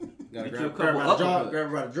 Gotta Get you a grab her couple by the jaw, uppercuts. grab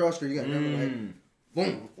her by the drawstring. You gotta grab her like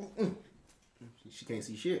Mm, boom. She can't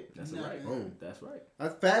see shit. that's Nah, right. Boom. That's right.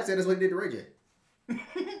 Fab said that's what he did to Ray J.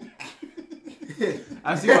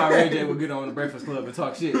 I see why Ray J would get on the Breakfast Club and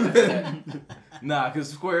talk shit. after that. Nah, cause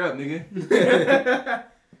square up, nigga.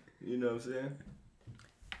 You know what I'm saying?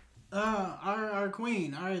 Our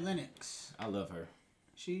queen, Ari Lennox. I love her.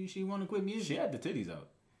 She want to quit music. She had the titties out.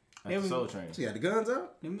 It At the was- Soul Train. She had the guns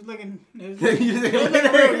out. Them was looking. They was You looking, think- they was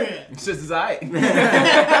looking real good. It's just as I.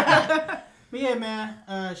 But yeah,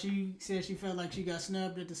 man. She said she felt like she got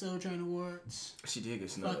snubbed at the Soul Train Awards. She did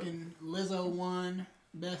get snubbed. Fucking Lizzo won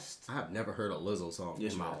best. I've never heard a Lizzo song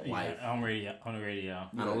Yes, in my you life. Yeah, on the radio.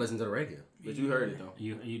 I don't listen to the radio. But you heard it though.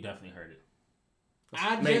 You definitely heard it.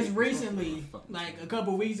 I Maybe. just recently, like a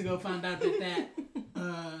couple weeks ago, found out that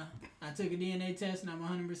I took a DNA test and I'm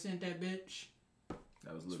 100% that bitch.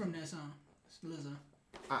 That was It's Lizzo. from that song. It's Lizzo.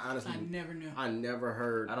 I honestly, I never knew. I never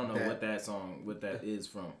heard. I don't know what that is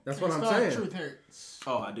from. That's It's what I'm called saying. Truth Hurts.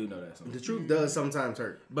 Oh, I do know that song. The truth does sometimes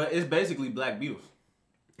hurt. But it's basically Black Beatles.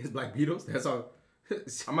 It's Black Beatles. That's all.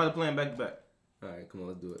 I'm about to play them back to back. All right, come on,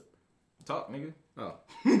 let's do it. Talk, nigga. Oh,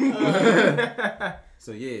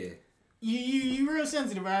 so yeah, You real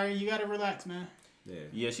sensitive, Ari. You gotta relax, man. yeah.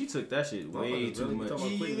 Yeah, she took that shit way Motherfuckers too really be much.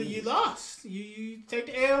 talking about You lost. You take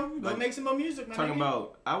the L. Go Like, make some more music, man. Talking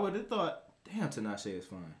about, I would have thought, damn, Tinashe is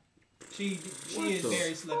fine. She What is the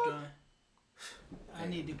very slept on. I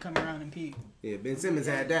need to come around and peep. Yeah, Ben Simmons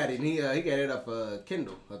had that, and he got it up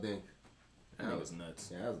Kindle, I think. That was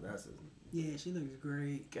nuts. Yeah, that's Yeah, she looks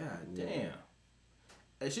great. God damn.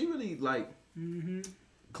 And she really, like, Mm-hmm.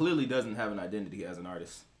 clearly doesn't have an identity as an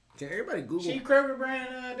artist. Can everybody Google? She Kroger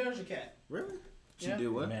brand Doja Cat. Really? She Yeah. did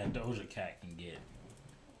what? Man, Doja Cat can get.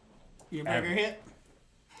 You break her hip.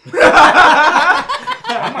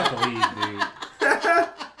 I'm not the lead,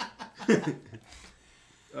 dude.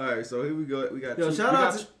 All right, so here we go. We got, Yo, Truth, shout we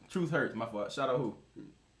out got to- Truth Hurts. My fault. Shout out who?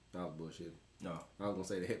 That was bullshit. No, I was gonna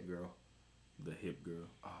say the hip girl. the hip girl.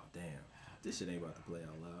 Oh, damn. This shit ain't about to play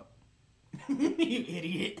out loud. You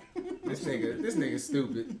idiot. This nigga's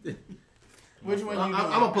stupid. Which one you I'm doing?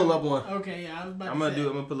 gonna pull up one. Okay, yeah, I was about I'm to gonna say. I'm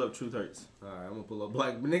gonna pull up Truth Hurts. All right, I'm gonna pull up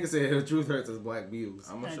Black. Nigga said Truth Hurts as Black Beatles.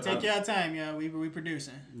 I'm gonna Take y'all time, y'all. We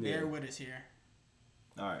producing. Yeah. Bear with us here.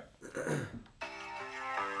 All right.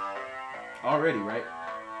 Already, right?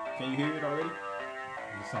 Can you hear it already?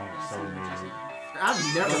 This song is so weird.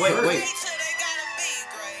 I've never Wait, heard wait. it.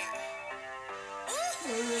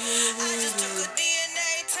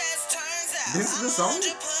 This is the song?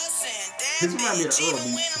 This reminds me of Earl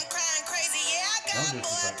Beat. Don't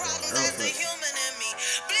disrespect Earl. Earl Sweat.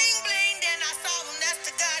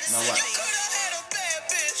 Now what?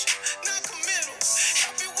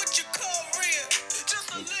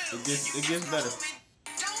 It gets better.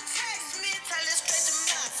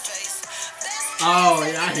 Oh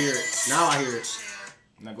yeah, I hear it. Now I hear it.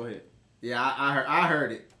 Now go ahead. Yeah, I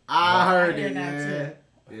heard it. I heard hear it. that Yeah. too.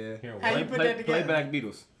 Yeah. Here, How what? you put play, that together? play Black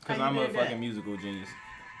Beatles. Because How you I'm a did that? fucking musical genius.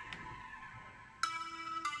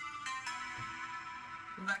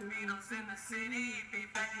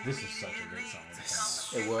 This is such a good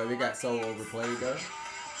song. It was. It got so overplayed though.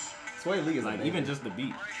 Sway Lee is Like, like even just the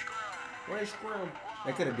beat. Where's Scrum?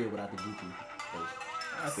 They could have did without the Gucci.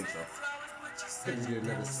 I think so. They just did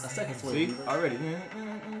a second Sway See? Lee. Already.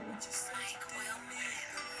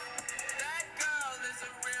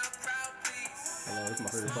 Hello, it's my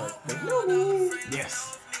favorite part.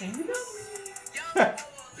 Yes.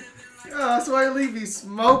 Sway Lee be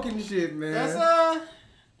smoking shit, man.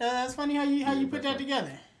 That's funny how you put that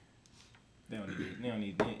together. They don't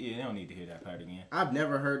need to hear that part again. I've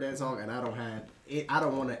never heard that song, and I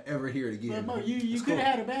don't want to ever hear it again. But Mo, you could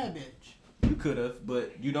have had a bad bitch. You could have,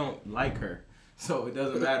 but you don't like her, so it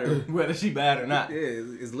doesn't matter whether she bad or not. Yeah,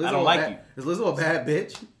 is Lizzo I don't like you. Is Lizzo a bad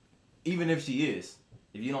bitch? Even if she is,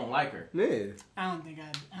 if you don't like her, Yeah. I don't think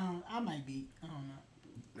I might be. I don't know.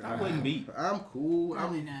 I wouldn't be. I'm cool.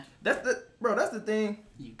 Probably not. That's the thing.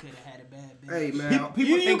 You could have had a bad bitch. Hey man,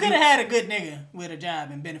 You could have had a good nigga with a job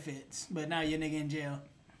and benefits, but now you're nigga in jail.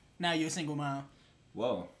 Now you're a single mom.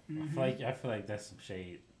 Whoa. I feel like that's some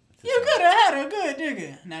shade. You could have had a good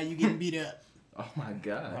nigga. Now you getting beat up. Oh my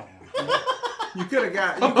god. you could have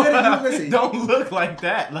got. You could have. Listen. Don't look like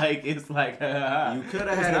that. Like it's like You could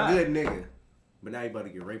have had a good nigga, but now you about to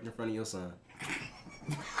get raped in front of your son.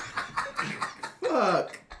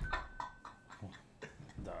 Fuck.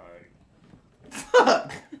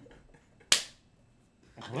 Fuck.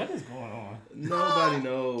 What is going on? Nobody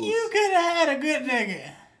knows. You could have had a good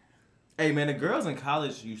nigga. Hey man, the girls in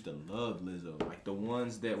college used to love Lizzo. Like the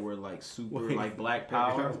ones that were like super like Black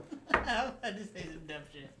Power. I just say some dumb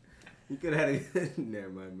shit. You could have had a. Never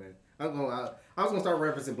mind, man. I was gonna start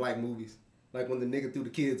referencing black movies, like when the nigga threw the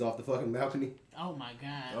kids off the fucking balcony. Oh my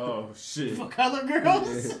god. Oh shit. For Color Girls?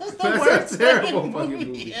 Yeah. That's the That's worst a terrible fucking fucking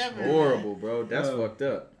movie. ever. Horrible, bro. That's fucked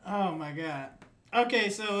up. Oh my god. Okay,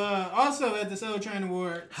 so also at the Soul Train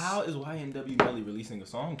Awards. How is YNW Melly releasing a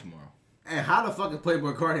song tomorrow? And how the fuck is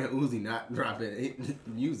Playboy Cardi and Uzi not dropping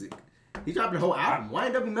music? He dropping a whole album.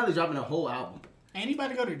 YNW Melly dropping a whole album. Ain't he about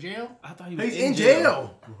to go to jail? I thought he was He's in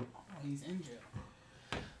jail. Oh, he's in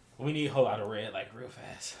jail. We need a whole lot of red, like real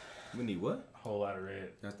fast. We need what? A whole lot of red.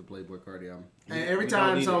 That's the Playboy Cardi album. Yeah, And every we don't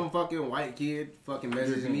time need some fucking white kid fucking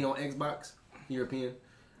messages me on Xbox, European,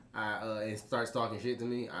 and starts talking shit to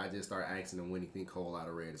me, I just start asking them when he think Whole Lot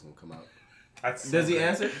of Red is gonna come out. Does he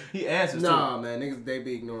answer? He answers. Nah, man, niggas they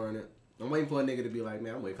be ignoring it. I'm waiting for a nigga to be like,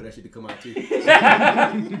 man, I'm waiting for that shit to come out too. Bro,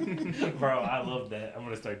 I love that. I'm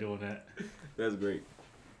gonna start doing that. That's great.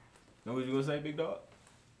 Know what you gonna say, Big Dog?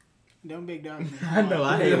 Don't big dog. I know.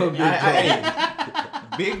 I hate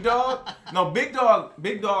it. Big Dog? No, Big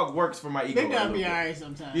Dog works for my ego. Big a dog little be bit. alright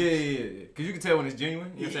sometimes. Yeah. Because you can tell when it's genuine.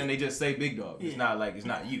 You know what I'm Yeah. saying? They just say Big Dog. It's Yeah. not like, it's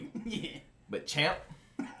not you. Yeah. But Champ,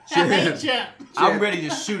 I hate Champ. I'm ready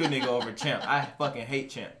to shoot a nigga over Champ. I fucking hate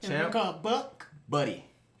Champ. Champ Champ, called Buck. buddy.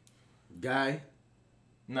 Guy.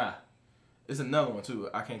 Nah. It's another one too.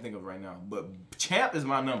 I can't think of right now. But Champ is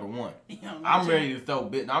my number one. You know, I'm Champ. ready to throw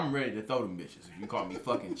them bitches if you call me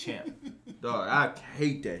fucking Champ. Dog, I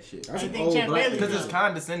hate that shit. That's I an think old Champ black Bailey Because nigga. it's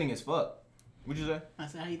condescending as fuck. What'd you say? I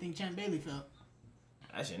said, how you think Champ Bailey felt?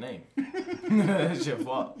 That's your name. That's your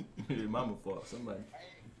fault. Your mama's fault. Somebody.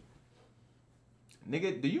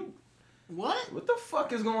 Nigga, What? what the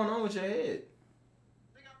fuck is going on with your head?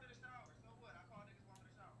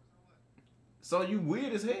 So you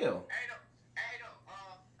weird as hell.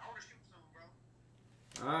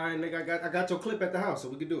 Alright, nigga, I got your clip at the house, so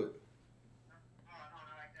we can do it.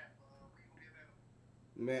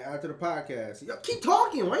 Man, after the podcast. Yo, keep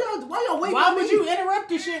talking. Why y'all waiting Why on would me? you interrupt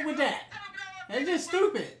the shit with that? That's just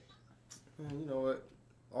stupid. Man, you know what?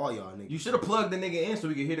 All y'all niggas. You should have plugged the nigga in so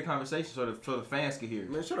we could hear the conversation so the fans could hear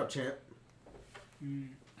it. Man, shut up, champ.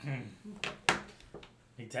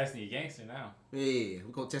 He testing your gangster now. Yeah,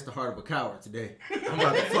 we're gonna test the heart of a coward today. I'm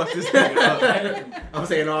about to fuck this nigga up. I'm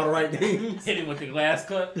saying all the right things. Hit him with the glass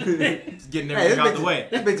cup. Just getting Hey, everything out the way.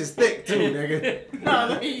 This bitch is thick too, nigga.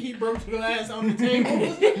 No, he broke the glass on the table.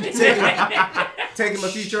 Take him a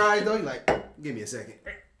few tries though. You like, give me a second.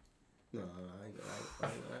 No, I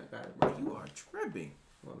got it, bro. You are tripping.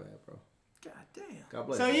 My bad, bro. God damn. God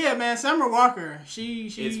bless. So her. yeah, man, Summer Walker, she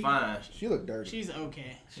It's fine. She look dirty. She's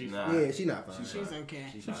okay. Nah. Yeah, she not fine. She's okay.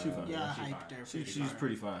 She's fine. Yeah, She's hyped her. She's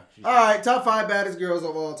pretty fine. All right, top 5 baddest girls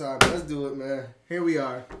of all time. Let's do it, man. Here we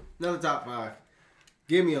are. Another top 5.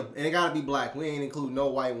 Give me them. And it gotta be black. We ain't include no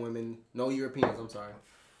white women, no Europeans. I'm sorry.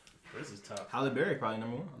 This is tough. Halle Berry probably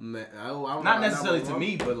number one. Man, I don't Not know, necessarily that to one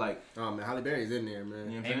me, but like, woman. Oh man, Halle Berry's in there, man. you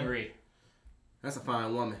know what I'm saying? Amory. That's a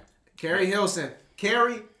fine woman. Carrie Hilson.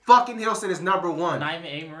 Carrie fucking Hilson is number 1. Not even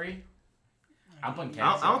Amory. I'm putting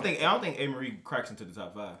Cassie. I don't think Amory cracks into the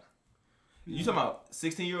top 5. You talking about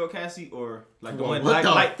 16-year-old Cassie or like the one What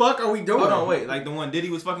like the fuck are we doing? hold on, wait, like the one Diddy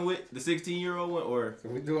was fucking with, the 16-year-old one, or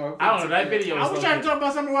We doing I don't know. That video I was was so trying to good. talk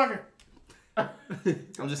about Summer Walker.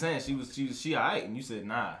 I'm just saying she alright, and you said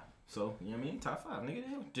nah. So you know what I mean? Top 5, nigga.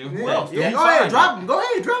 Yeah, Who else? yeah, Who go ahead, fine drop then? him. Go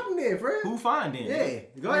ahead, drop him there, Fred. Who fine then? Yeah,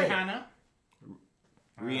 go ahead. Rihanna.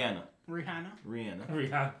 Rihanna. Rihanna. Rihanna.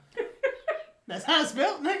 Rihanna. That's how it's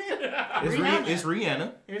spelled, nigga. It's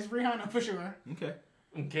Rihanna. It's Rihanna for sure. Okay.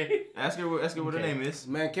 Okay. Ask her what her name is.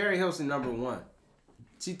 Man, Carrie Hilson #1.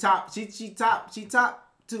 She top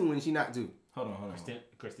 2 when she not 2. Hold on.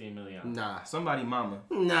 Christine Milian. Nah. Somebody mama.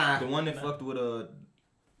 Nah. The one that fucked with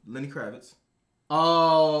Lenny Kravitz.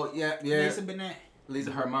 Oh, yeah. Lisa Bonet.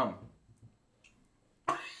 Lisa, Her mama.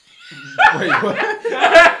 Wait,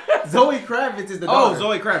 what? Zoe Kravitz is the Oh, daughter.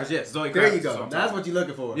 Zoe Kravitz. Yes, Zoe Kravitz. There you go. That's what you're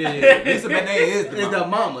looking for. Yeah. Lisa Bonet is the It's the mama.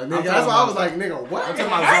 mama, nigga. talking That's why I was about- like, nigga, what? I'm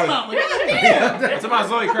talking Her about Zoe. mama, goddamn. I'm talking about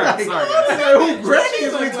Zoe Kravitz. Sorry, guys. Who Gretchen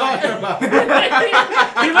is we talking about?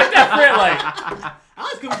 He looked at Fred like, I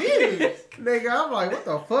was confused. Nigga, I'm like, what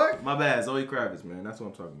the fuck? My bad, Zoe Kravitz, man. That's what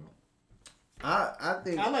I'm talking about. I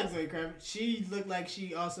think. I like Zoe Kravitz. She looked like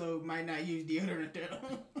she also might not use deodorant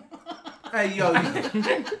though. Hey, yo,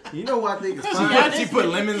 you know what I think is fine? got She put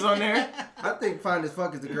lemons on there. I think fine as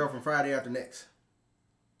fuck is the girl from Friday After Next.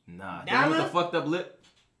 Nah, the one with the fucked up lip.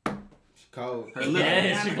 She cold. Her lip.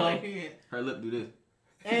 Yeah, she called. Her lip do this.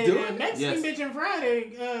 Hey, Do the it? next Yes. bitch in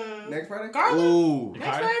Friday. Next Friday? Carla. Ooh.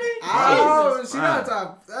 Next Friday. Oh, Jesus. she not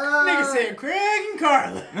top. Nigga said Craig and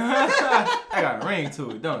Carla. I got a ring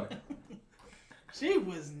to it, don't it? She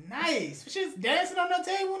was nice. She was dancing on that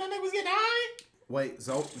table when that nigga was getting high. Wait,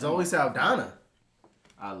 Zoe Saldana.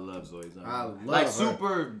 I love Zoe Saldana. I love like her.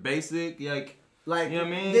 super basic, like Like, you know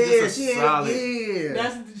what I mean? Yeah, Just a she ain't. solid-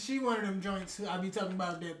 Yeah. She one of them joints. I be talking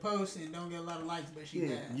about that post and don't get a lot of likes, but she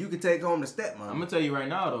Yeah, bad. you could take home the stepmom. I'm gonna tell you right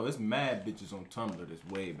now though, it's mad bitches on Tumblr that's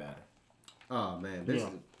way better. Oh man, bitches. Yeah.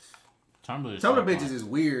 Tumblr Tumblr bitches is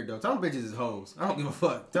weird though. Tumblr bitches is hoes. I don't give a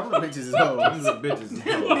fuck. Tumblr bitches is hoes. These are bitches.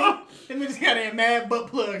 Them bitches got their mad butt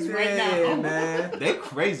plugs right now. Yeah, man. They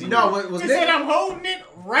crazy. No, what was They said that? I'm holding it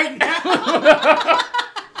right now.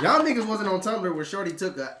 Y'all niggas wasn't on Tumblr where Shorty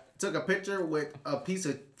took a picture with a piece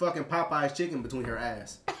of fucking Popeye's chicken between her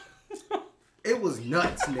ass. It was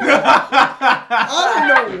nuts, nigga. I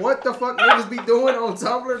don't know what the fuck niggas be doing on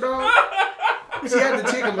Tumblr, dog. She had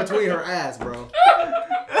the chicken between her ass, bro.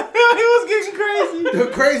 He was getting crazy.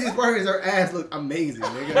 The craziest part is her ass looked amazing,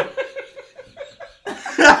 nigga.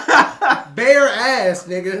 Bare ass,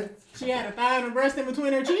 nigga. She had a thigh and a breast in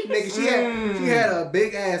between her cheeks. Nigga, she had a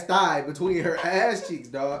big ass thigh between her ass cheeks,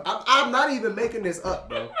 dog. I'm not even making this up,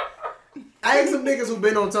 bro. I asked some niggas who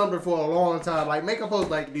been on Tumblr for a long time, like, make a post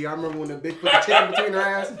like, do y'all remember when the bitch put the chicken between her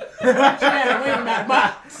ass? She had a wing in that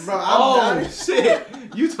box. Bro, Oh I'm shit!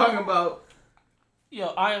 You talking about Yo,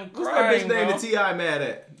 I am what's that crying, bitch name bro. the T.I. mad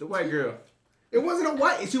at? The white girl. It wasn't a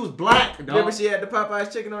white, she was black, dog. Remember she had the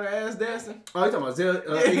Popeye's chicken on her ass dancing? Oh, you talking about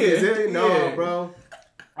Zilly? Yeah. No, Yeah. bro.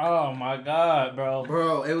 Oh my god, bro.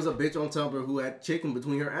 Bro, it was a bitch on Tumblr who had chicken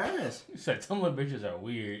between her ass. You said Tumblr bitches are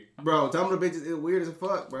weird. Bro, Tumblr bitches is weird as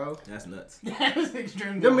fuck, bro. That's nuts. That was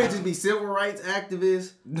extremely Them wild. bitches be civil rights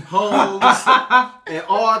activists, hoes, and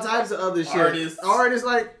all types of other shit. Artists.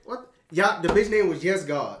 Like, what? Yeah, the bitch name was Yes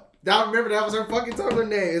God. I remember that was her fucking Tumblr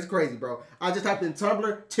name. It's crazy, bro. I just typed in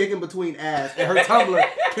Tumblr, chicken between ass, and her Tumblr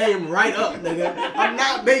came right up, nigga. I'm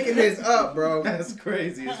not making this up, bro. That's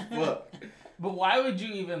crazy as fuck. But why would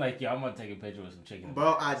you even like, yo, I'm gonna take a picture with some chicken?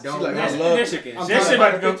 Bro, I don't She like, know. I love This- chicken. I'm This trying shit to about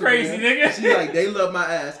to find a go picture, crazy, man. nigga. She like, they love my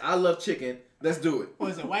ass. I love chicken. Let's do it.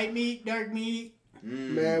 Was it white meat, dark meat?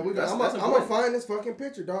 Man, I'm gonna important. find this fucking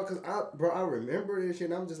picture, dog, because I remember this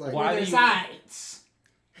shit, and I'm just like, Why Their do you- sides.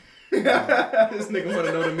 This nigga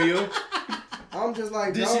wanna know the meal. I'm just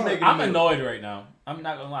like, Did she dog, make it? I'm annoyed right now. I'm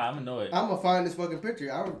not gonna lie, I'm annoyed. I'm gonna find this fucking picture.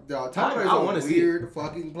 Tumblr I is wanna a see it. weird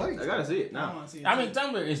fucking place. I gotta see it I now. want to see it. I mean, too.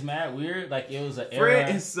 Tumblr is mad weird. Like it was an Fred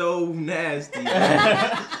era. is so nasty.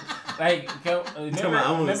 Like,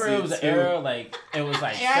 remember see it was it an too. era like it was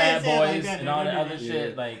like Yeah, I Sad didn't say it like Boys that, and all that no, other no,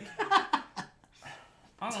 shit. Like,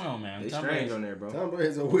 I don't know, man. They Tumblr strange is- on there, bro. Tumblr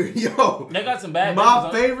is a weird yo. They got some bad. bitches My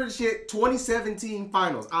on- favorite shit, 2017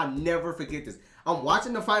 finals. I never forget this. I'm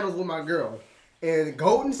watching the finals with my girl, and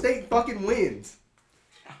Golden State fucking wins.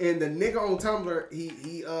 And the nigga on Tumblr,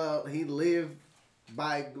 he lived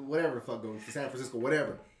by whatever the fuck goes to San Francisco,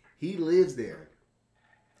 whatever. He lives there,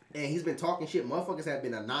 and he's been talking shit. Motherfuckers have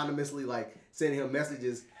been anonymously like sending him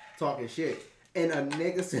messages talking shit, and a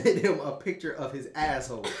nigga sent him a picture of his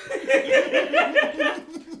asshole.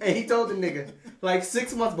 And he told the nigga, like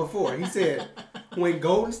 6 months before, he said, when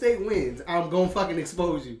Golden State wins, I'm gonna fucking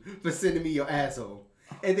expose you for sending me your asshole.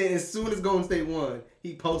 And then as soon as Golden State won,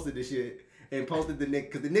 he posted the shit and posted the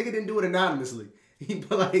nigga, because the nigga didn't do it anonymously. He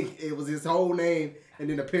put like, it was his whole name and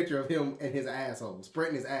then a picture of him and his asshole,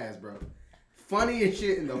 spreading his ass, bro. Funniest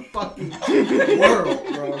shit in the fucking world,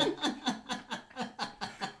 bro.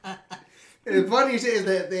 And the funniest shit is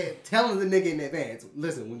that they're telling the nigga in advance,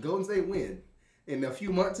 listen, when Golden State win, in a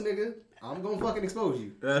few months, nigga, I'm gonna fucking expose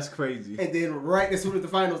you. That's crazy. And then right as soon as the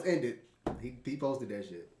finals ended, he posted that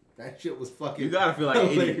shit. That shit was fucking. You gotta feel like an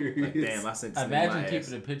idiot. Like, hilarious. damn, I sent this nigga Imagine my keeping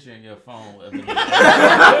ass. a picture in your phone of the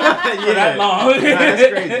Yeah, for that long.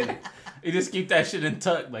 That's crazy. You just keep that shit in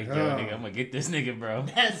tuck. Like, yo, Oh. nigga, I'm gonna get this nigga, bro.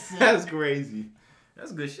 That's crazy.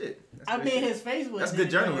 That's good shit. That's I good bet shit. his face was. That's good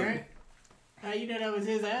journalism. Right? How you know that was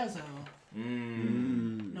his asshole?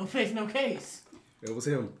 No face, no case. It was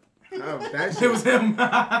him. That shit It was him.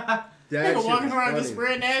 That Nigga shit walking was around funny. just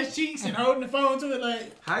spreading ass cheeks and holding the phone to it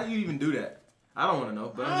like. How do you even do that? I don't want to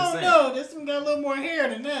know, but I'm I just don't saying. know. This one got a little more hair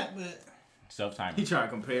than that, but. Self-timer. He trying to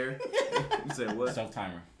compare. You said what?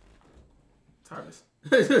 Self-timer. Tarvis.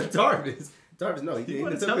 Tarvis, no, he You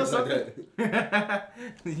wanna didn't tell tell us like something? that.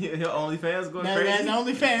 Your OnlyFans going That's crazy?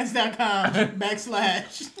 onlyfans.com / That So you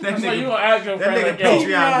nigga, gonna ask your that friend nigga like, yo,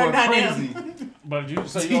 Patreon not going him. crazy. but you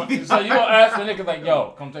so you gonna ask the nigga like,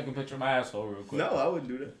 yo, come take a picture of my asshole real quick. No, I wouldn't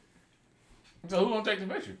do that. So who gonna take the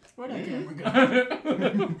picture? Where that camera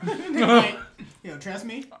Mm-hmm. go? Like, yo, trust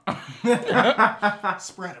me.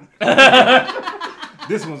 Spread them.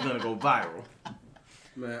 This one's gonna go viral.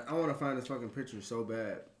 Man, I want to find this fucking picture so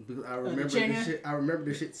bad because I the remember chicken? this shit. I remember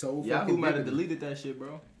this shit so Yahoo fucking might have vividly. deleted that shit,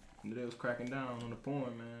 bro. They was cracking down on the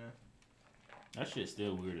porn, man. That shit's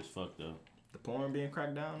still weird as fuck though. The porn being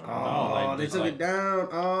cracked down on? Oh, No, like, they just took like- it down.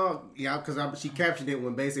 Oh, yeah, because she captioned it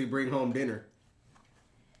when basically bring home dinner.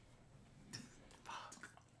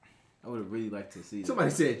 I would have really liked to see that. Somebody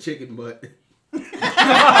said chicken butt.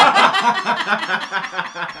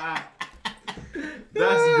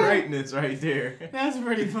 That's greatness right there. That's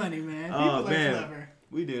pretty funny, man. People Oh, are man. clever.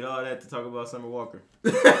 We did all that to talk about Summer Walker.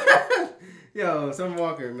 Yo, Summer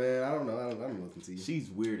Walker, man. I don't know. I don't know what to see. She's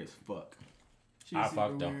weird as fuck. She's I super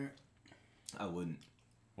fucked up. weird. I wouldn't.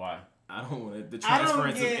 Why? I don't want the I don't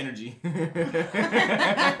transference of get- energy.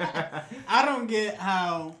 I don't get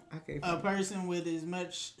how I can't a person with as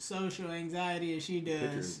much social anxiety as she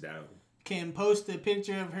pictures does down. can post a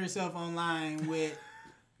picture of herself online with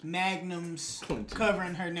magnums Clenching.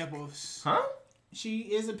 covering her nipples. Huh? She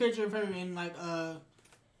is a picture of her in like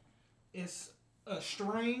it's a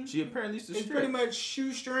string. She apparently used to It's strip. pretty much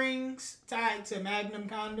shoestrings tied to Magnum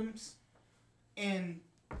condoms, and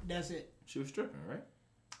that's it. She was stripping, right?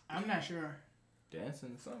 I'm not sure. Dancing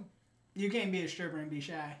or something. You can't be a stripper and be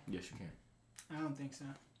shy. Yes, you can. I don't think so.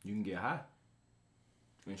 You can get high.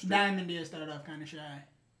 And strip. Diamond did start off kind of shy,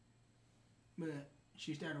 but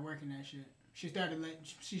she started working that shit. She started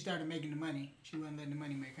making the money. She wasn't letting the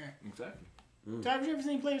money make her. Exactly. Have you ever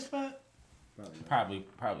seen Player Spot? Probably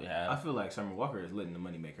not. Probably I have. feel like Summer Walker is letting the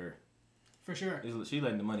money make her. For sure. She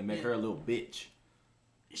letting the money make Yeah. her a little bitch.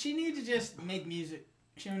 She needs to just make music.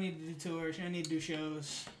 She don't need to do tours. She don't need to do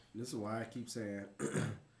shows. This is why I keep saying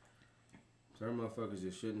certain motherfuckers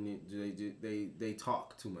just shouldn't. They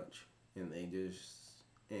talk too much, and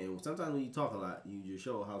sometimes when you talk a lot, you just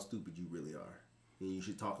show how stupid you really are, and you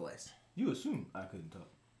should talk less. You assume I couldn't talk.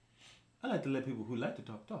 I like to let people who like to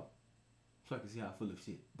talk, so I can see how full of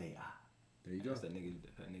shit they are. There you go. That's that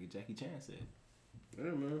nigga Jackie Chan said.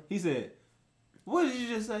 Yeah, man. He said, "What did you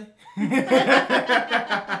just say?"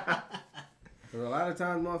 But a lot of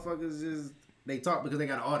times, motherfuckers they talk because they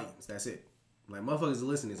got an audience. That's it. Like motherfuckers are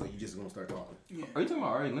listening, so you just gonna start talking. Yeah. Are you talking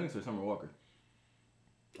about Ari Lennox or Summer Walker?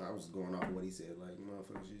 I was going off of what he said. Like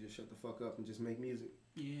motherfuckers, you just shut the fuck up and just make music.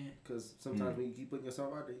 Yeah. Because sometimes when you keep putting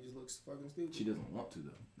yourself out there, you just look fucking stupid. She doesn't want to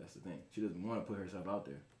though. That's the thing. She doesn't want to put herself out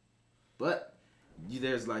there. But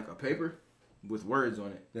there's like a paper with words on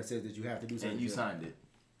it, That says that you have to do something. and you shit. signed it.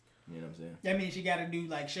 You know what I'm saying? That means she got to do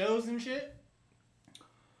like shows and shit.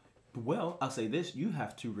 Well, I'll say this: you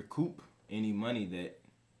have to recoup any money that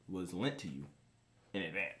was lent to you in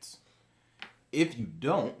advance. If you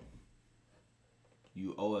don't,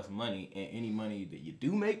 you owe us money, and any money that you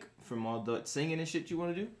do make from all the singing and shit you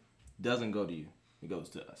want to do doesn't go to you. It goes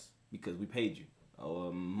to us because we paid you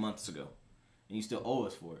months ago, and you still owe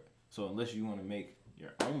us for it. So unless you want to make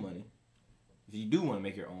your own money, if you do want to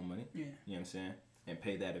make your own money, Yeah. you know what I'm saying, and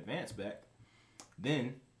pay that advance back,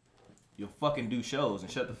 then you'll fucking do shows and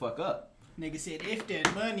shut the fuck up. Nigga said, if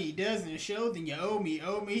that money doesn't show, then you owe me,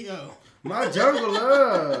 oh. My jungle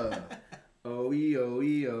love. Oh.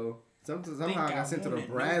 Somehow I I got sent to the wanna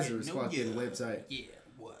know Brazzers ya. fucking website. Yeah,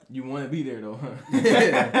 what? You want to be there though, huh?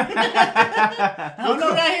 I don't know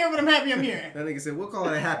what I hear, but I'm happy I'm here. That nigga said, we'll call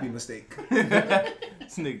it a happy mistake.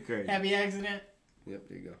 This nigga crazy. Happy accident. Yep,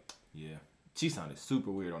 there you go. Yeah. She sounded super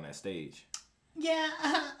weird on that stage. Yeah.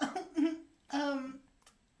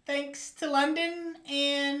 Thanks to London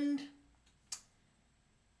and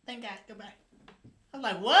thank God. Goodbye. I'm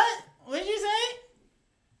like, what? What did you say?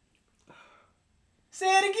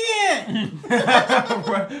 Say it again. run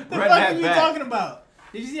The fuck that are you back. talking about?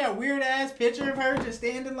 Did you see that weird ass picture of her just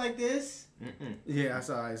standing like this? Yeah, I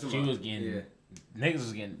saw it. She was getting. Yeah. Niggas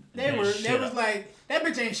was getting. They was up. like, that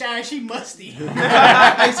bitch ain't shy, she musty.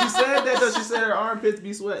 Hey, she said that though. She said her armpits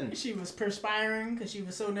be sweating. She was perspiring because she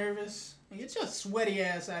was so nervous. Like, get your sweaty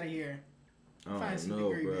ass out of here. I Find don't some know,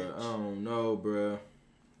 degree, bro. bitch. I don't know, bro.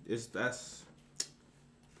 That's.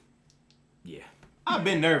 Yeah. I've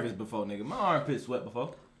been nervous before, nigga. My armpit sweat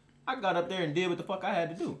before. I got up there and did what the fuck I had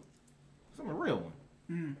to do. I'm a real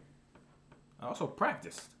one. I also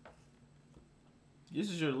practiced. This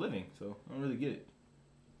is your living, so I don't really get it.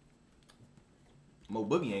 Mo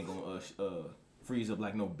Boogie ain't gonna freeze up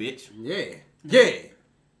like no bitch. Yeah. Yeah.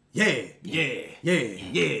 Yeah. Yeah. Yeah.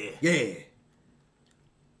 Yeah. Yeah.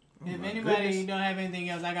 If my anybody goodness. don't have anything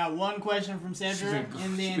else, I got one question from Cedric, and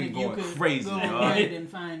she then been if you going could crazy, go dog. ahead and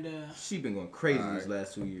find She been going crazy All these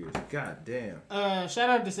last 2 years. God damn. shout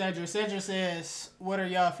out to Cedric. Cedric says, "What are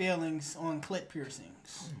y'all feelings on clit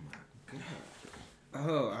piercings?"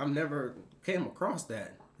 Oh, I've never came across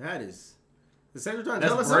that. That is. Is Sandra trying to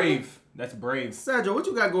tell us That's something? brave. That's brave. Sandra, what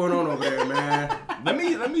you got going on over there, man? Let me,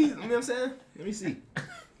 you know what I'm saying? Let me see.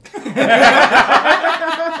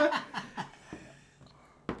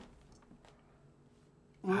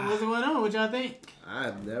 What's going on? What y'all think?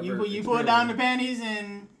 I've never. You pull down the panties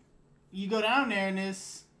and you go down there and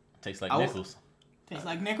this Tastes like I- nickels. tastes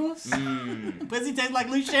like nickels. Mm. Pussy tastes like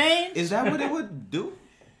loose change. Is that what it would do?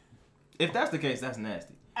 If that's the case, that's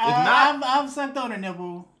nasty. If I've sucked on a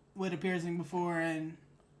nipple with a piercing before and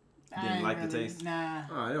I Didn't ain't like the really- taste? Nah.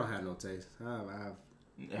 Oh, I don't have no taste. I've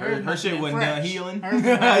her must shit have been wasn't done fresh. healing. Hers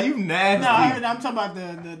was- You nasty. No, I'm talking about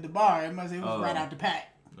the bar. It was Oh. right out the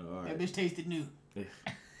pack. All That right. bitch tasted new. Yeah.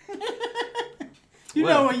 You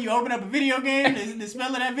Well. know when you open up a video game, the smell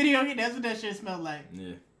of that video game, that's what that shit smelled like.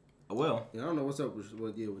 Yeah. Well, I don't know what's up with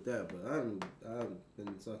that, but I've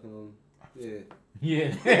been sucking on. Yeah,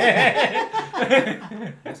 Yeah.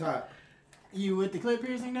 it's hot. You with the clip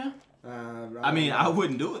piercing now? I mean, I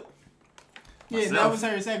wouldn't do it. Yeah, that Myself. was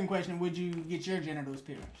her second question. Would you get your genitals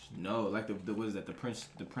pierced? No, like the what is that? The prince,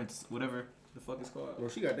 whatever the fuck it's called. Well,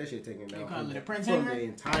 she got that shit taken down. call it a Prince from Henry? the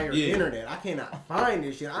entire Yeah. internet. I cannot find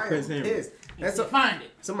this shit. I am Prince Henry. pissed. That's So find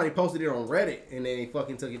it. somebody posted it on Reddit and they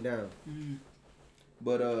fucking took it down.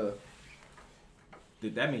 But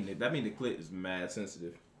did that mean the clit is mad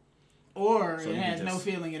sensitive? Or So it you has can no just-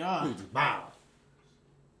 feeling at all. Wow.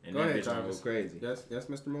 And Go that ahead, bitch gonna go Thomas. crazy. Yes,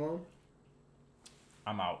 Mr. Malone.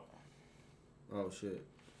 I'm out. Oh shit.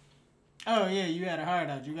 Oh yeah, you had a hard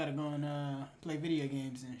out. You gotta go and play video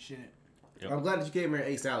games and shit. Yep. I'm glad that you came here and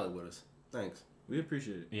ate salad with us. Thanks. We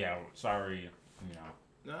appreciate it. Yeah, sorry. You know,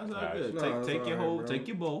 No, it's all Nah, good. no, Take it's take all your right, whole, bro. take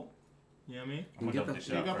your bowl. You know what I mean? I'm gonna Get dump the this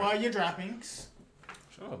Pick shit up out all first. your droppings.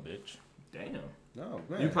 Shut up, bitch. Damn. No,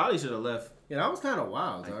 man. You probably should have left. Yeah, that was kind of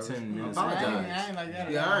wild. Like Cyrus. 10 I minutes I apologize. ain't, I ain't like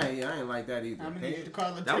that. Yeah, I ain't like that either. I'm gonna need you to Okay?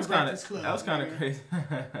 call it That was kind kind of crazy.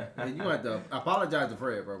 Yeah, you have to apologize to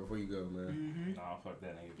Fred, bro, before you go, man. Mm-hmm. Nah, fuck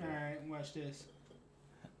that nigga. All right, watch this.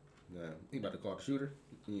 Nah, he about to call the shooter.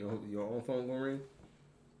 Your own phone gonna ring.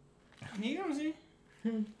 You gonna see?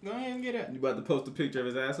 Go ahead and get up. You about to post a picture of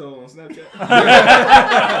his asshole on Snapchat?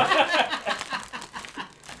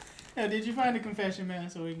 Hey, did you find the confession, man,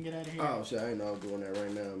 so we can get out of here? Oh shit, I ain't know I was doing that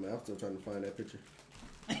right now, man. I'm still trying to find that picture.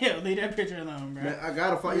 Yeah, leave that picture alone, bro. Man, I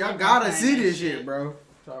gotta find. Y'all gotta see this shit, bro.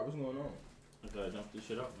 Todd, what's going on? I gotta jump this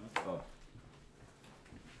shit up, man. Oh.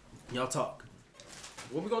 Y'all talk.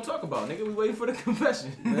 What we gonna talk about, nigga? We waiting for the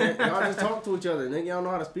confession. Man, y'all just talk to each other, nigga. Y'all know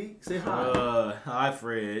how to speak. Say hi. Hi,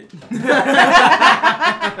 Fred.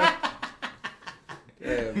 Yeah,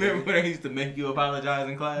 Remember man. when I used to make you apologize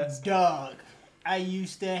in class? Dog. I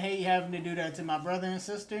used to hate having to do that to my brother and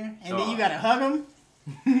sister, and then Dog. you gotta hug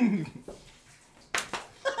them.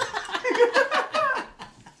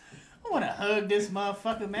 I wanna hug this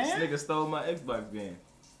motherfucker, This man. nigga stole my Xbox game.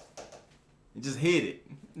 And just hid it.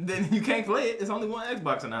 Then you can't play it. There's only one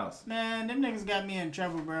Xbox in the house. Man, them niggas got me in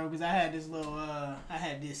trouble, bro, because I had this little, I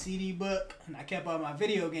had this CD book, and I kept all my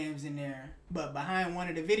video games in there. But behind one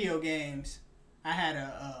of the video games, I had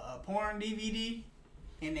a porn DVD,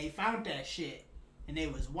 and they found that shit, and they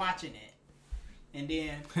was watching it. And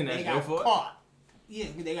then And they that's your got fault? caught. Yeah,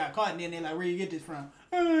 they got caught, and then they like, where you get this from?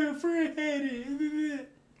 Oh, Fred had it.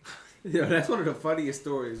 Yo, that's one of the funniest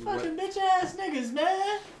stories. Fucking bitch ass niggas,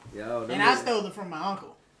 man. Yo, them And I niggas- stole it from my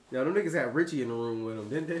uncle. Yo, them niggas had Richie in the room with them,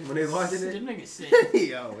 didn't they? When they was watching Them it. niggas sick.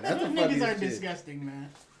 Yo, that's the Them funniest niggas are shit. disgusting, man.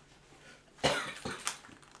 You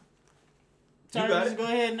Sorry, got just it. go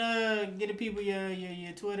ahead and get the people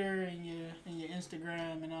your Twitter and your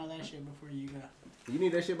Instagram and all that shit before you go. You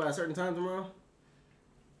need that shit by a certain time tomorrow?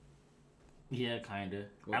 Yeah, kinda.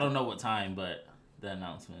 I don't know what time, but the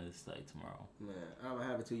announcement is like tomorrow. Man, I'm gonna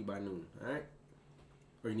have it to you by noon. All right?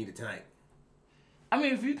 Or you need it tonight? I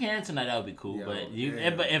mean, if you can tonight, that would be cool. Yo, But yeah.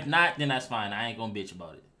 but if not, then that's fine. I ain't gonna bitch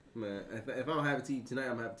about it. Man, if I don't have it to you tonight,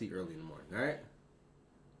 I'm gonna have it to you early in the morning. All right?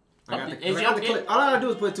 Is I got the your- clip. All I gotta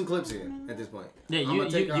do is put 2 clips in at this point. Yeah, I'm you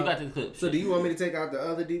gonna take out- got the clip. So do you want me to take out the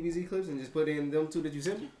other DBZ clips and just put in them 2 that you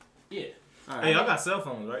sent me? Yeah. All right. Hey, y'all got cell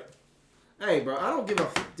phones, right? Hey, bro, I don't give a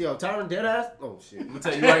yo, Tyron dead ass. Oh shit. I'm gonna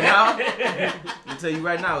tell you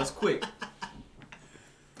right now. It's quick.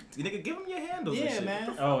 You nigga, give them your handles. and Yeah, shit.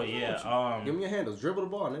 man. Oh yeah. Give me your handles. Dribble the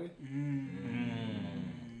ball, nigga.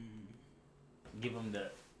 Give him the.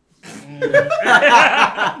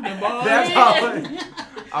 That's how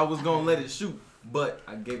I was gonna let it shoot, but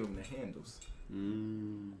I gave him the handles.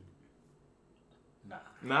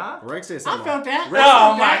 Nah. Rex said I something. felt that. Rex,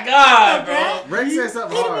 Oh my god, bro. Rex said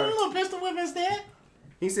something Hit him with a hard. little pistol whip instead.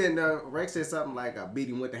 He said Rex said something like I beat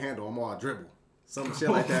him with the handle. I'm all dribble. Some shit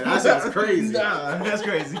like that. That sounds crazy. Nah, that's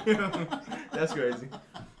crazy. That's crazy.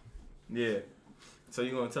 Yeah. So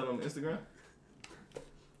you gonna tell them Instagram?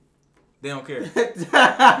 They don't care.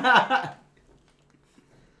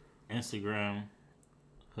 Instagram,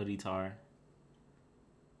 Hoodie Tar.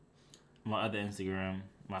 My other Instagram,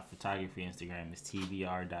 my photography Instagram is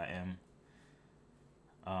tvr.m.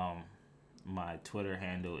 My Twitter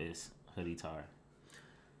handle is Hoodie Tar.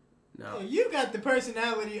 No. You got the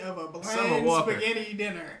personality of a Summer bland Walker. spaghetti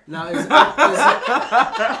dinner. Now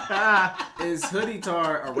is Hoodie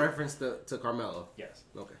Tar a reference to Carmelo? Yes.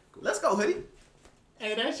 Okay, cool. Let's go, hoodie.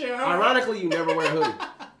 Hey, that's your Ironically, you never wear a hoodie.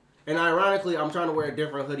 And ironically, I'm trying to wear a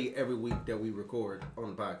different hoodie every week that we record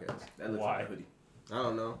on the podcast. That looks Why? like a hoodie. I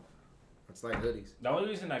don't know. It's like hoodies. The only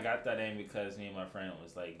reason I got that name because me and my friend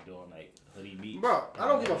was like doing like hoodie beats. Bro, I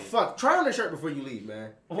don't give a fuck. Try on the shirt before you leave,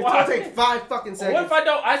 man. It's Why? gonna take 5 fucking What seconds. if I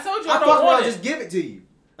don't? I told you I I don't fuck want around, it. just give it to you.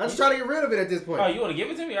 I'm just trying to get rid of it at this point. Oh, you want to give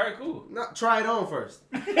it to me? All right, cool. No, try it on first.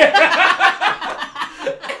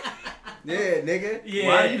 Yeah, nigga. Yeah,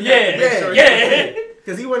 Why do you yeah, have to make sure yeah.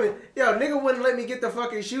 Cause he wouldn't, nigga wouldn't let me get the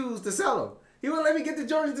fucking shoes to sell them. He wouldn't let me get the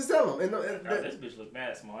Jordans to sell them. Bro, this bitch look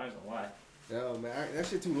mad small. I ain't gonna lie. Yo, man, that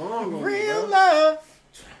shit too long. On real me, bro. love.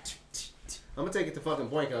 I'm gonna take it to fucking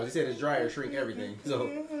Boink House. He said his dryer shrink everything. So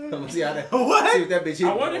I'm gonna see how that. What? See if that bitch hit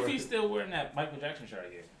I wonder before. if he's still wearing that Michael Jackson shirt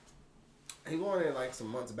again. He won it like some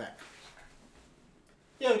months back.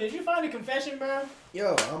 Yo, did you find a confession, bro?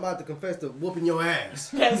 Yo, I'm about to confess to whooping your ass.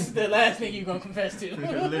 That's the last thing you gonna confess to.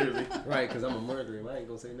 Literally. Right, cause I'm a murderer. I ain't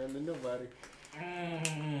gonna say nothing to nobody.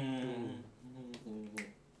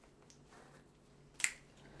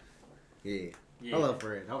 Yeah. Yeah. I love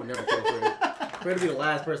Fred. I would never kill Fred. Fred would be the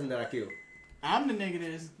last person that I kill. I'm the nigga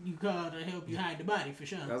that's you call to help you hide the body for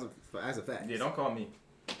sure. That's a fact. Yeah, don't call me.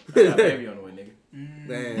 I got a baby on the way, nigga.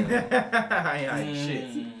 Damn. I ain't hiding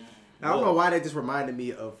shit. I don't know why that just reminded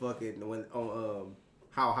me of fucking when on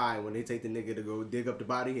How High when they take the nigga to go dig up the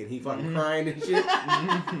body and he fucking crying and shit.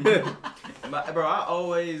 Bro, I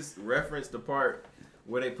always reference the part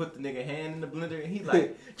where they put the nigga hand in the blender and he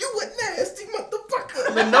like, you a nasty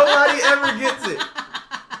motherfucker. But nobody ever gets it.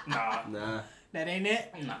 Nah. Nah. That ain't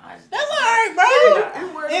it. Nah. That's alright, bro.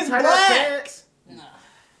 He wearing It's tight-ass black. pants.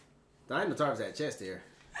 Dinosaur's that chest there.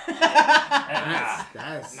 Nah.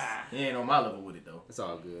 That's He ain't on my level with it though. it's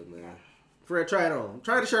all good, man. Fred, try it on.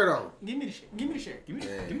 Try the shirt on. Give me the shirt. Give me the shirt. Give me,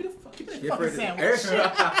 Yeah. give me the fuck. Give me the Yeah, Fucking Fred,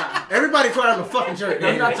 sandwich. everybody try on the fucking shirt.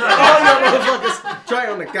 Nigga. not trying. All y'all motherfuckers try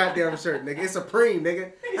on the goddamn shirt, nigga. It's Supreme,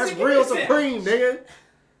 nigga. That's say, give real me a Supreme, nigga.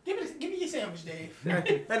 Give me your sandwich, Dave. That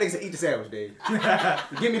nigga said, eat the sandwich, Dave.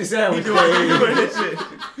 Give me the sandwich, He doing Dave. this shit.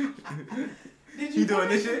 Did You doing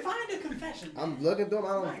this shit? Find a confession. I'm looking through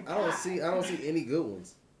them. I don't see any good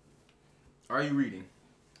ones. Are you reading?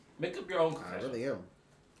 Make up your own I confession. really am.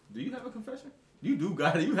 Do you have a confession? You do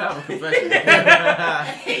got it. You have a confession.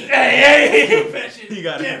 Hey. Confession. He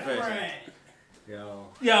got a different. confession. Yo.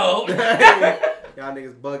 Yo. Y'all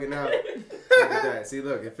niggas bugging out. Look at that. See,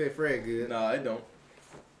 look, it fit Fred good. Nah, it don't.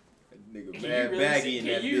 That nigga Can you bad really baggy see- in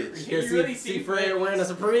can that you- bitch. Can You you really see see Fred Fred wearing a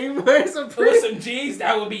Supreme? Wearing With Supreme? some jeans,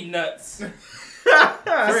 that would be nuts.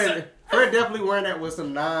 Fred definitely wearing that with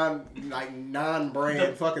some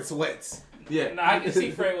non-brand fucking sweats. Yeah. Nah, I can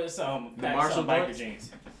see Fred with some Marshall biker joints? jeans.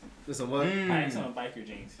 With some what? Some biker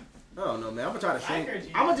jeans. I don't know, man. I'm gonna try to shrink. Biker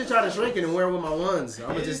jeans. I'm gonna just try to shrink it and wear it with my ones. I'm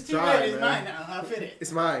gonna It's just too try late. it, It's man. mine now. I'll fit it.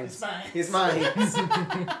 It's mine. It's mine. It's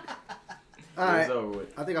mine. All right. It's over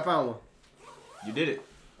with. I think I found one. You did it.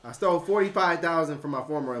 I stole $45,000 from my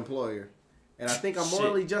former employer, and I think I'm Shit.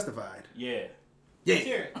 morally justified. Yeah. Let's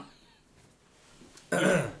hear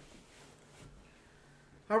it.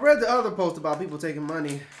 I read the other post about people taking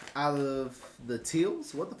money out of the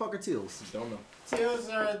tills. What the fuck are tills? Don't know. Tills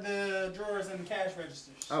are the drawers and cash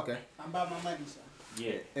registers. Okay. I'm about my money, so.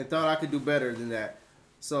 Yeah. And thought I could do better than that.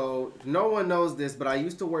 So no one knows this, but I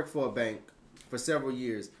used to work for a bank for several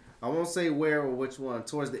years. I won't say where or which one.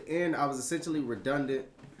 Towards the end, I was essentially redundant,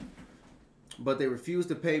 but they refused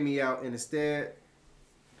to pay me out and instead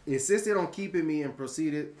insisted on keeping me and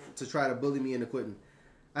proceeded to try to bully me into quitting.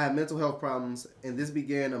 I had mental health problems, and this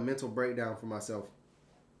began a mental breakdown for myself.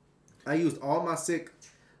 I used all my sick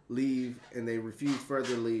leave, and they refused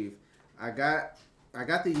further leave. I got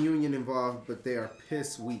the union involved, but they are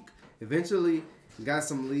piss weak. Eventually, got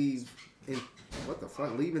some leave. What the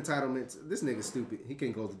fuck? Leave entitlements. This nigga's stupid. He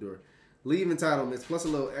can't close the door. Leave entitlements plus a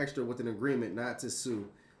little extra with an agreement not to sue.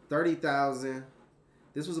 $30,000.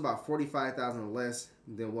 This was about $45,000 less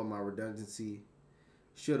than what my redundancy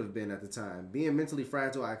should have been at the time. Being mentally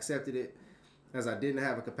fragile, I accepted it as I didn't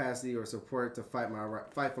have a capacity or support to fight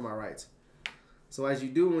for my rights. So as you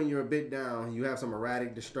do when you're a bit down, you have some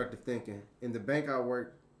erratic, destructive thinking. In the bank I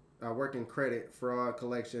work in credit, fraud,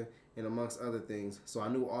 collection, and amongst other things. So I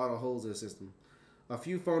knew all the holes in the system. A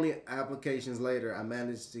few phony applications later, I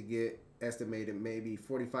managed to get estimated maybe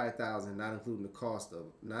 $45,000, not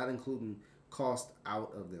including cost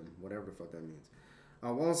out of them, whatever the fuck that means.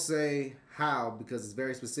 I won't say how because it's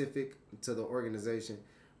very specific to the organization,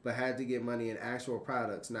 but had to get money in actual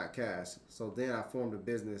products, not cash. So then I formed a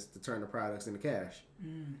business to turn the products into cash.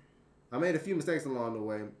 I made a few mistakes along the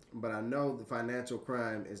way, but I know the financial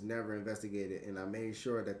crime is never investigated, and I made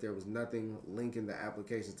sure that there was nothing linking the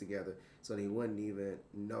applications together so that he wouldn't even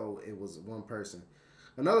know it was one person.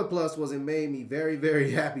 Another plus was it made me very,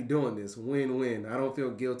 very happy doing this. Win-win. I don't feel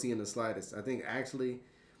guilty in the slightest. I think actually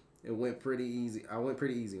it went pretty easy. I went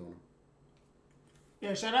pretty easy on him.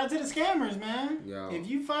 Yeah, shout out to the scammers, man. Yo. If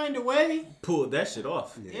you find a way, Pulled that shit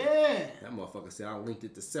off. yeah. That motherfucker said I linked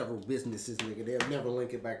it to several businesses, nigga. They'll never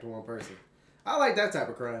link it back to one person. I like that type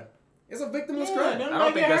of crime. It's a victimless Yeah, crime. don't I don't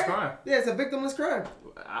make think it that's hurt. crime. Yeah, it's a victimless crime.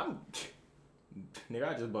 Nigga,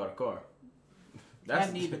 I just bought a car. I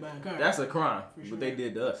need to buy a car. That's a crime. For sure. What they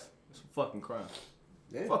did to us. It's a fucking crime.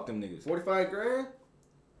 Yeah. Fuck them niggas. 45 grand?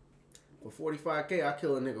 For 45K, I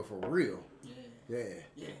kill a nigga for real. Yeah. Yeah.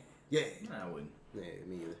 Yeah. Yeah. Nah, I wouldn't. Yeah,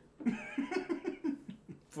 me either.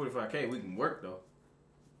 45K, we can work though.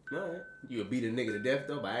 Alright. You would beat a nigga to death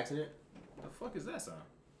though by accident? The fuck is that sound?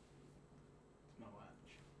 My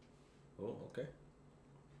watch. Oh, okay.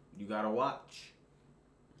 You gotta watch.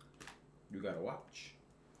 You gotta watch.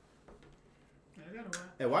 I got a watch.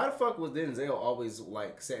 And why the fuck was Denzel always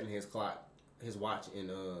like setting his watch in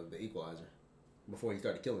the Equalizer before he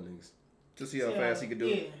started killing niggas? To see how fast he could do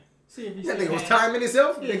Yeah. it. See if he That said nigga was that. timing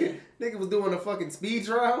himself. Yeah. Nigga was doing a fucking speed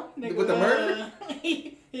trial Nigga, with the murder.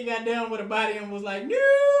 He got down with a body and was like,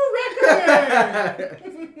 new record!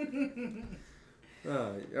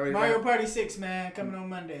 Mario Party 6, man, coming on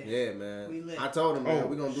Monday. Yeah, man. We lit. I told him, man,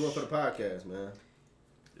 we're gonna do it for the podcast, man.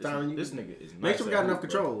 This nigga is nice. Make sure we got at enough hoop,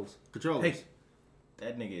 bro. controls. Controls. Hey,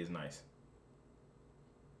 that nigga is nice.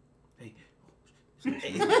 Hey.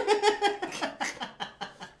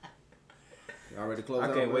 Y'all ready to close I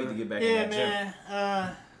out? can't wait to man? get back in Yeah, that gym.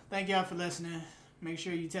 man. Thank y'all for listening. Make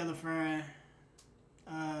sure you tell a friend.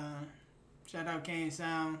 Shout out Kane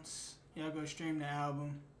Sounds. Y'all go stream the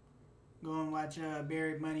album. Go and watch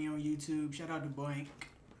Buried Money on YouTube. Shout out to Boink.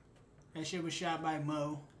 That shit was shot by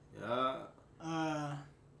Mo. Yeah.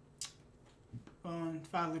 Follow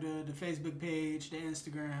the Facebook page, the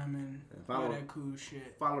Instagram, and follow- all that cool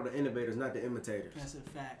shit. Follow the innovators, not the imitators. That's a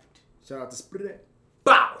fact. Shout out to Split.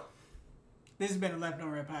 Bow! This has been a Left on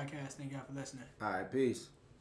Red podcast. Thank y'all for listening. All right, peace.